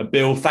Williams. And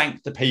Bill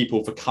thanked the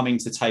people for coming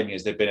to taping,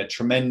 as there'd been a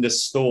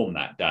tremendous storm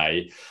that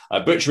day.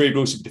 Butcher Reed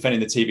will also be defending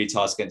the TV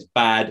titles against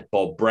Bad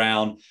Bob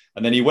Brown.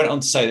 And then he went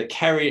on to say that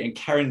Kerry and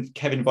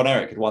Kevin Von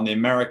Erich had won the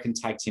American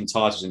tag team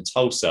titles in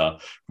Tulsa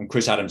from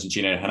Chris Adams and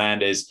Gino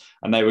Hernandez.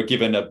 And they were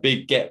given a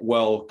big get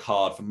well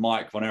card for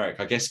Mike Von Erich.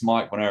 I guess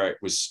Mike Von Erich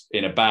was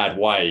in a bad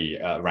way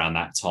around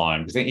that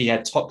time. I think he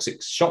had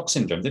toxic shock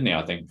syndrome, didn't he?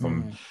 I think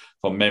from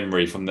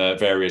memory, from the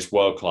various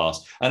world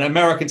class and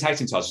American tag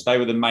team titles. They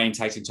were the main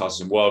tag team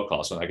titles in world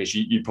class. So I guess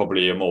you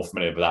probably are more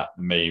familiar with that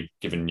than me,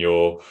 given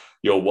your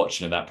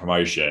watching of that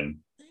promotion.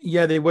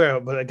 Yeah, they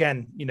were. But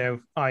again,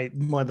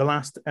 the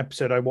last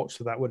episode I watched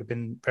of that would have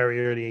been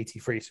very early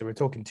 83. So we're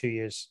talking 2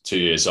 years. 2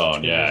 years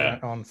on,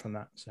 on from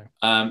that. So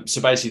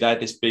so basically they had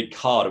this big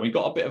card, and we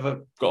got a bit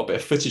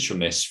of footage from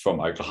this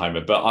from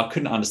Oklahoma, but I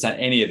couldn't understand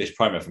any of this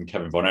promo from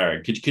Kevin Von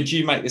Erich. Could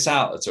you make this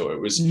out at all?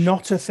 It was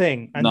not a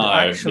thing. And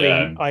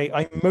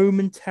I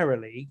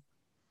momentarily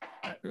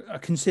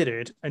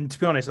considered, and to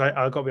be honest, I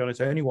got to be honest,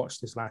 I only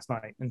watched this last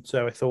night, and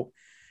so I thought.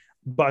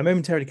 But I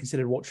momentarily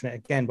considered watching it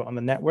again, but on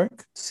the network,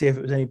 to see if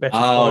it was any better.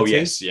 Oh,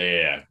 yes.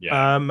 Yeah.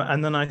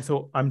 And then I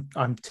thought,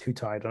 I'm too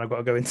tired and I've got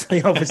to go into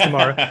the office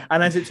tomorrow.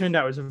 And as it turned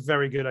out, it was a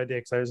very good idea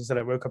because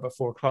I woke up at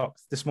 4:00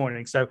 this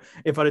morning. So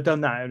if I'd have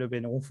done that, it would have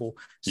been awful.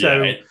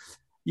 So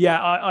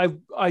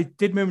I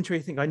did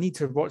momentarily think I need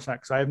to watch that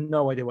because I have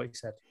no idea what he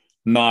said.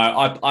 No,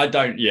 I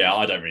don't. Yeah,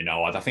 I don't really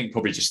know. I think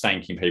probably just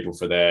thanking people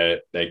for their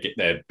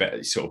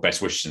sort of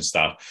best wishes and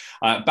stuff.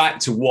 Back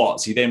to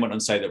Watts, he then went on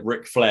to say that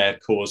Ric Flair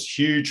caused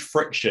huge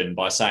friction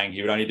by saying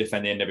he would only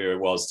defend the NWA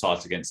World's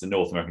title against the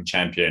North American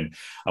champion.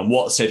 And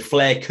Watts said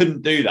Flair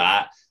couldn't do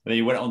that. And then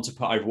he went on to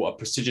put over what a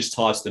prestigious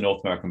title the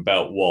North American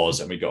belt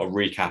was. And we got a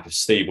recap of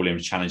Steve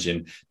Williams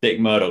challenging Dick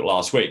Murdoch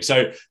last week.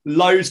 So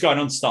loads going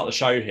on to start the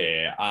show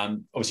here.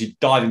 Obviously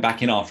diving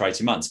back in after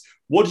 18 months.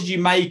 What did you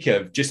make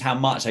of just how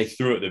much they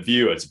threw at the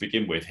viewer to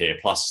begin with here,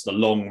 plus the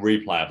long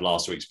replay of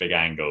last week's big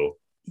angle?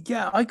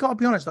 Yeah, I got to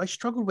be honest, I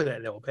struggled with it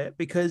a little bit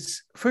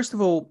because, first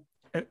of all,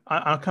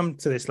 I'll come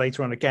to this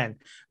later on again,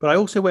 but I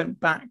also went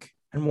back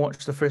and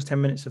watched the first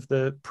 10 minutes of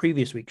the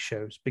previous week's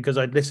shows because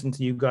I'd listened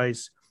to you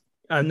guys,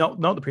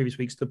 not the previous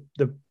weeks,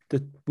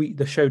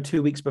 the show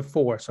 2 weeks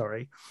before,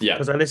 sorry. Yeah.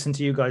 Because I listened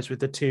to you guys with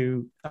the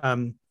two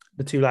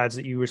the two lads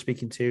that you were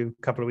speaking to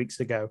a couple of weeks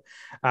ago,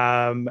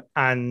 and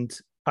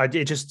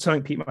it just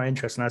something piqued my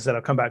interest, and I said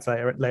I'll come back to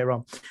that later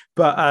on.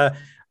 But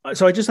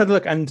so I just had a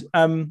look, and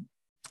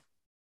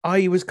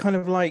I was kind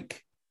of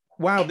like,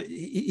 wow.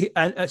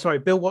 Sorry,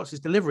 Bill Watts'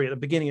 delivery at the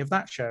beginning of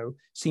that show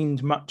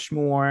seemed much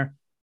more,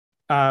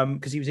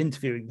 because he was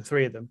interviewing the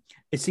three of them.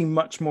 It seemed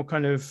much more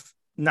kind of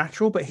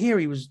natural, but here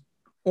he was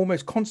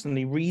almost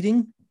constantly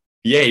reading.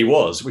 Yeah, he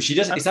was, which he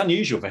does. It's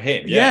unusual for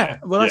him. Yeah,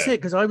 well, that's it.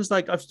 Because I was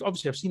like, I've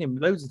seen him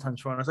loads of times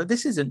before, and I was like,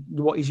 this isn't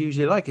what he's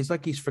usually like. It's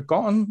like he's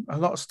forgotten a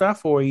lot of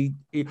stuff, or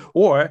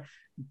or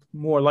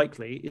more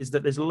likely is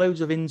that there's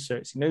loads of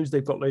inserts. He knows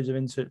they've got loads of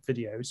insert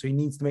videos, so he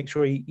needs to make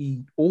sure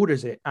he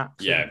orders it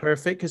absolutely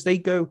perfect. Because they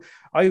go,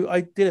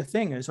 I did a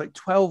thing. It's like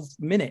 12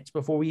 minutes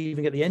before we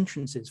even get the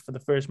entrances for the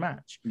first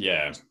match.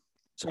 Yeah.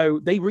 So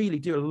they really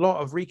do a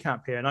lot of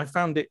recap here, and I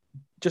found it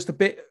just a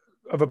bit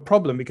of a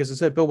problem because I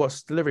said Bill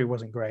Watts' delivery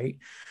wasn't great,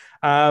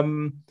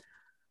 and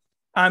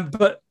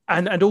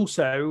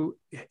also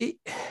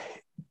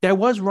there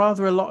was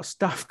rather a lot of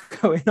stuff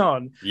going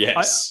on.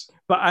 Yes,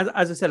 but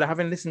as I said,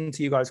 having listened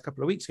to you guys a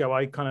couple of weeks ago,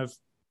 I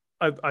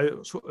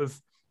sort of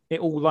it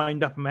all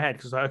lined up in my head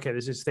because okay,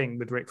 there's this thing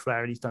with Ric Flair,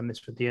 and he's done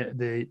this with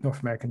the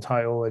North American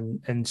title,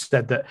 and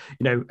said that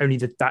only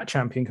that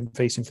champion can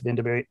face him for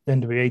the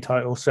NWA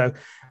title. So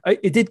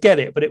it did get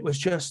it, but it was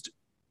just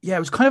it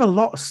was kind of a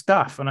lot of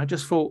stuff, and I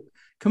just thought,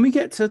 can we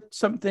get to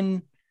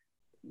something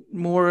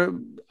more,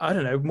 I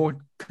don't know, more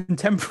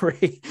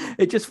contemporary?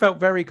 It just felt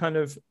very kind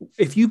of,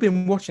 if you've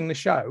been watching the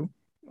show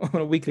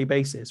on a weekly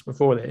basis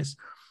before this,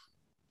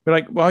 we're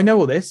like, well, I know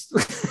all this.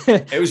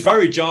 It was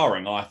very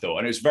jarring, I thought,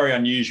 and it was very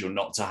unusual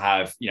not to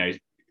have,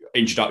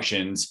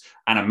 introductions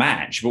and a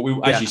match. But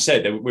as you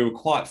said, we were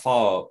quite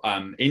far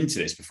into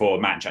this before a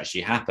match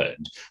actually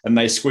happened, and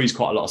they squeezed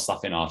quite a lot of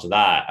stuff in after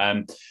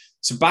that.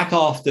 So back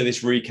after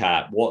this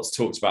recap, Watts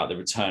talked about the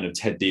return of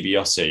Ted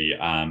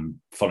DiBiase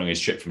following his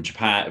trip to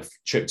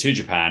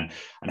Japan,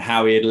 and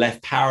how he had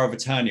left power of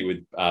attorney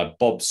with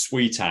Bob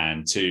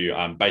Sweetan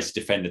to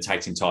basically defend the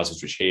tag team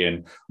titles, which he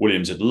and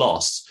Williams had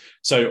lost.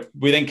 So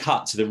we then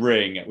cut to the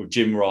ring with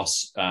Jim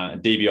Ross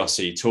and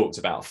DiBiase talked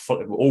about,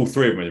 all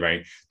three of them in the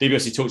ring.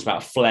 DiBiase talked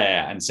about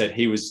Flair and said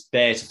he was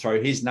there to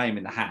throw his name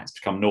in the hat to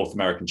become North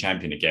American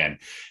champion again.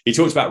 He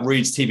talked about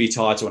Reed's TV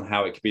title and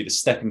how it could be the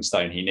stepping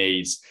stone he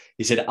needs.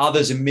 He said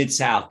others in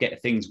Mid-South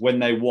get things when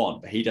they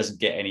want, but he doesn't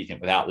get anything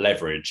without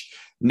leverage.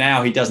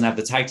 Now he doesn't have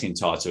the tag team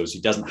titles. He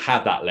doesn't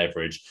have that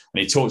leverage.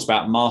 And he talks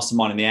about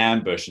masterminding the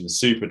ambush in the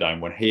Superdome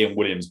when he and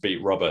Williams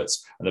beat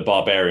Roberts and the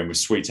Barbarian with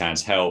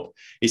Sweetan's help.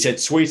 He said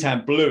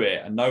Sweetan blew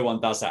it and no one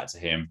does that to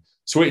him.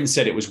 Sweetan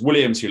said it was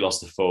Williams who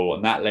lost the fall,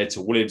 and that led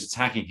to Williams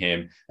attacking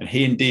him, and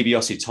he and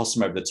DiBiase tossed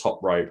him over the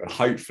top rope and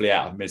hopefully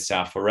out of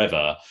Mid-South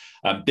forever.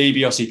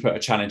 DiBiase put a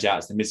challenge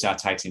out to the Mid-South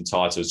Tag Team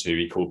titles, who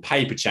he called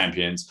Paper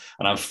Champions,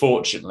 and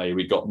unfortunately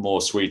we got more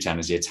Sweetan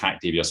as he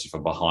attacked DiBiase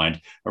from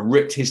behind and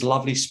ripped his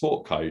lovely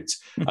sport coat.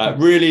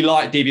 Really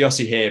like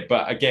DiBiase here,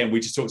 but again, we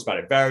just talked about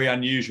it. Very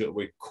unusual that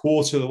we're a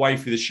quarter of the way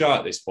through the show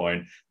at this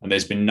point and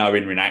there's been no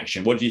in-ring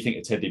action. What do you think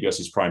of Ted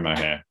DiBiase's promo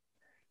here?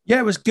 Yeah,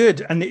 it was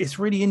good. And it's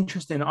really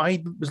interesting.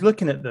 I was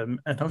looking at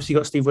them, and obviously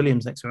got Steve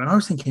Williams next to him. And I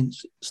was thinking,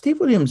 Steve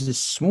Williams is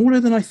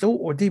smaller than I thought,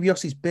 or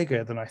DiBiase's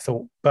bigger than I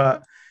thought.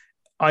 But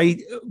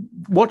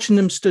watching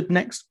them stood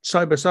next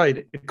side by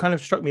side, it kind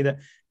of struck me that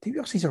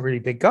DiBiase's a really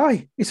big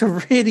guy. He's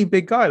a really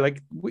big guy.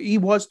 Like, he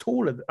was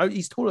taller.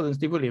 He's taller than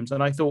Steve Williams.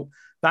 And I thought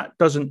that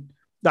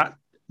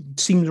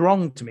seems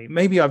wrong to me.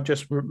 Maybe I'm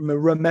just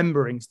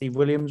remembering Steve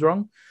Williams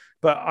wrong,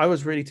 but I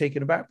was really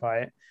taken aback by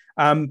it.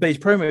 But his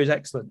promo is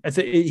excellent. I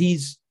think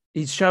he's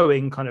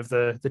showing kind of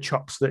the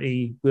chops that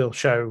he will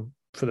show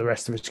for the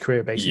rest of his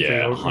career, basically.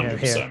 Yeah,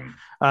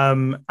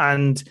 100%.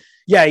 And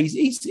yeah,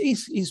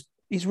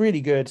 he's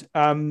really good.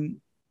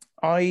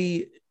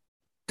 I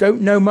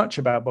don't know much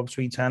about Bob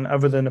Sweetan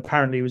other than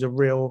apparently he was a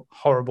real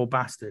horrible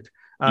bastard.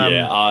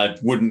 I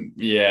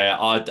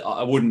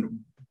wouldn't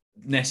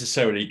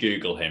necessarily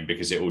Google him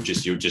because you'll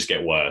just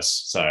get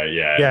worse. So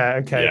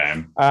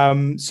okay.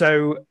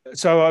 So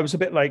I was a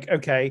bit like,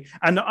 okay.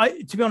 And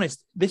to be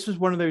honest, this was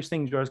one of those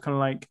things where I was kind of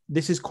like,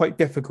 this is quite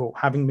difficult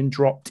having been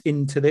dropped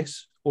into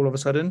this all of a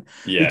sudden.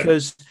 Yeah.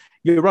 Because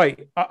you're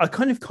right. I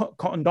kind of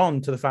cottoned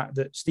on to the fact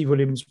that Steve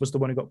Williams was the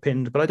one who got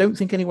pinned, but I don't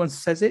think anyone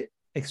says it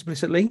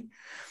explicitly.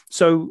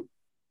 So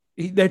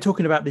they're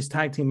talking about this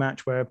tag team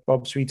match where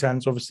Bob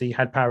Sweetan's obviously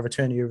had power of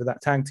attorney over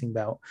that tag team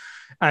belt.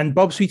 And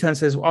Bob Sweetan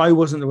says, well, I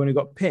wasn't the one who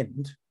got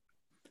pinned,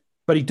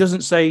 but he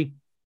doesn't say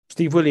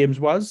Steve Williams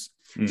was.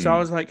 So I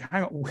was like,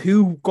 hang on,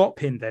 who got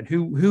pinned then?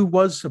 Who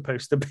was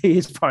supposed to be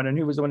his partner and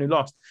who was the one who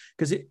lost?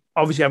 Because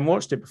obviously I haven't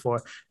watched it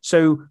before.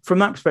 So from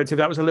that perspective,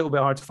 that was a little bit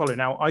hard to follow.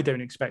 Now, I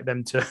don't expect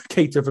them to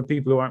cater for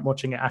people who aren't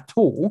watching it at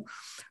all,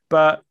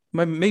 but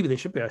maybe they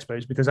should be, I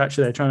suppose, because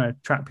actually they're trying to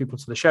attract people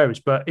to the shows.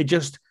 But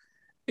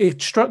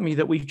it struck me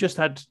that we've just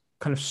had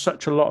kind of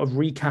such a lot of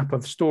recap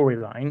of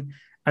storyline,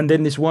 And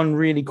then this one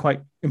really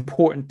quite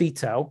important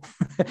detail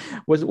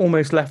was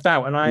almost left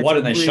out. And why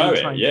didn't they show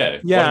it?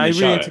 Yeah, I really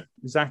had to,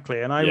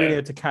 exactly. And I really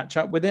had to catch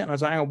up with it. And I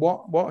was like, oh,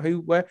 what,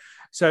 who, where?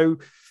 So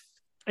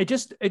it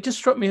just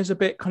struck me as a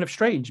bit kind of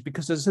strange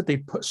because, as I said, they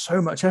put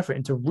so much effort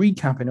into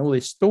recapping all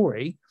this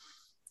story.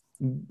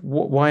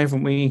 Why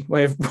haven't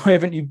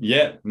you?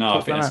 Yeah, no,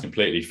 I think that's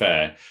completely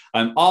fair.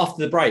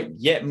 After the break,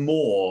 yet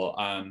more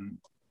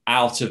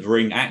out of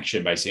ring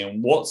action, basically.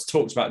 And Watts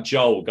talks about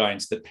Joel going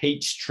to the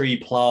Peachtree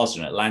Plaza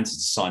in Atlanta to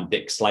sign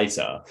Dick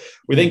Slater.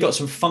 We then got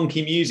some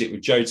funky music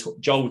with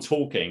Joel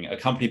talking,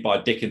 accompanied by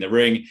Dick in the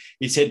ring.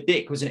 He said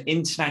Dick was an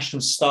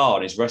international star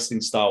and his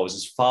wrestling style was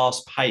as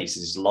fast-paced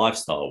as his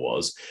lifestyle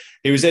was.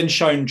 He was then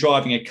shown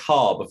driving a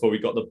car before we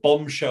got the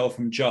bombshell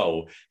from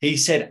Joel. He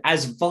said,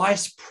 as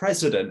vice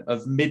president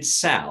of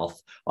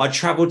Mid-South, I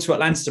traveled to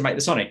Atlanta to make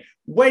the signing.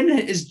 When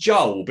has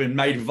Joel been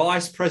made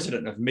vice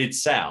president of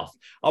Mid-South?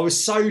 I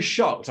was so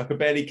shocked I could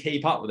barely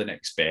keep up with the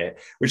next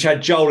bit, which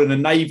had Joel in a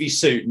navy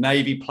suit,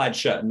 navy plaid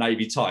shirt, and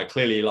navy tie.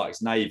 Clearly he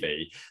likes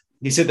navy.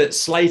 He said that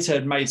Slater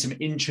had made some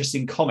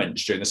interesting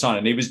comments during the signing.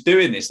 And he was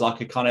doing this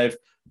like a kind of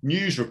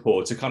news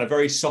reporter, kind of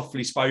very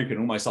softly spoken,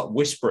 almost like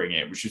whispering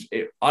it, which was,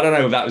 I don't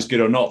know if that was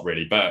good or not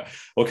really, but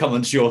we'll come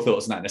on to your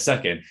thoughts on that in a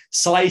second.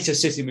 Slater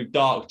sitting with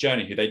Dark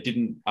Journey, who they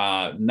didn't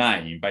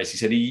name, basically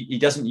said he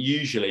doesn't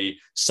usually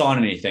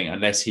sign anything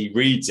unless he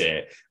reads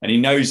it, and he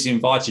knows he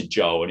invited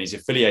Joel and he's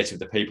affiliated with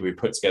the people who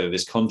put together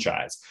this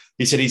contract.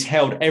 He said he's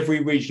held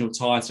every regional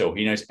title,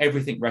 he knows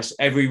everything,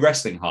 every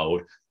wrestling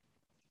hold,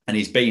 and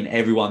he's beaten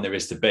everyone there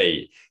is to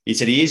beat. He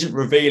said he isn't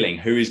revealing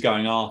who he's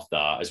going after,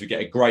 as we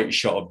get a great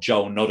shot of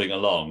Joel nodding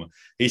along.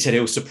 He said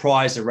he'll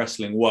surprise the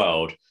wrestling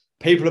world.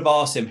 People have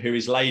asked him who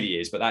his lady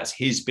is, but that's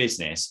his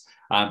business.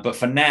 But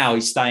for now,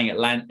 he's staying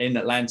in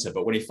Atlanta.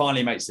 But when he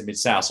finally makes the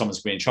Mid-South, someone's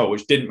going to be in trouble,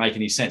 which didn't make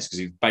any sense because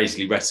he's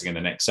basically wrestling in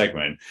the next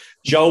segment.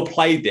 Joel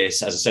played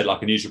this, as I said,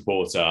 like a news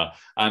reporter.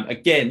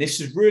 Again,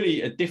 this is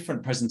really a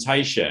different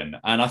presentation.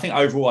 And I think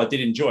overall, I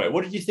did enjoy it.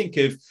 What did you think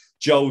of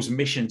Joel's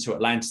mission to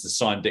Atlanta to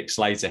sign Dick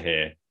Slater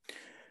here?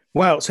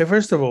 Well, so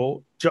first of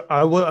all,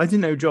 I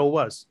didn't know Joel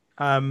was.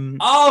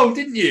 Oh,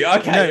 didn't you?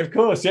 Okay, no. Of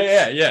course.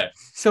 Yeah.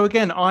 So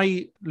again,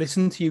 I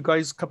listened to you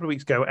guys a couple of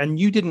weeks ago, and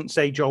you didn't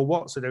say Joel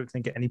Watts, I don't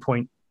think, at any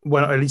point.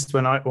 Well, at least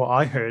what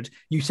I heard,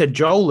 you said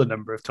Joel a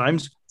number of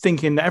times,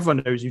 thinking that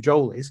everyone knows who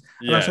Joel is.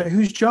 And I was like,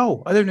 who's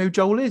Joel? I don't know who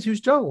Joel is.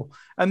 Who's Joel?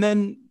 And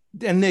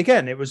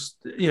again, it was,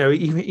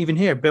 even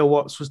here, Bill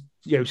Watts was,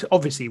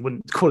 obviously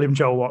wouldn't call him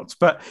Joel Watts,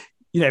 but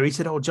he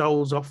said, oh,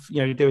 Joel's off,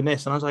 doing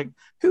this. And I was like,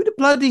 who the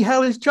bloody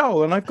hell is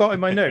Joel? And I've got in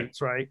my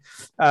notes, right?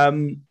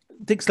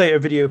 Dick Slater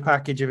video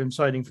package of him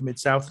signing for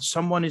Mid-South.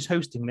 Someone is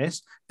hosting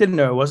this. Didn't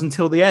know it was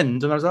until the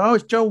end. And I was like, oh,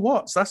 it's Joel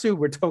Watts. That's who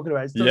we're talking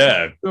about.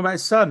 Talking about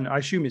his son. I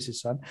assume it's his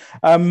son.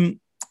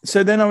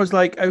 So then I was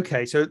like,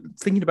 okay. So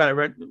thinking about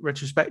it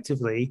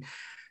retrospectively.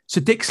 So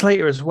Dick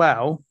Slater as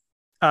well.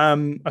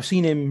 I've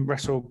seen him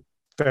wrestle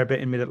a fair bit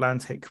in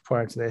Mid-Atlantic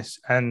prior to this.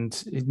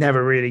 And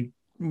never really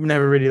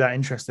that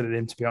interested in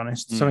him, to be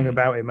honest. Something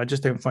about him, I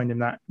just don't find him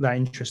that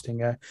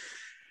interesting.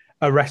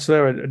 A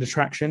wrestler, an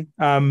attraction.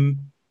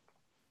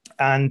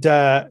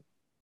 But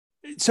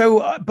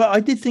I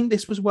did think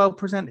this was well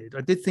presented.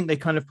 I did think they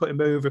kind of put him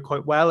over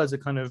quite well as a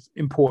kind of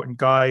important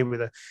guy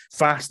with a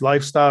fast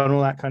lifestyle and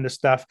all that kind of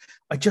stuff.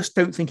 I just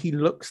don't think he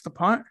looks the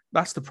part.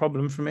 That's the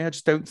problem for me. I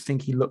just don't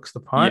think he looks the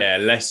part. Yeah,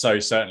 less so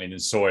certainly than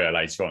Sawyer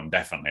later on,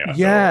 definitely.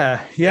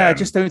 Yeah. I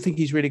just don't think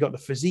he's really got the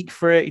physique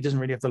for it. He doesn't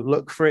really have the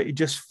look for it. It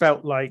just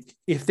felt like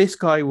if this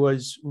guy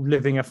was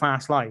living a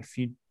fast life,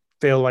 you'd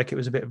feel like it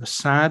was a bit of a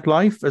sad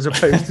life as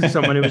opposed to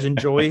someone who was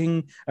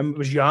enjoying and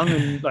was young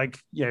and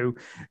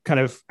kind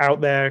of out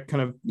there,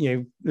 kind of,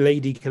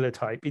 lady killer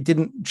type. It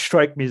didn't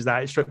strike me as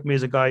that. It struck me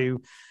as a guy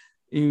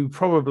who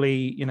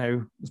probably,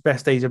 his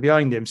best days are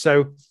behind him.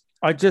 So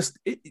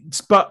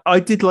but I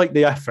did like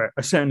the effort.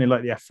 I certainly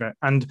like the effort.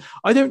 And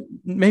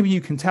maybe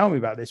you can tell me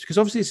about this because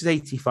obviously this is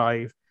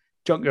 85.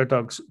 Junkyard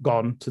Dog's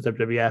gone to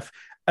WWF.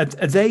 Are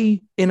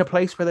they in a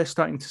place where they're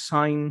starting to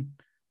sign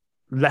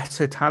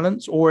lesser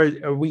talents, or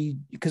are we?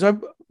 Because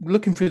I'm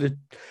looking through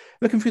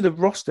the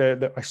roster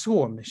that I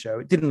saw on the show.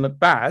 It didn't look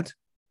bad,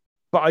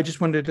 but I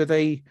just wondered, are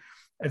they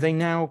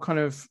now kind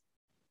of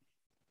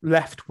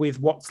left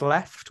with what's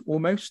left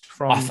almost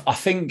from? I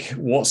think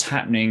what's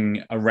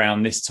happening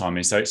around this time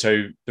is so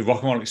the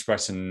Rock and Roll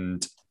Express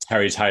and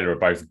Terry Taylor are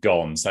both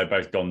gone. So they've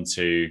both gone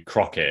to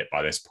Crockett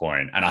by this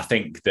point. And I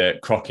think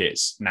that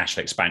Crockett's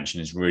national expansion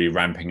is really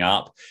ramping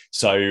up.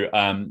 So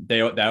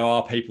there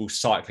are people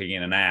cycling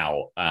in and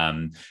out,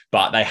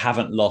 but they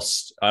haven't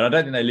lost. I don't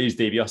think they lose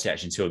DiBiase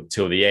actually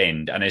till the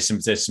end. And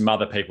there's some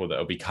other people that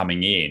will be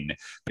coming in.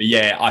 But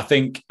yeah, I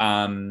think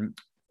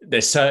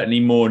there's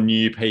certainly more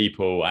new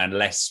people and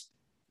less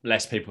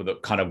people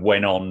that kind of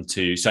went on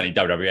to certainly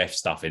WWF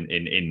stuff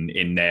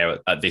in there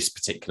at this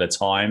particular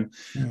time.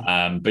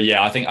 But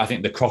yeah, I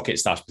think the Crockett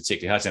stuff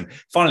particularly hurts them.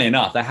 Funnily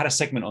enough, they had a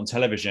segment on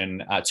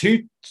television,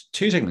 two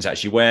segments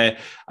actually, where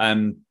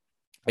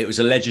it was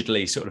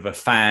allegedly sort of a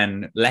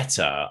fan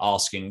letter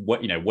asking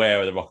what,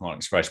 where are the Rock and Roll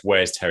Express?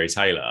 Where's Terry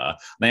Taylor? And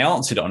they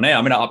answered on there.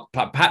 I mean,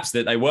 perhaps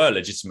that they were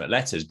legitimate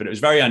letters, but it was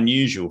very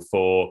unusual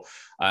for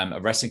a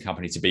wrestling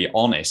company to be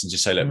honest and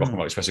just say, look, Rock and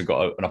Roll Express have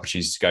got an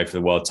opportunity to go for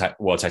the World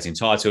Tag Team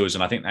titles.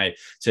 And I think they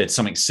said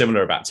something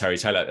similar about Terry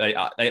Taylor.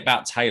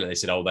 About Taylor, they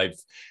said,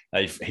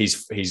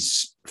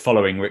 he's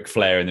following Ric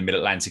Flair in the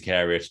Mid-Atlantic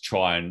area to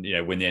try and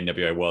win the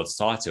NWA World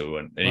title,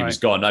 and he was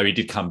gone. No, he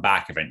did come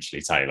back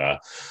eventually, Taylor.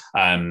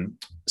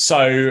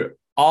 So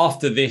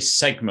after this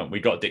segment,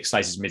 we got Dick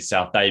Slater's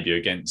Mid-South debut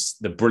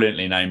against the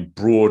brilliantly named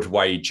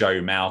Broadway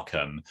Joe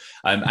Malcolm.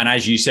 And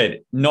as you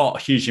said,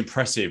 not hugely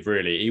impressive,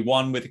 really. He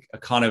won with a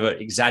kind of an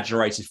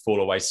exaggerated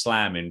fall-away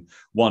slam in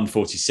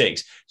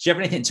 146. Do you have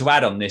anything to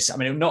add on this? I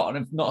mean, not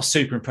a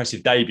super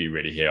impressive debut,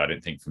 really, here, I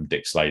don't think, from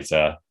Dick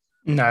Slater.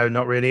 No,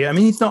 not really. I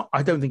mean,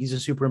 I don't think he's a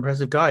super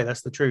impressive guy.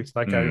 That's the truth.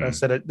 Like I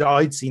said,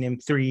 I'd seen him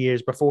 3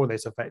 years before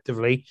this,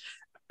 effectively,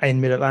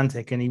 in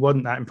Mid-Atlantic, and he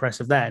wasn't that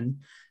impressive then.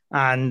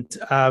 And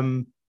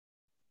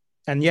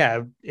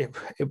yeah,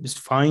 it was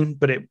fine,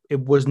 but it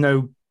was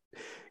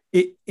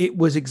it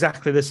was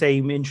exactly the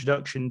same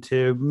introduction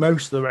to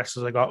most of the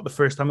wrestlers I got the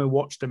first time I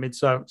watched a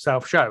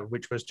Mid-South show,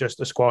 which was just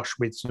a squash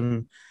with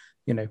some,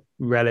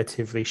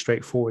 relatively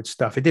straightforward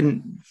stuff. It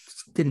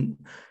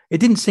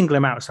didn't single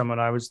him out as someone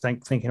I was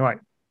thinking, right,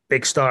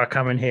 big star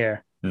coming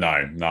here. No,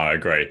 I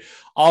agree.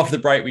 After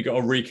the break, we got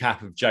a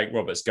recap of Jake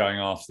Roberts going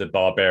after the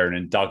Barbarian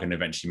and Duggan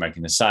eventually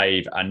making the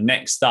save. And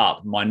next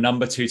up, my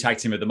number 2 tag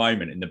team at the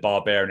moment in the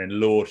Barbarian and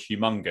Lord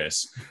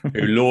Humongous,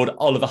 who Lord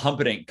Oliver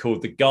Humperdinck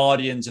called the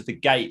Guardians of the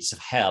Gates of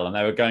Hell. And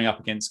they were going up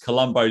against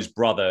Columbo's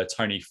brother,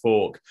 Tony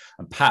Falk,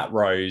 and Pat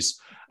Rose.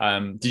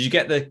 Did you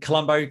get the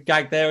Columbo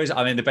gag there?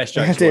 The best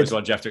jokes are always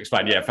ones you have to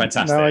explain. Yeah,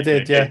 fantastic. No, I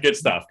did, yeah. Good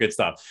stuff.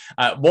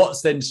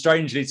 Watts then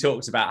strangely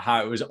talks about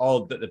how it was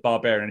odd that the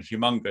Barbarian and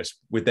Humongous,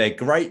 with their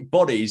great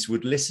bodies,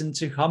 would listen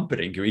to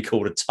Humperdinck, who he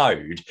called a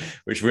toad,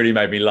 which really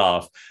made me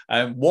laugh.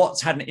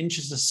 Watts had an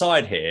interesting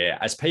aside here,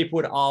 as people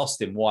had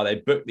asked him why they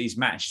booked these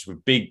matches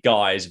with big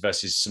guys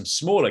versus some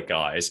smaller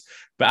guys,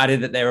 but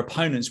added that their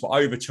opponents were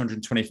over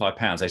 225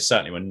 pounds. They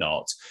certainly were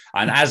not.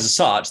 And as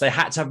such, they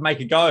had to make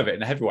a go of it in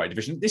the heavyweight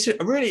division. This is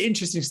really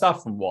interesting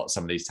stuff from Watts,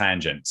 some of these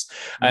tangents.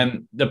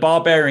 The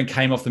Barbarian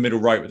came off the middle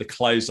rope with a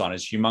clothesline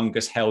as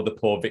Humongous held the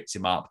poor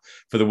victim up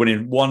for the win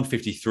in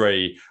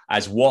 153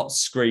 as Watts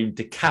screamed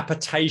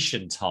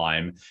decapitation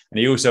time. And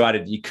he also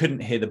added you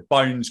couldn't hear the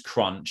bones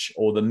crunch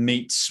or the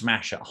meat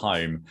smash at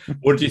home.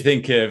 What do you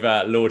think of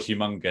Lord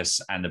Humongous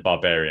and the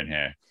Barbarian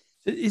here?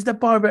 Is the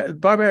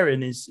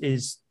Barbarian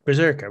is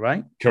Berserker,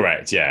 right?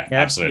 Correct. Yeah,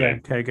 absolutely. Yeah,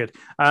 okay, good.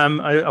 I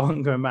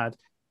wasn't going mad.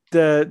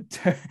 The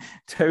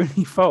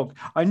Tony Falk.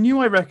 I knew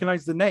I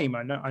recognized the name.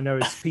 I know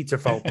it's Peter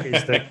Falk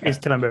is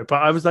Columbo,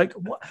 but I was like,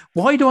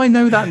 why do I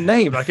know that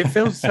name? Like it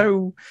feels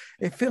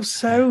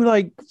so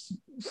like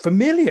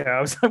familiar.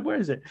 I was like, where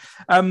is it?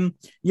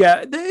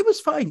 Yeah, it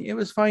was fine. It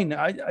was fine.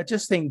 I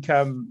just think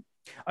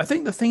I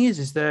think the thing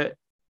is that,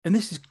 and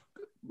this is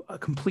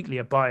completely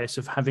a bias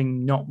of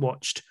having not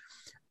watched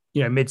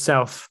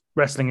Mid-South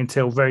wrestling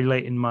until very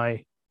late in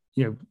my,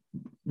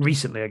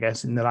 recently, I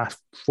guess, in the last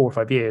 4 or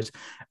 5 years,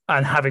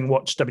 and having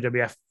watched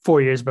WWF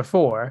 4 years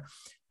before,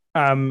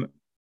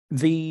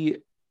 the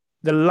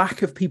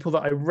lack of people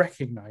that I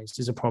recognized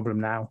is a problem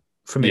now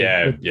for me.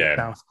 Yeah.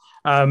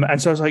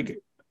 And so I was like,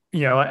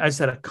 I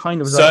said, I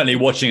kind of was certainly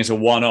watching as a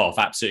one-off,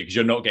 absolutely, because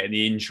you're not getting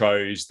the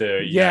intros,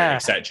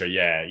 etc.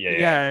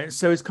 Yeah.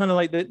 So it's kind of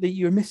like that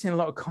you're missing a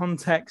lot of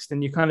context,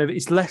 and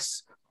it's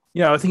less.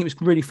 I think it was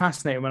really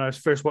fascinating when I was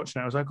first watching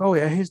it. I was like, oh,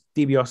 yeah, here's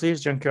DiBiase,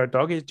 here's Junkyard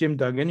Dog, here's Jim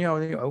Duggan,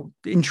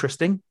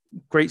 interesting,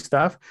 great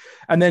stuff.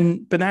 But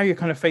now you're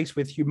kind of faced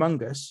with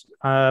Humongous,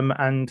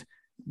 and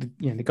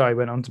the guy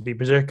went on to be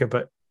Berserker,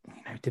 but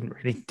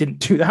didn't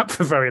do that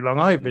for very long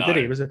either, did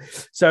he?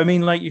 So I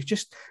mean, like it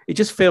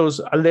just feels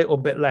a little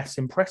bit less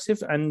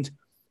impressive, and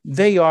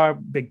they are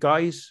big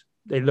guys,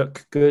 they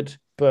look good,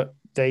 but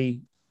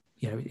they,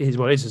 it is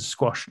what it is as a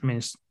squash. I mean,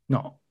 it's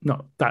not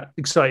that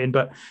exciting,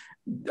 but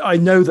I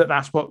know that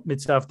that's what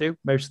Mid-South do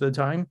most of the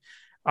time.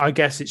 I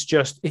guess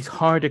it's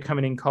harder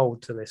coming in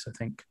cold to this, I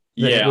think.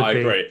 Yeah, I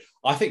agree.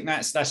 I think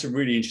that's a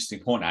really interesting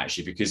point,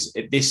 actually, because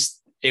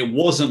it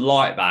wasn't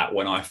like that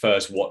when I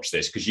first watched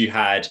this, because you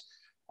had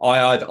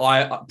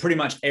I pretty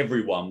much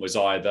everyone was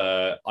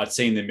either I'd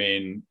seen them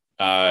in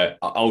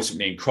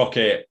ultimately in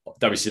Crockett,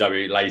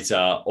 WCW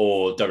later,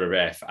 or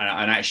WWF,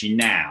 and actually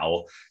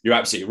now you're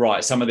absolutely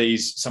right. Some of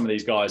these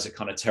guys are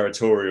kind of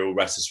territorial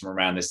wrestlers from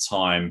around this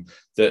time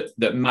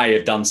that may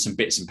have done some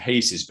bits and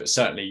pieces, but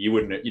certainly you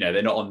wouldn't,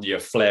 they're not on your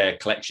Flair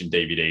collection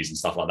DVDs and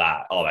stuff like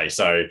that, are they?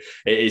 So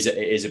it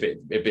is a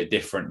bit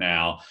different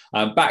now.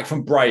 Back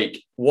from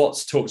break,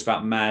 Watts talks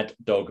about Mad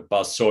Dog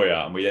Buzz Sawyer,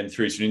 and we then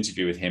threw to an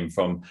interview with him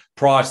from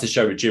prior to the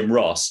show with Jim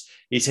Ross.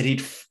 He said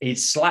he'd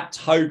slapped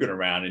Hogan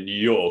around in New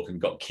York and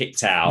got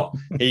kicked out.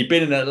 He'd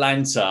been in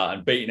Atlanta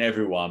and beaten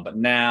everyone, but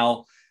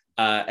now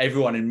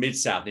everyone in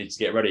Mid-South needs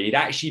to get ready. He'd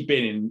actually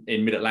been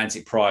in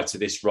Mid-Atlantic prior to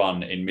this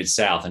run in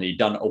Mid-South, and he'd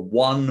done a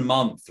 1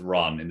 month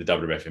run in the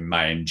WWF in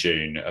May and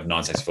June of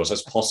 1984. So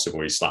it's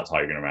possible he slapped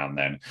Hogan around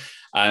then.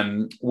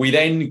 We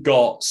then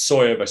got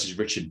Sawyer versus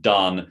Richard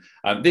Dunn.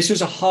 This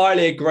was a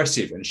highly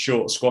aggressive and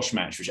short squash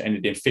match, which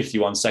ended in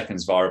 51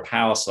 seconds via a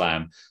power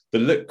slam that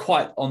looked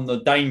quite on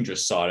the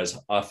dangerous side, as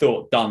I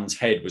thought Dunn's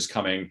head was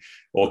came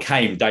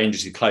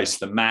dangerously close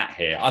to the mat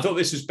here. I thought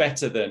this was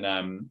better than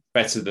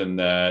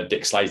the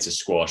Dick Slater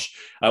squash.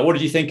 What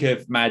did you think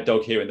of Mad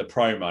Dog here in the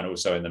promo and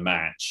also in the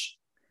match?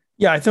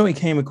 Yeah, I thought he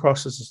came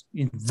across as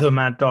the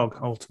Mad Dog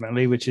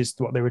ultimately, which is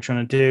what they were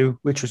trying to do,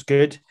 which was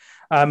good.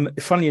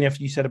 Funnily enough,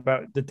 you said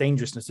about the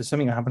dangerousness. There's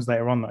something that happens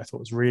later on that I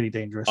thought was really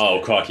dangerous. Oh,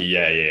 crikey.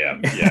 Yeah.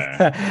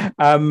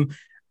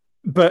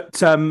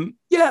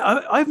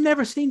 I've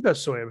never seen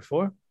Buzz Sawyer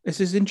before. This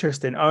is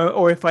interesting.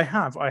 Or if I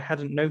have, I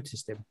hadn't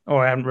noticed him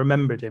or I hadn't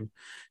remembered him.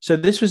 So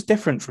this was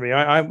different for me.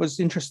 I was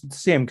interested to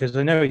see him because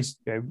I know he's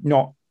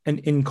not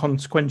an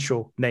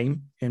inconsequential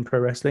name in pro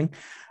wrestling.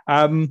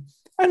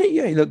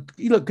 He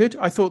looked good.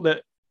 I thought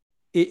that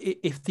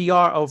if the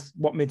art of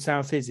what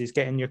Mid-South is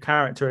getting your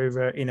character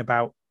over in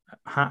about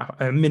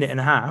a minute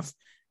and a half,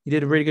 he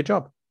did a really good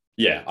job.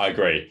 Yeah, I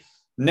agree.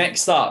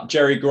 Next up,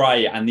 Jerry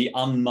Gray and the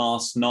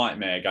Unmasked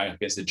Nightmare going up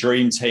against the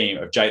dream team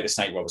of Jake the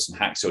Snake Robertson,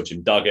 Hacksaw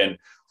Jim Duggan.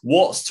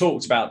 Watts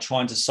talked about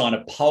trying to sign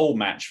a pole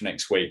match for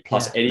next week.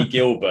 Plus, Eddie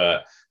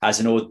Gilbert has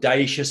an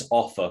audacious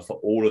offer for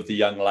all of the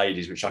young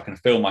ladies, which I can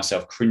feel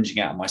myself cringing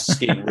out of my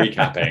skin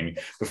recapping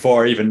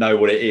before I even know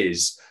what it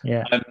is.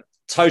 Yeah.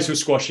 Total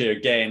squash here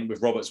again,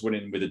 with Roberts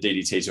winning with a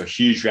DDT, so a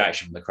huge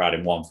reaction from the crowd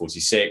in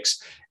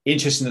 146.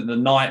 Interesting that the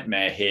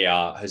Nightmare here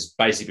has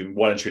basically been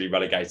well and truly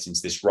relegated into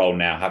this role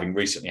now, having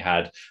recently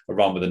had a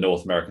run with the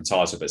North American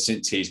title. But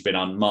since he's been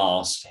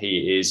unmasked,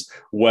 he is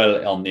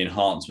well on the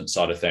enhancement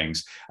side of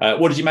things.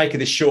 What did you make of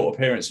this short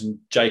appearance from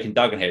Jake and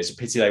Duggan here? It's a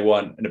pity they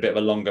weren't in a bit of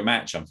a longer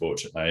match,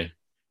 unfortunately.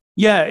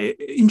 Yeah,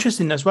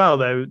 interesting as well,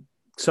 though.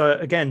 So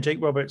again,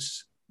 Jake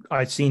Roberts,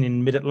 I'd seen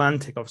in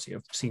Mid-Atlantic. Obviously,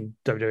 I've seen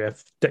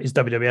his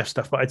WWF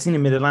stuff, but I'd seen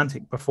him in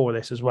Mid-Atlantic before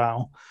this as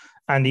well.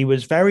 And he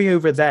was very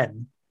over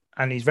then,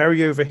 and he's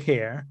very over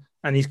here.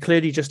 And he's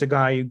clearly just a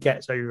guy who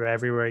gets over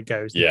everywhere he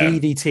goes. The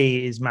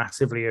DDT is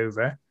massively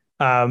over.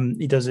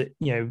 He does it,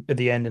 at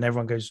the end, and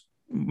everyone goes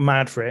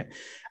mad for it.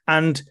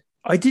 And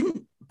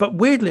but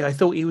weirdly, I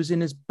thought he was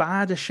in as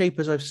bad a shape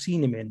as I've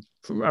seen him in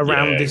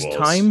around this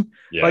time.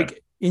 Yeah.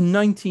 Like, in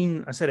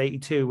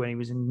 82, when he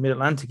was in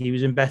Mid-Atlantic, he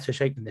was in better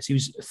shape than this. He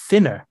was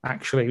thinner,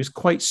 actually. He was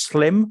quite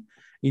slim.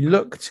 He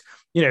looked,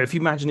 if you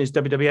imagine his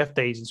WWF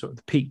days and sort of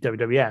the peak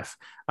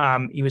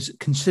WWF, he was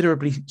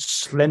considerably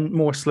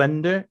more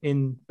slender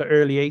in the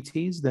early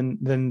 80s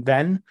than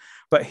then.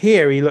 But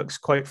here he looks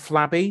quite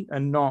flabby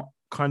and not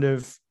don't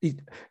get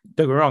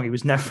me wrong, he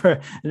was never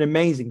an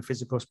amazing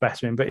physical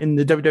specimen. But in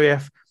the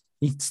WWF,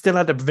 he still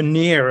had a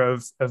veneer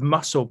of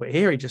muscle. But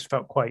here he just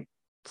felt quite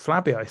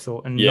flabby, I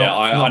thought. And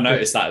I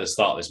noticed that at the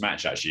start of this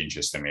match, actually,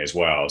 interestingly as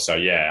well. So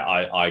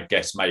I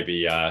guess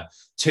maybe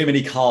too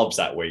many carbs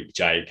that week,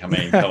 Jake. I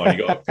mean, come on,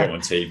 you got to put on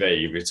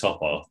TV, your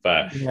top off.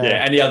 But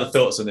any other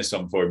thoughts on this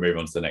one before we move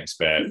on to the next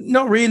bit?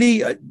 Not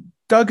really.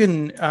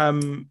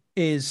 Duggan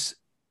is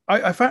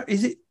I found,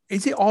 is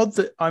it odd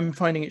that I'm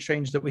finding it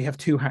strange that we have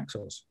two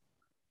hacksaws?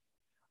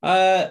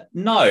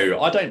 No,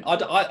 I don't.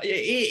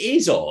 It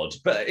is odd,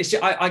 but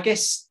I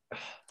guess.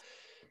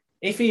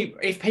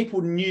 If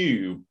people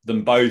knew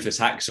them both as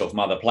Hacksaw from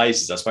other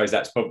places, I suppose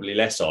that's probably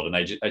less odd, and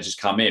they just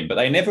come in. But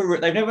they've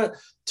never,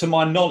 to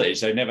my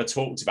knowledge, they've never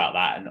talked about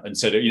that and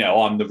said,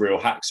 I'm the real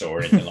Hacksaw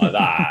or anything like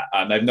that.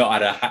 They've not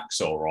had a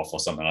Hacksaw off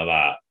or something like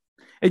that.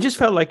 It just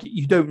felt like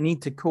you don't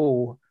need to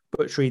call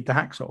Butch Reed the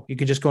Hacksaw. You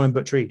could just call him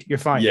Butch Reed. You're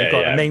fine. You've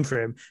got a name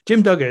for him.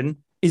 Jim Duggan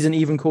isn't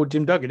even called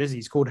Jim Duggan, is he?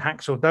 He's called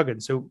Hacksaw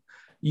Duggan. So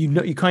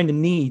you kind of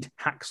need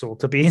Hacksaw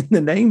to be in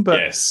the name, but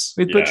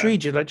with Butch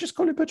Reed, you're like, just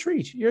call it Butch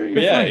Reed.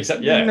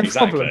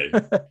 Exactly.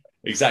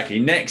 Exactly.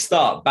 Next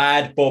up,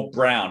 Bad Bob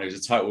Brown, who's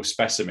a total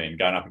specimen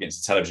going up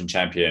against the television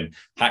champion,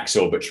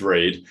 Hacksaw Butch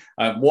Reed.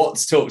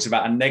 Watts talks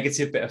about a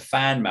negative bit of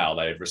fan mail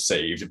they've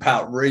received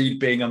about Reed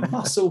being a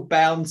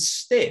muscle-bound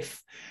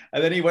stiff.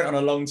 And then he went on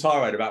a long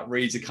tirade about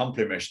Reed's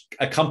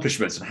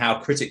accomplishments and how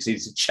critics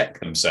needed to check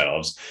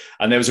themselves.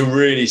 And there was a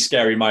really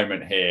scary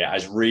moment here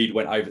as Reed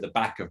went over the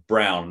back of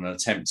Brown in an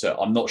attempt to,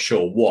 I'm not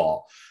sure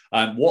what.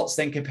 Watts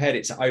then compared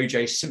it to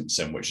O.J.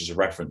 Simpson, which is a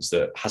reference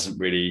that hasn't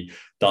really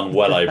done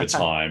well over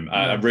time.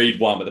 Reed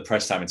won with the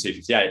press time in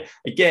 2:58.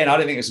 Again, I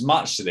don't think there's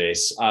much to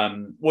this.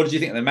 What did you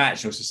think of the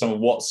match? And also some of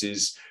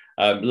Watts's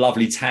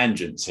lovely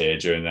tangents here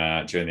during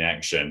the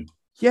action.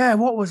 Yeah,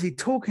 what was he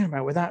talking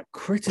about with that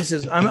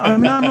criticism?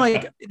 I'm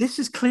like, this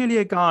is clearly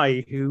a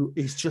guy who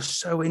is just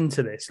so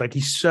into this. Like,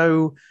 he's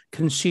so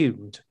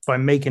consumed by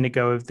making a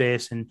go of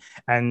this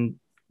and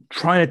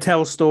trying to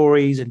tell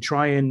stories and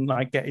try and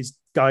like get his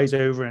guys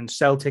over and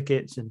sell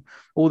tickets and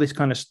all this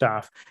kind of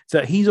stuff.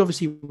 So he's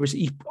obviously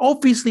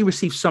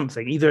received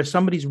something. Either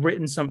somebody's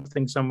written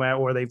something somewhere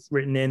or they've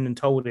written in and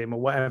told him or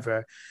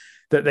whatever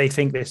that they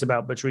think this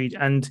about Butch Reed.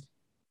 And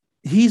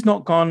he's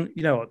not gone,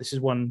 you know what, this is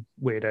one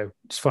weirdo.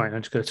 It's fine.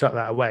 I'm just going to chuck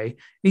that away.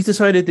 He's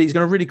decided that he's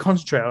going to really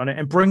concentrate on it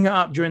and bring it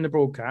up during the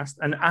broadcast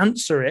and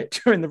answer it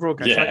during the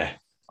broadcast. Yeah. Like,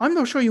 I'm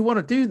not sure you want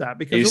to do that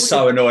because he's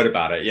so annoyed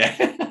about it.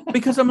 Yeah.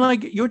 Because I'm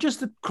like, you're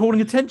just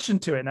calling attention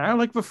to it now.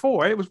 Like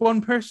before, it was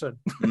one person.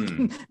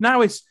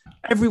 Now it's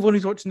everyone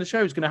who's watching the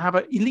show is going to have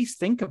at least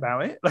think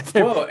about it. Like,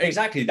 well,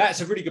 exactly.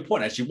 That's a really good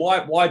point, actually.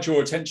 Why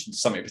draw attention to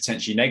something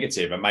potentially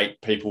negative and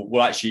make people,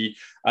 well, actually,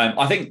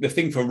 I think the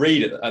thing for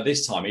Reed at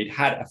this time, he'd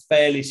had a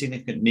fairly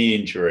significant knee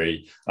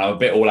injury. I'm a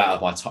bit all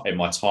out of my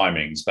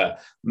timings,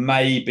 but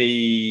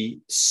maybe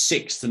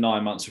 6 to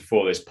 9 months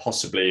before this,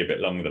 possibly a bit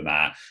longer than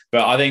that.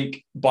 But I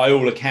think by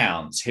all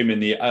accounts, him in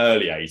the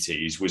early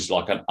 80s was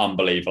like an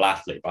unbelievable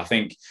athlete. But I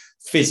think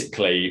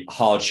physically,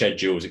 hard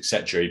schedules,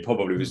 etc., he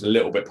probably was a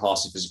little bit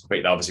past his physical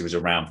peak. That obviously was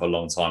around for a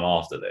long time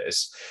after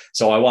this.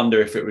 So I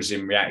wonder if it was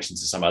in reaction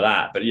to some of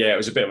that. But yeah, it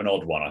was a bit of an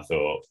odd one, I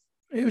thought.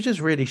 It was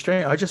just really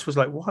strange. I just was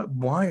like, "What?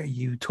 Why are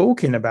you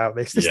talking about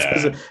this? This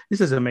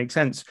doesn't make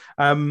sense."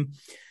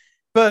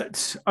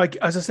 But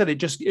as I said,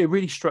 it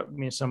really struck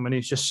me as someone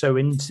who's just so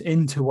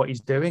into what he's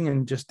doing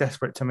and just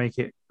desperate to make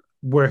it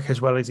work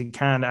as well as he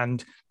can,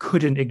 and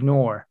couldn't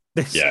ignore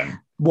this. Yeah.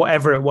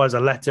 Whatever it was, a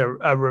letter,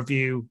 a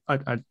review.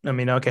 I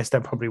mean, I guess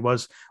there probably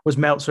was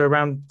Meltzer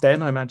around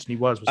then. I imagine he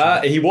was.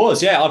 He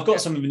was. Yeah, I've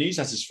got some of the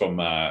newsletters from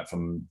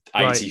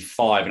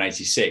 85 and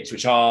 86,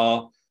 which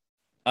are.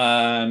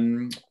 I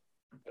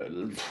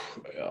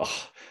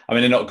mean,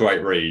 they're not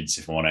great reads,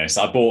 if I'm honest.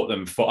 I bought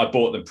them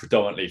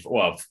predominantly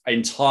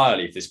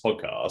entirely for this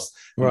podcast.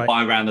 Right.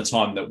 By around the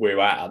time that we're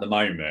at the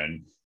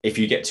moment, if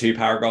you get 2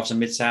 paragraphs in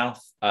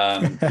Mid-South,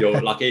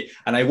 you're lucky.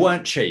 And they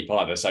weren't cheap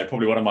either, so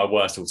probably one of my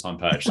worst all-time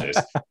purchases.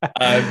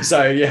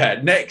 So yeah,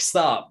 next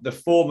up, the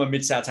former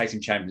Mid-South Tag Team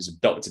Champions of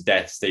Dr.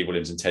 Death, Steve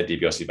Williams and Ted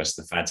DiBiase versus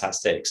the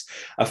Fantastics.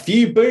 A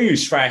few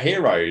boos for our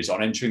heroes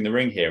on entering the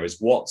ring here, as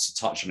Watts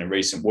touched on in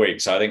recent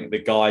weeks. So I think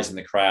the guys in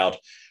the crowd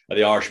at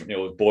the Irish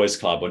McNeil Boys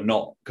Club were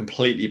not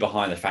completely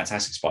behind the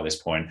Fantastics by this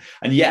point.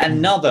 And yet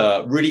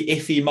another really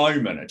iffy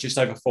moment at just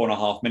over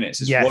 4.5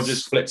 minutes as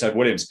Rogers flipped over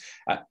Williams,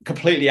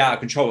 completely out of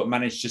control, but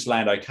managed to just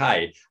land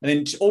okay. And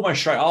then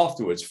almost straight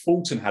afterwards,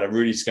 Fulton had a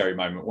really scary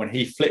moment when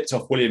he flipped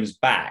off Williams'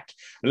 back.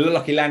 It looked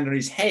like he landed on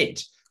his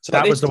head. So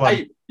that was the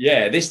one.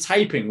 Yeah, this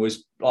taping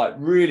was like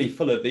really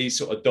full of these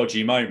sort of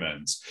dodgy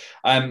moments.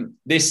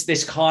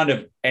 This kind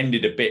of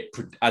ended a bit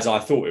as I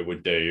thought it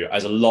would do,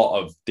 as a lot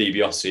of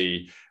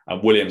DiBiase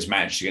and Williams'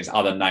 match against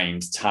other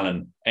named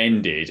talent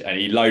ended, and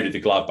he loaded the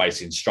glove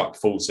basically and struck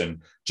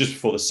Fulton just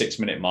before the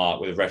 6-minute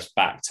mark with a ref's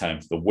back turn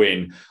for the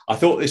win. I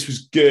thought this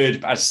was good,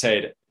 but as I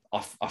said,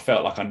 I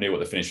felt like I knew what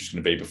the finish was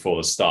going to be before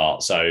the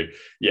start. So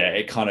yeah,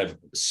 it kind of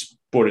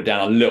brought it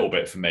down a little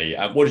bit for me.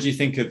 What did you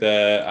think of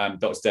the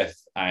Dr. Death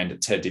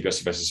and Ted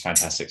DiBiase versus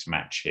Fantastics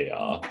match here?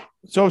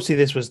 So obviously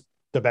this was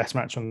the best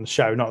match on the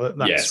show. Not that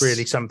that's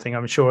really something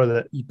I'm sure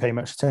that you pay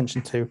much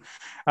attention to.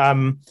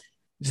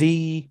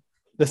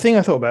 The thing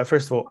I thought about,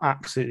 first of all,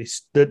 absolutely,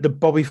 the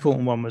Bobby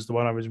Fulton one was the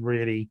one I was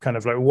really kind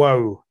of like,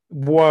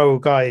 whoa,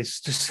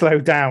 guys, just slow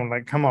down.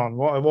 Like, come on,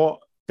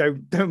 what?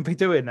 Don't be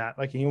doing that.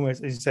 Like, he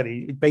almost, as you said,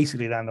 he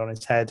basically landed on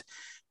his head. It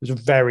was a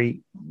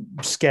very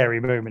scary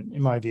moment,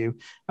 in my view.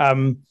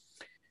 And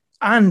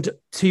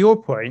to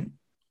your point,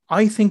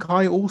 I think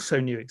I also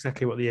knew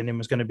exactly what the ending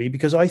was going to be,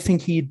 because I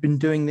think he had been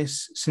doing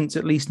this since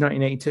at least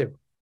 1982.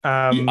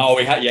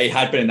 He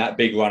had been in that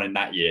big run in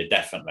that year,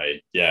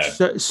 definitely. Yeah.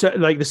 So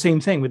like the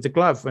same thing with the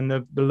glove and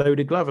the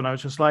loaded glove, and I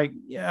was just like,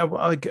 yeah,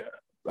 well,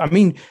 I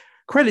mean,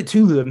 credit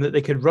to them that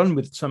they could run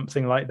with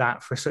something like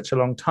that for such a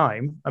long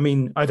time. I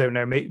mean, I don't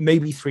know,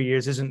 maybe 3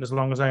 years isn't as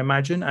long as I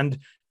imagine, and of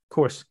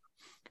course,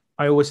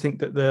 I always think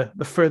that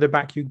the further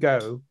back you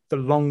go, the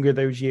longer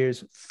those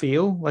years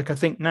feel. Like, I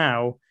think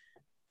now,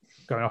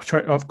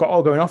 I've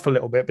got going off a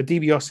little bit, but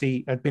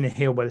DiBiase had been a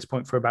heel by this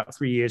point for about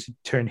 3 years. He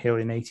turned heel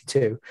in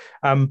 82.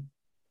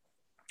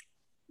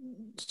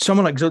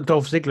 Someone like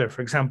Dolph Ziggler,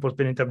 for example, has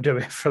been in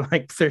WWE for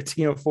like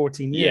 13 or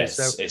 14 years.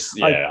 Yes,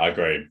 so I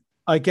agree.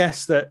 I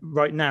guess that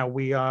right now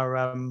we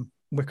are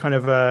we're kind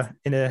of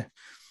in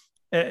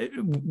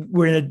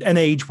an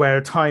age where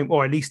time,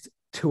 or at least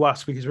to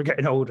us, because we're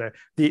getting older,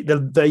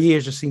 the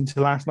years just seem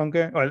to last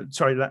longer,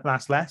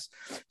 last less.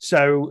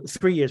 So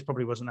 3 years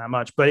probably wasn't that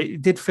much, but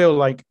it did feel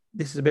like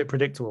this is a bit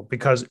predictable,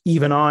 because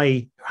even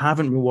I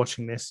haven't been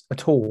watching this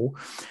at all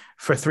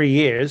for 3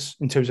 years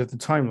in terms of the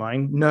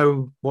timeline,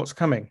 know what's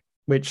coming,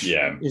 which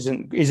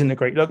isn't a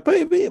great look, but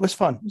it was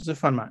fun. It was a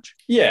fun match.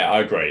 Yeah, I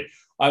agree.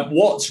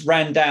 Watts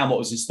ran down what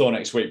was in store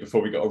next week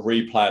before we got a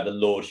replay of the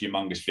Lord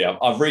Humongous video.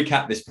 I've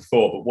recapped this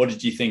before, but what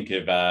did you think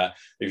of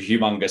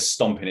Humongous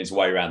stomping his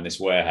way around this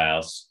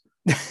warehouse?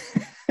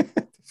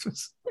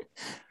 This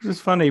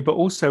was funny, but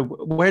also,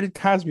 where did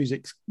Taz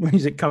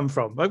music come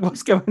from? Like,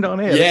 what's going on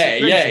here?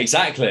 Yeah,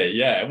 exactly.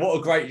 Yeah, what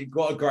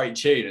a great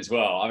tune as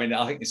well. I mean,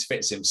 I think this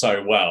fits him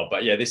so well.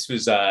 But yeah, this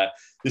was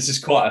This is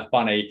quite a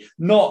funny,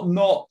 not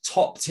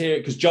top tier,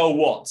 because Joel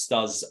Watts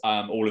does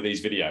all of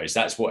these videos.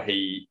 That's what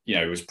he,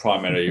 was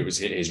primarily, it was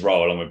his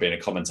role along with being a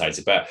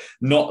commentator, but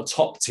not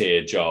top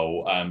tier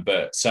Joel,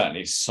 but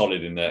certainly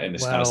solid in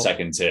this kind of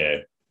second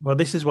tier. Well,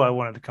 this is what I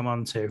wanted to come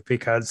on to,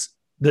 because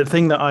the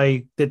thing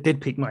that did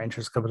pique my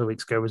interest a couple of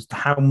weeks ago was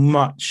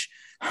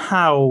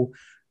how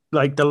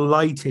like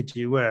delighted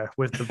you were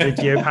with the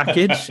video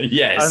package.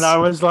 Yes. And I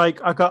was like,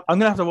 I'm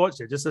gonna have to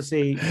watch it just to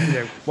see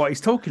what he's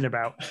talking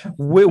about.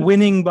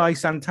 Winning by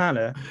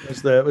Santana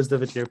was the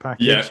video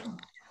package. Yeah.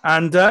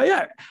 And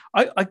I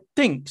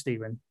think,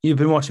 Stephen, you've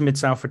been watching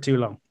Mid-South for too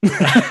long.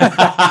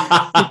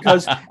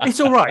 Because it's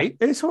all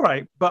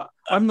right, but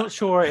I'm not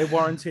sure it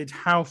warranted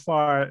how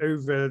far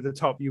over the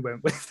top you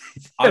went with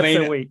it. I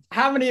mean,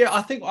 how many?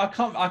 I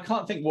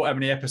can't think what how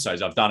many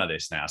episodes I've done of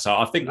this now. So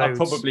I think I've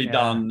probably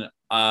done.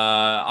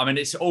 I mean,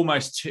 it's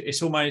almost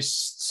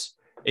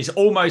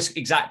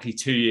exactly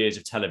 2 years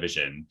of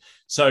television.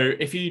 So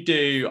if you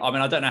do, I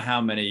mean, I don't know how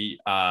many.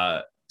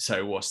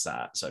 So what's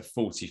that? So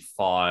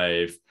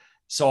 45.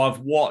 So I've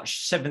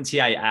watched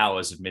 78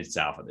 hours of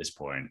Mid-South at this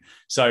point.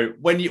 So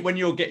when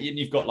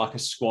you've got like a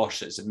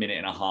squash that's a minute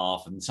and a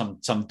half and some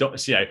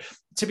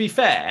to be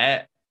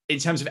fair, in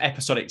terms of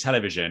episodic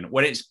television,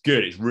 when it's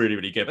good, it's really,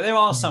 really good. But there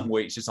are some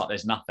weeks just like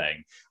there's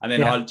nothing. And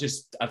then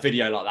a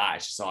video like that,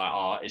 it's just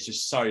like, it's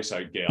just so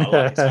good. I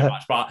like it so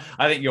much. But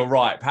I think you're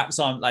right. Perhaps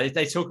I'm like,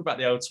 they talk about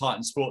the old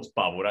Titan Sports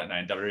bubble, don't they,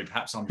 in WWE?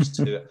 Perhaps I'm just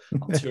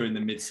I'm touring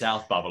the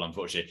Mid-South bubble,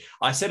 unfortunately.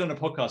 I said on a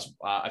podcast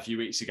a few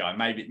weeks ago, and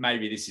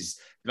maybe this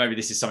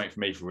is something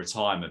for me for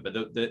retirement. But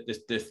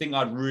the thing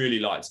I'd really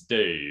like to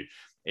do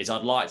is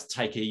I'd like to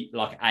take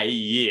a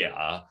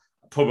year,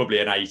 probably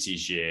an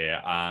 80s year,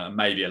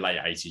 maybe a late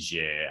 80s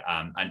year,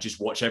 and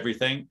just watch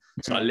everything.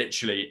 So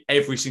literally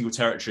every single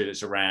territory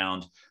that's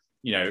around,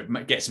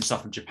 get some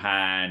stuff from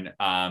Japan,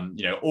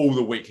 all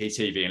the weekly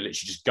TV, and literally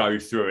just go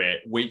through it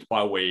week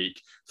by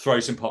week, throw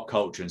some pop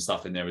culture and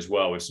stuff in there as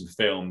well with some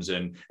films,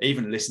 and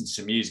even listen to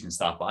some music and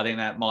stuff. But I think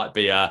that might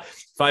be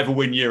if I ever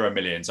win Euro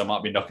Millions, I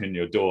might be knocking on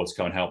your door to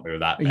come and help me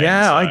with that.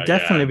 Yeah, so, I'd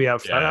definitely be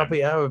up for that.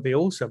 That would be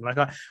awesome. Like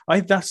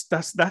that's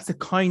the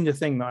kind of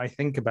thing that I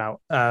think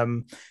about.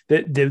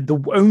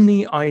 The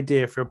only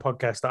idea for a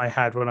podcast that I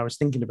had when I was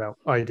thinking about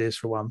ideas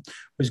for one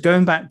was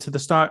going back to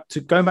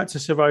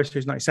Survivor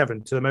Series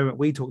 97, to the moment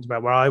we talked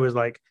about, where I was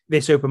like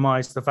this open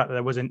minded to the fact that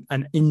there was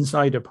an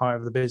insider part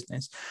of the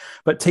business,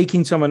 but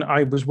taking someone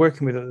I was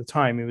working with at the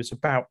time, he was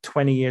about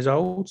 20 years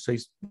old, so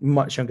he's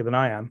much younger than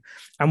I am,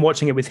 and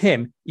watching it with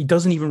him, he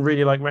doesn't even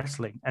really like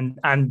wrestling,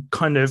 and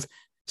kind of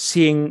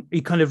seeing, he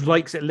kind of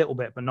likes it a little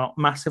bit but not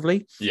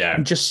massively,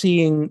 and just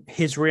seeing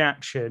his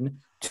reaction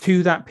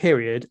to that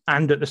period,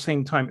 and at the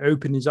same time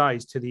open his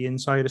eyes to the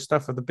insider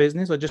stuff of the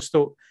business. I just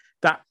thought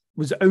that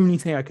was the only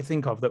thing I could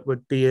think of that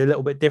would be a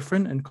little bit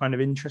different and kind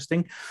of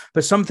interesting.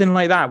 But something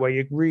like that, where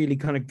you're really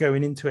kind of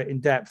going into it in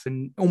depth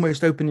and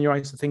almost opening your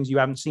eyes to things you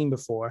haven't seen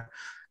before.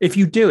 If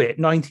you do it,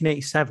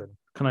 1987,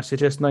 can I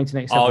suggest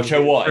 1987? Oh,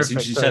 Joe, what? It's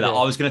interesting you said that.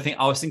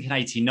 I was thinking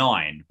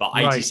 89, but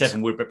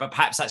 87 would, but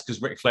perhaps that's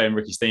because Ric Flair and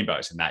Ricky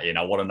Steamboat's in that year. And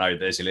I want to know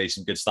there's at least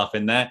some good stuff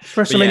in there.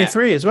 WrestleMania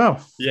 3 as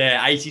well.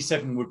 Yeah,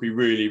 87 would be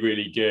really,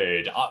 really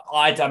good.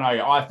 I don't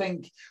know. I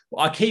think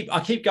I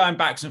keep going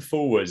backwards and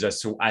forwards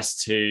as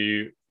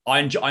to I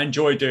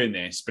enjoy doing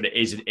this, but it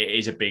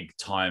is a big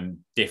time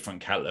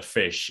different kettle of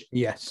fish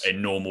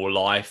in normal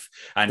life,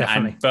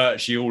 and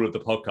virtually all of the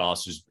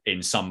podcasts was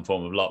in some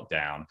form of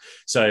lockdown.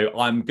 So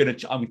I'm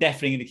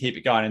definitely gonna keep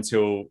it going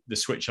until the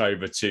switch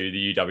over to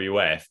the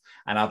UWF,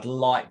 and I'd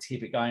like to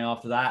keep it going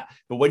after that.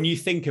 But when you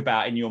think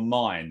about in your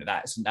mind,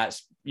 that's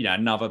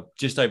another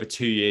just over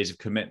 2 years of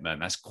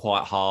commitment. That's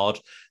quite hard.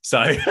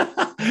 So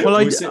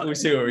we'll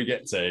see where we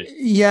get to.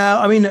 Yeah,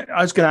 I mean,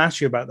 I was going to ask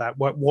you about that.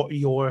 What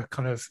your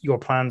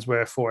plans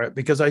were for it,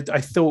 because I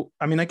thought,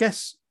 I mean, I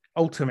guess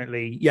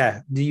ultimately,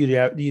 the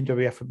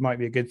UWF might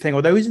be a good thing.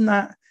 Although isn't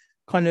that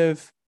kind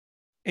of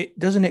it?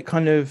 Doesn't it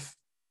kind of?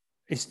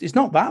 It's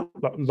not that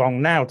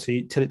long now till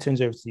it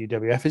turns over to the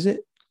UWF, is it?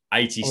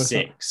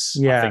 86.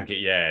 I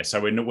think so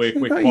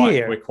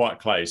we're quite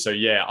close. So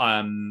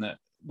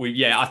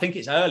I think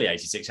it's early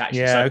 86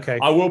 actually. Yeah, so okay.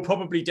 I will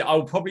probably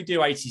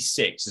do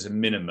 86 as a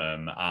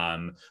minimum.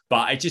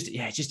 But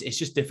it's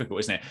just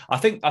difficult, isn't it? I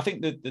think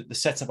the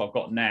setup I've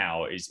got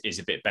now is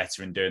a bit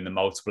better in doing the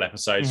multiple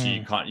episodes. So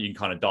you can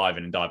kind of dive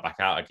in and dive back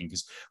out again,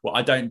 because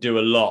I don't do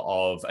a lot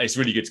of. It's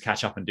really good to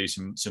catch up and do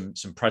some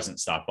present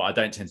stuff, but I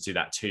don't tend to do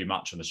that too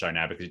much on the show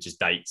now because it just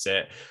dates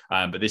it.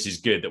 But this is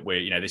good that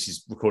this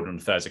is recorded on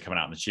Thursday, coming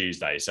out on the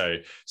Tuesday. So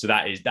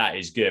that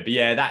is good. But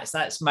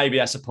that's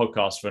a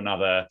podcast for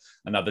another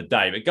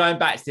day. But going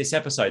back to this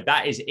episode,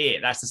 that is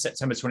it. That's the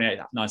September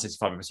 28th,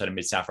 1975 episode of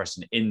Mid-South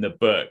Wrestling in the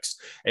books.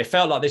 It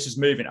felt like this was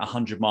moving at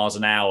 100 miles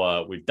an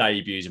hour with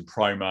debuts and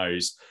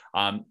promos.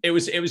 It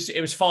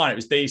was fine. It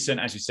was decent,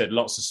 as you said.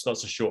 Lots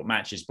of short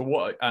matches. But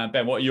what,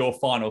 Ben? What are your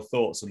final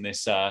thoughts on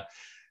this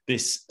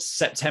this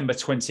September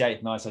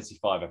 28th,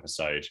 1975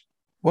 episode?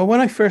 Well, when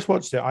I first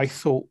watched it, I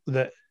thought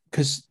that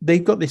because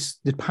they've got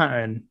the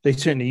pattern, they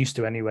certainly used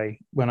to anyway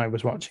when I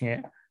was watching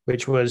it,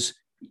 which was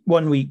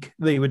one week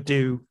they would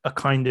do a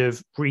kind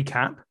of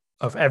recap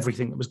of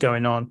everything that was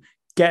going on,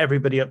 get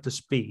everybody up to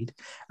speed.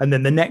 And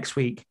then the next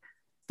week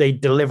they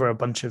deliver a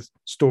bunch of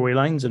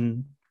storylines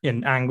and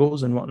in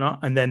angles and whatnot.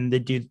 And then they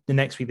do the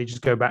next week, they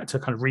just go back to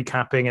kind of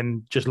recapping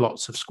and just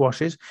lots of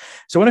squashes.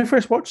 So when I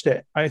first watched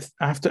it, I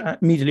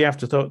immediately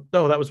after thought,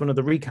 oh, that was one of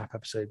the recap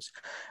episodes.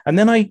 And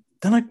then I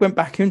went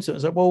back into it. I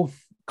was like, well,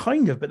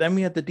 kind of. But then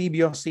we had the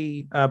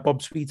DiBiase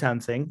Bob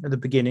Sweetan thing at the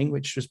beginning,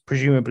 which was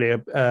presumably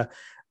a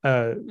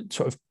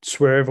sort of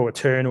swerve or a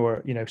turn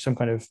or, you know, some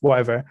kind of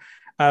whatever.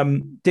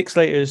 Dick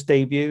Slater's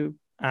debut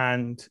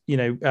and, you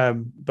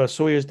know, Buzz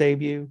Sawyer's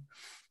debut.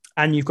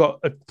 And you've got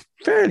a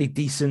fairly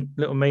decent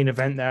little main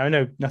event there. I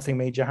know nothing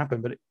major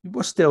happened, but it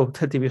was still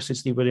Ted DiBiase,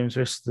 Steve Williams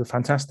versus the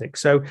Fantastic.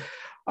 So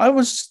I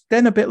was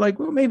then a bit like,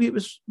 well, maybe it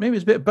was a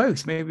bit of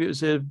both. Maybe it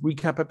was a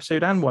recap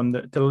episode and one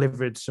that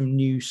delivered some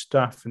new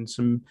stuff and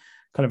some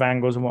kind of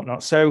angles and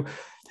whatnot. So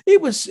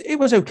it was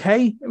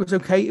okay. It was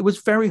okay. It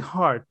was very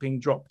hard being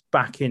dropped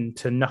back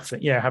into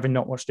nothing, having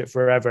not watched it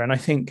forever. And I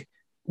think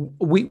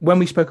when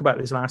we spoke about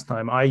this last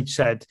time, I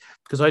said,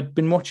 because I'd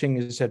been watching,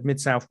 as I said,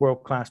 Mid-South,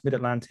 World Class,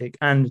 Mid-Atlantic,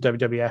 and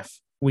WWF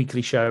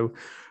weekly show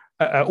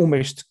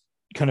almost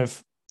kind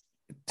of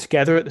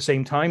together at the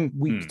same time,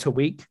 week to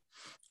week.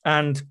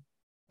 And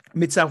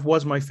Mid-South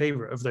was my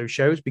favorite of those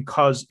shows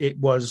because it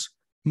was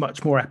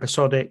much more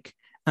episodic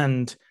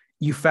and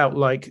you felt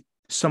like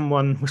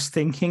someone was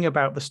thinking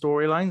about the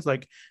storylines.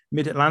 Like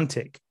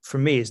Mid-Atlantic for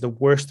me is the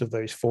worst of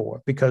those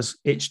four because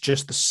it's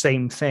just the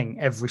same thing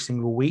every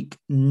single week,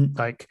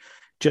 like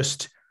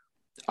just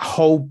a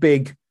whole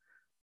big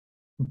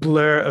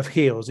blur of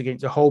heels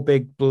against a whole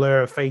big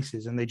blur of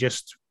faces, and they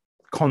just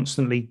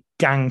constantly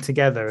gang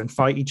together and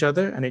fight each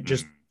other, and it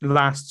just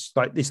lasts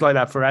like it's like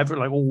that forever,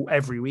 like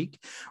every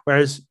week.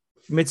 Whereas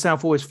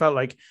Mid-South always felt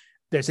like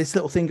there's this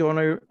little thing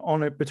going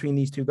on between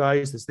these two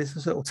guys. There's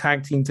this little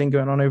tag team thing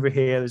going on over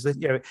here. There's this,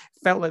 it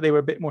felt like they were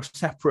a bit more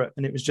separate,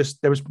 and it was just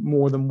there was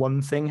more than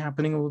one thing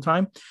happening all the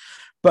time.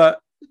 But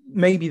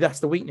maybe that's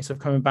the weakness of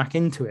coming back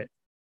into it.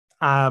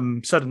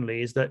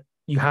 Suddenly is that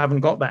you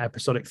haven't got that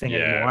episodic thing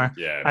anymore,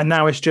 and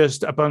now it's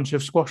just a bunch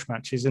of squash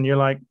matches, and you're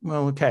like,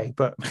 well, okay,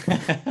 but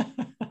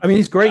I mean,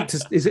 it's great.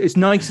 It's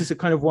nice as a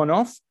kind of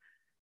one-off.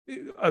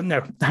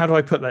 No, how do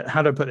I put that?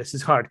 How do I put this?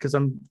 It's hard because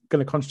I'm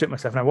going to contradict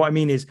myself now. What I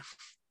mean is,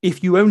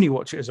 if you only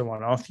watch it as a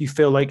one-off, you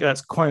feel like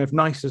that's kind of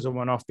nice as a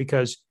one-off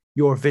because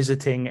you're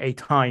visiting a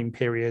time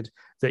period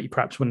that you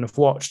perhaps wouldn't have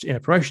watched in a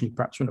promotion you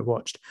perhaps wouldn't have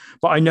watched.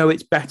 But I know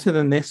it's better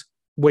than this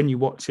when you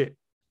watch it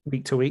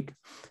week to week.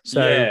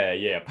 So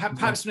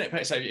perhaps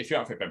if you're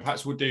up for it, Ben,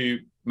 perhaps we'll do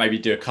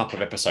a couple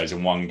of episodes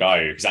in one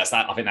go, because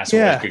I think that's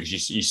always good,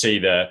 because you see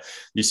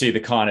the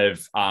kind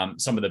of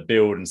some of the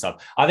build and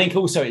stuff. I think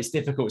also it's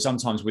difficult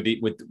sometimes with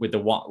the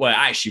one. Well,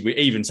 actually,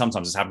 even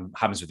sometimes it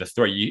happens with the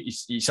three.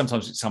 You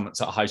sometimes some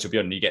sort of host will be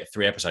on and you get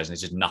 3 episodes and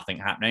there's just nothing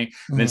happening.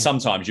 And then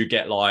sometimes you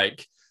get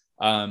like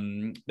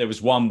there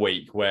was one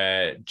week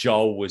where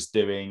Joel was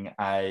doing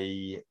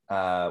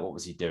what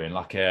was he doing?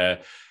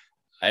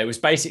 It was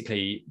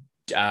basically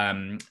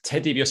Ted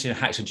DiBiase and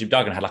Hacksaw Jim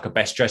Duggan had like a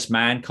best dressed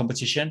man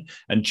competition,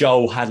 and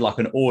Joel had like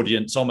an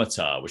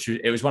audienceometer,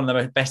 it was one of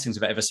the best things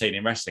I've ever seen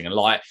in wrestling. And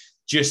like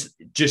just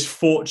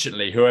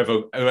fortunately,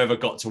 whoever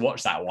got to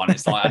watch that one,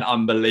 it's like an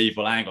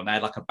unbelievable angle. And they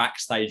had like a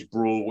backstage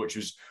brawl, which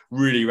was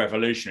really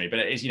revolutionary. But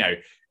it is,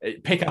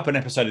 pick up an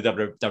episode of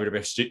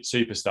WWF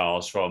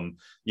Superstars from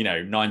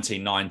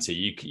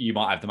 1990. You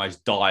might have the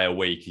most dire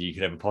week you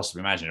could ever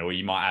possibly imagine, or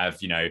you might have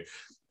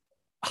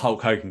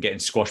Hulk Hogan getting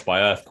squashed by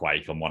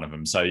earthquake on one of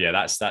them. So yeah,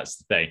 that's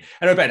the thing.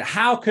 And Ben,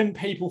 how can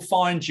people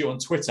find you on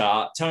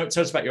Twitter? Tell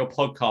us about your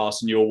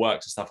podcast and your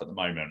works and stuff at the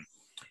moment.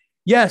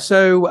 Yeah,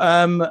 so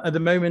at the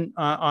moment,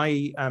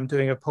 I am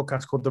doing a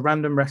podcast called The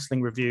Random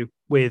Wrestling Review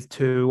with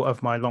 2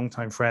 of my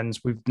longtime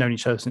friends. We've known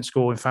each other since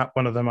school. In fact,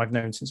 one of them I've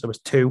known since I was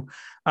 2.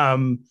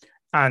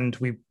 And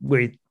we've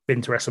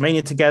been to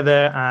WrestleMania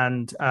together,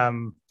 and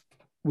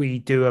we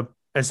do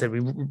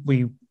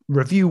we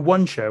review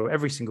one show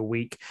every single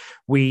week.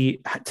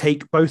 We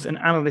take both an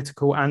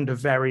analytical and a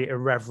very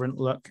irreverent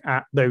look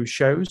at those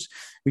shows.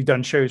 We've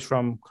done shows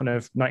from kind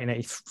of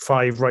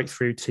 1985 right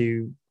through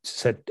to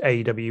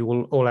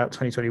AEW All Out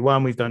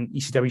 2021. We've done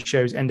ECW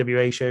shows,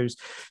 NWA shows,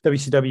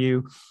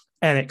 WCW,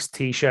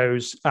 NXT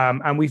shows,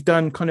 and we've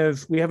done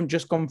we haven't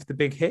just gone for the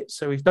big hits.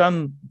 So we've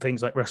done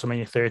things like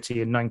WrestleMania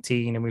 30 and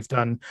 19, and we've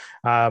done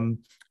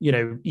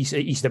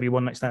ECW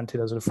One Night Stand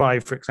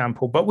 2005, for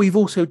example. But we've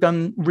also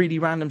done really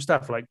random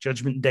stuff like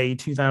Judgment Day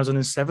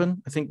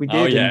 2007, I think we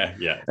did.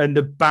 And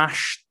the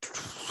Bash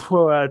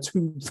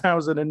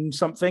 2000 and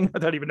something. I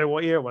don't even know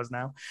what year it was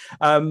now.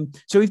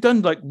 So we've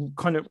done like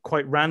kind of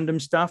quite random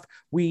stuff.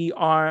 We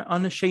are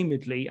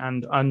unashamedly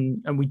and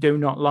we do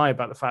not lie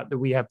about the fact that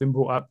we have been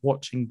brought up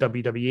watching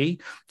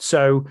WWE.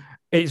 So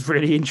it's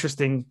really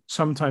interesting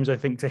sometimes, I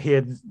think, to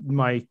hear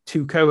my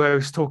 2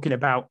 co-hosts talking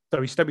about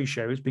WCW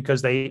shows,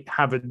 because they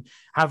have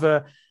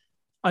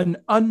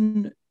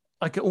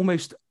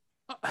almost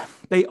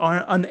they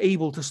are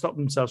unable to stop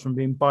themselves from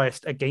being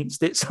biased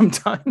against it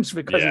sometimes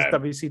because it's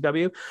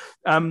WCW.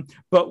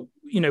 But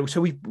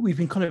so we've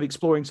been kind of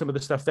exploring some of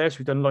the stuff there. So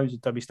we've done loads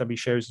of WCW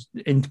shows,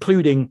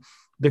 including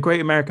the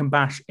Great American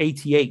Bash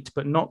 '88,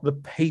 but not the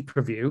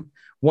pay-per-view.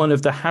 One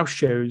of the house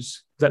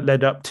shows that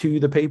led up to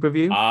the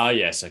pay-per-view.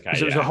 Yes, okay.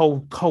 So it was a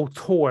whole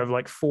tour of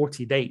like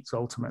 40 dates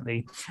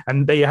ultimately,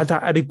 and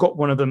they've got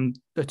one of them,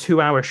 a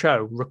 2-hour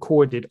show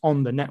recorded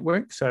on the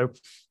network. So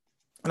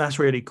that's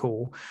really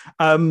cool.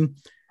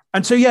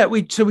 And so,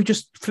 we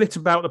just flit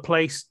about the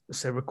place.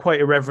 So we're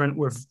quite irreverent.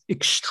 We're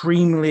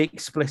extremely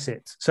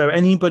explicit. So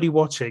anybody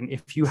watching,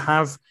 if you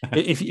have,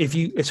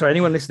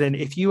 anyone listening,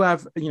 if you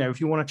have, if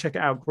you want to check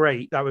it out,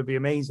 great. That would be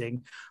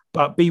amazing.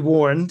 But be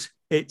warned,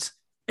 it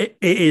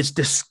is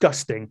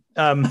disgusting.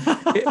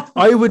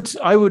 I would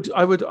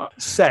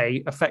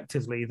say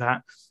effectively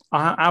that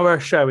our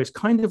show is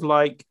kind of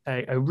like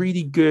a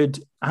really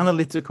good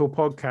analytical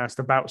podcast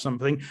about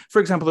something. For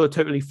example, a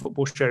Totally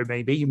Football show,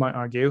 maybe you might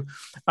argue,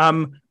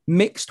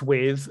 mixed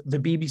with the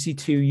BBC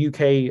Two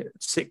UK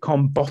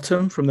sitcom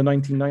Bottom from the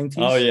 1990s.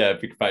 Oh yeah,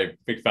 big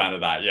fan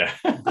of that. Yeah,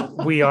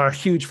 we are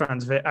huge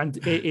fans of it, and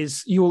it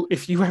is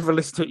if you ever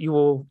listen to it, you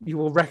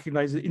will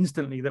recognize it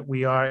instantly that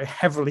we are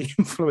heavily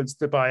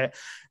influenced by it.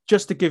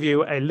 Just to give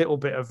you a little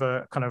bit of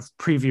a kind of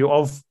preview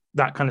of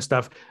that kind of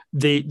stuff.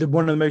 The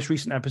one of the most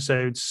recent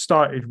episodes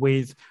started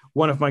with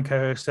one of my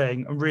co-hosts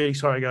saying, "I'm really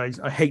sorry, guys.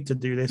 I hate to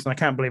do this, and I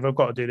can't believe I've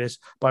got to do this,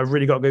 but I've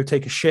really got to go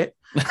take a shit."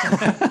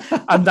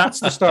 And that's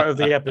the start of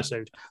the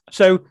episode.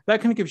 So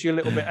that kind of gives you a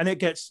little bit, and it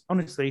gets,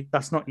 honestly,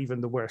 that's not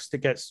even the worst. It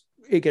gets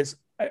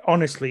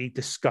honestly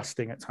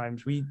disgusting at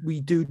times.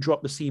 We do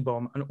drop the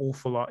C-bomb an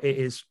awful lot. It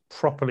is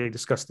properly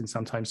disgusting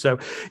sometimes. So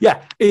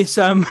yeah, it's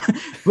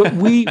but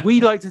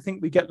we like to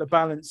think we get the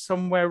balance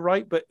somewhere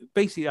right. But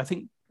basically, I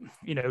think,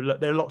 look,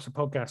 there are lots of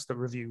podcasts that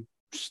review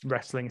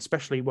wrestling,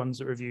 especially ones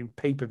that review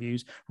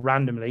pay-per-views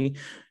randomly.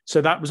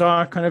 So that was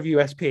our kind of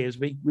USP, is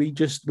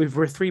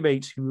we're three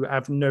mates who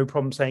have no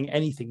problem saying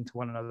anything to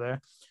one another.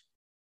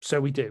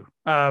 So we do.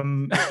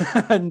 And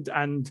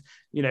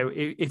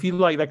if you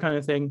like that kind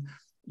of thing,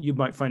 you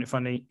might find it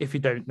funny. If you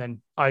don't, then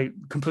I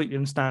completely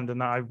understand,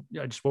 and I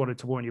just wanted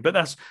to warn you. But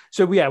that's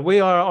so. We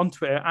are on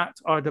Twitter at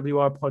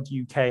RWR Pod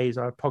UK is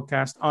our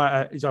podcast.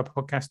 Is our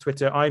podcast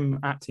Twitter. I'm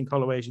at Tim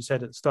Colloway, as you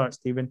said at the start,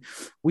 Stephen.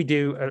 We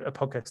do a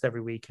podcast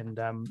every week and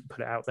put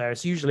it out there.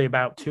 It's usually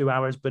about 2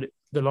 hours, but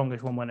the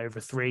longest one went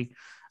over 3.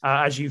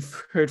 As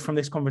you've heard from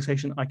this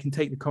conversation, I can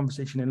take the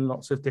conversation in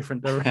lots of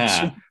different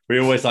directions. We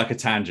always like a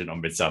tangent on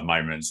mid-sub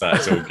moments. So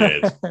that's all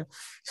good.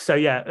 So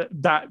yeah,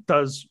 that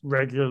does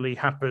regularly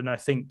happen. I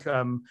think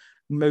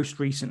most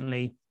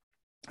recently,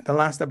 the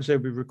last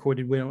episode we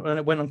recorded went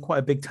on quite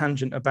a big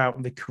tangent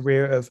about the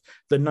career of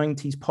the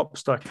 90s pop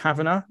star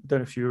Kavanagh. I don't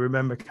know if you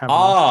remember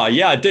Kavanagh.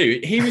 Yeah, I do.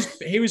 He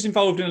was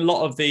involved in a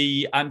lot of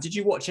the. Did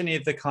you watch any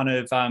of the kind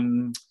of?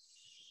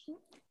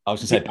 I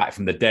was going to say Back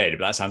from the Dead,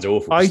 but that sounds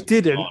awful. I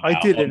didn't,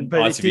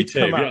 but it did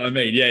come up. You know what I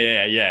mean?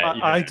 Yeah.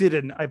 I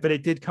didn't, but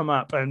it did come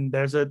up, and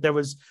there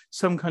was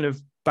some kind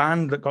of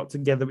band that got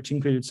together, which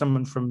included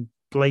someone from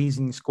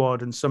Blazing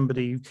Squad and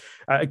somebody,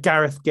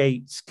 Gareth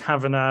Gates,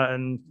 Kavanagh,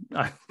 and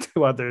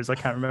 2 others. I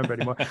can't remember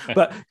anymore.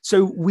 But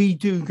so we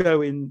do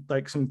go in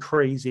like some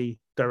crazy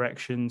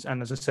directions,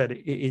 and as I said,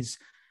 it is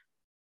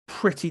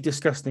pretty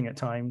disgusting at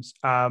times.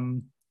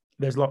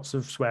 There's lots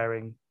of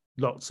swearing,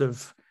 lots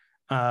of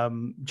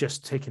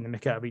just taking the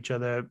mick out of each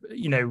other.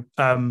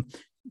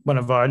 One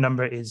of our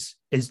number is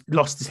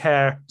lost his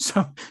hair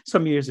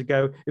some years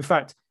ago. In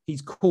fact,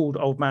 he's called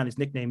Old Man. His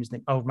nickname is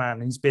Old Man,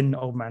 and he's been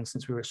Old Man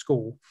since we were at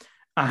school.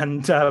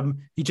 And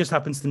he just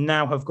happens to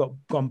now have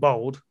gone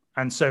bald,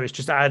 and so it's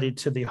just added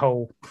to the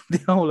whole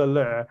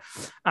allure.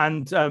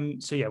 And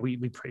so yeah, we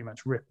pretty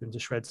much rip into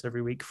shreds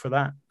every week for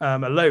that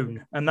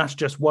alone, and that's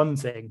just one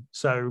thing.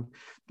 So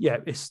yeah,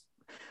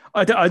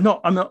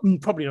 I'm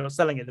probably not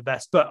selling it the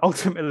best, but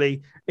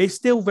ultimately it's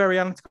still very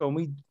analytical. And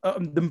we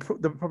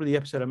probably the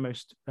episode I'm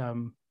most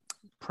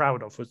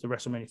proud of was the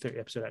WrestleMania 30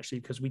 episode,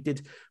 actually, because when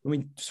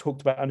we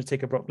talked about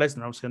Undertaker Brock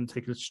Lesnar, obviously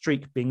Undertaker's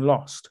streak being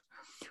lost,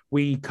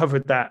 we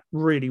covered that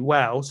really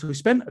well. So we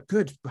spent a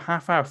good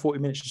half hour, 40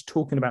 minutes just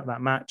talking about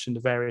that match and the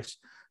various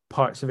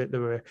parts of it that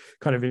were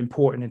kind of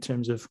important in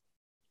terms of,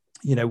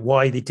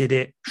 why they did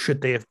it,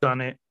 should they have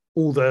done it,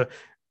 all the,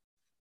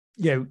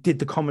 did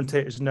the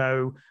commentators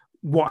know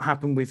what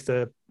happened with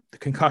the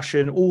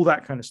concussion, all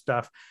that kind of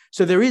stuff.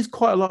 So there is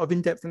quite a lot of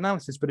in-depth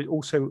analysis, but it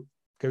also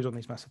goes on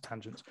these massive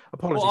tangents.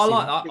 Apologies. Well,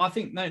 I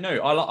think I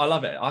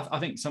love it. I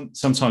think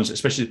sometimes,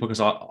 especially the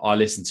podcasts I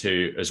listen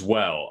to as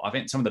well, I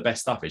think some of the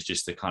best stuff is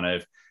just the kind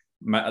of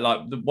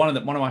like one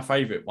of my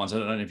favorite ones. I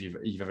don't know if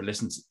you've ever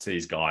listened to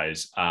these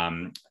guys.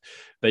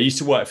 They used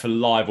to work for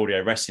Live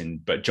Audio Wrestling,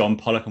 but John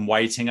Pollock and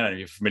Waiting. I don't know if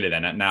you're familiar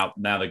then. Now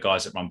the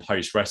guys that run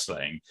Post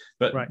Wrestling.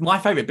 But my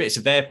favorite bits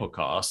of their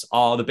podcast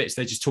are the bits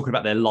they're just talking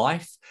about their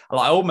life.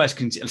 Like I almost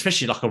can,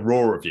 especially like a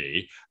Raw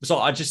review. So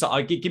I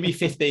give me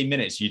 15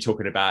 minutes. You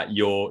talking about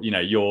your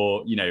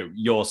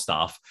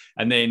stuff,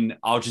 and then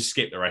I'll just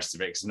skip the rest of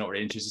it because I'm not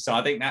really interested. So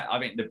I think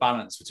the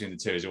balance between the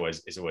two is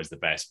always the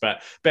best.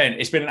 But Ben,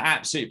 it's been an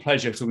absolute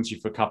pleasure talking to you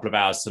for a couple of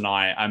hours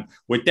tonight.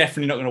 We're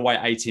definitely not going to wait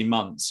 18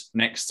 months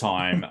next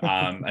time.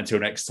 Until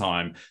next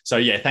time. So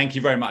yeah, thank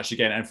you very much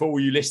again. And for all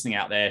you listening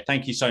out there,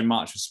 thank you so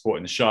much for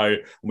supporting the show.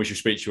 And we shall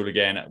speak to you all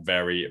again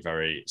very,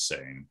 very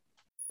soon.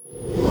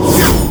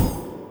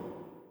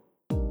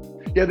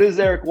 Yeah, this is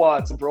Eric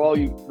Watts. And for all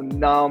you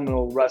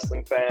phenomenal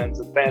wrestling fans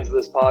and fans of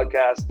this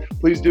podcast,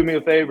 please do me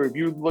a favor. If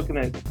you're looking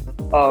at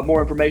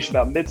more information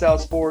about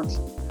Mid-South Sports,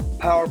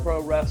 Power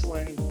Pro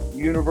Wrestling,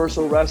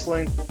 Universal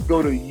Wrestling,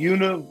 go to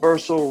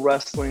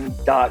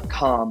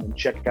universalwrestling.com and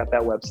check out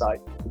that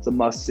website. It's a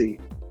must-see.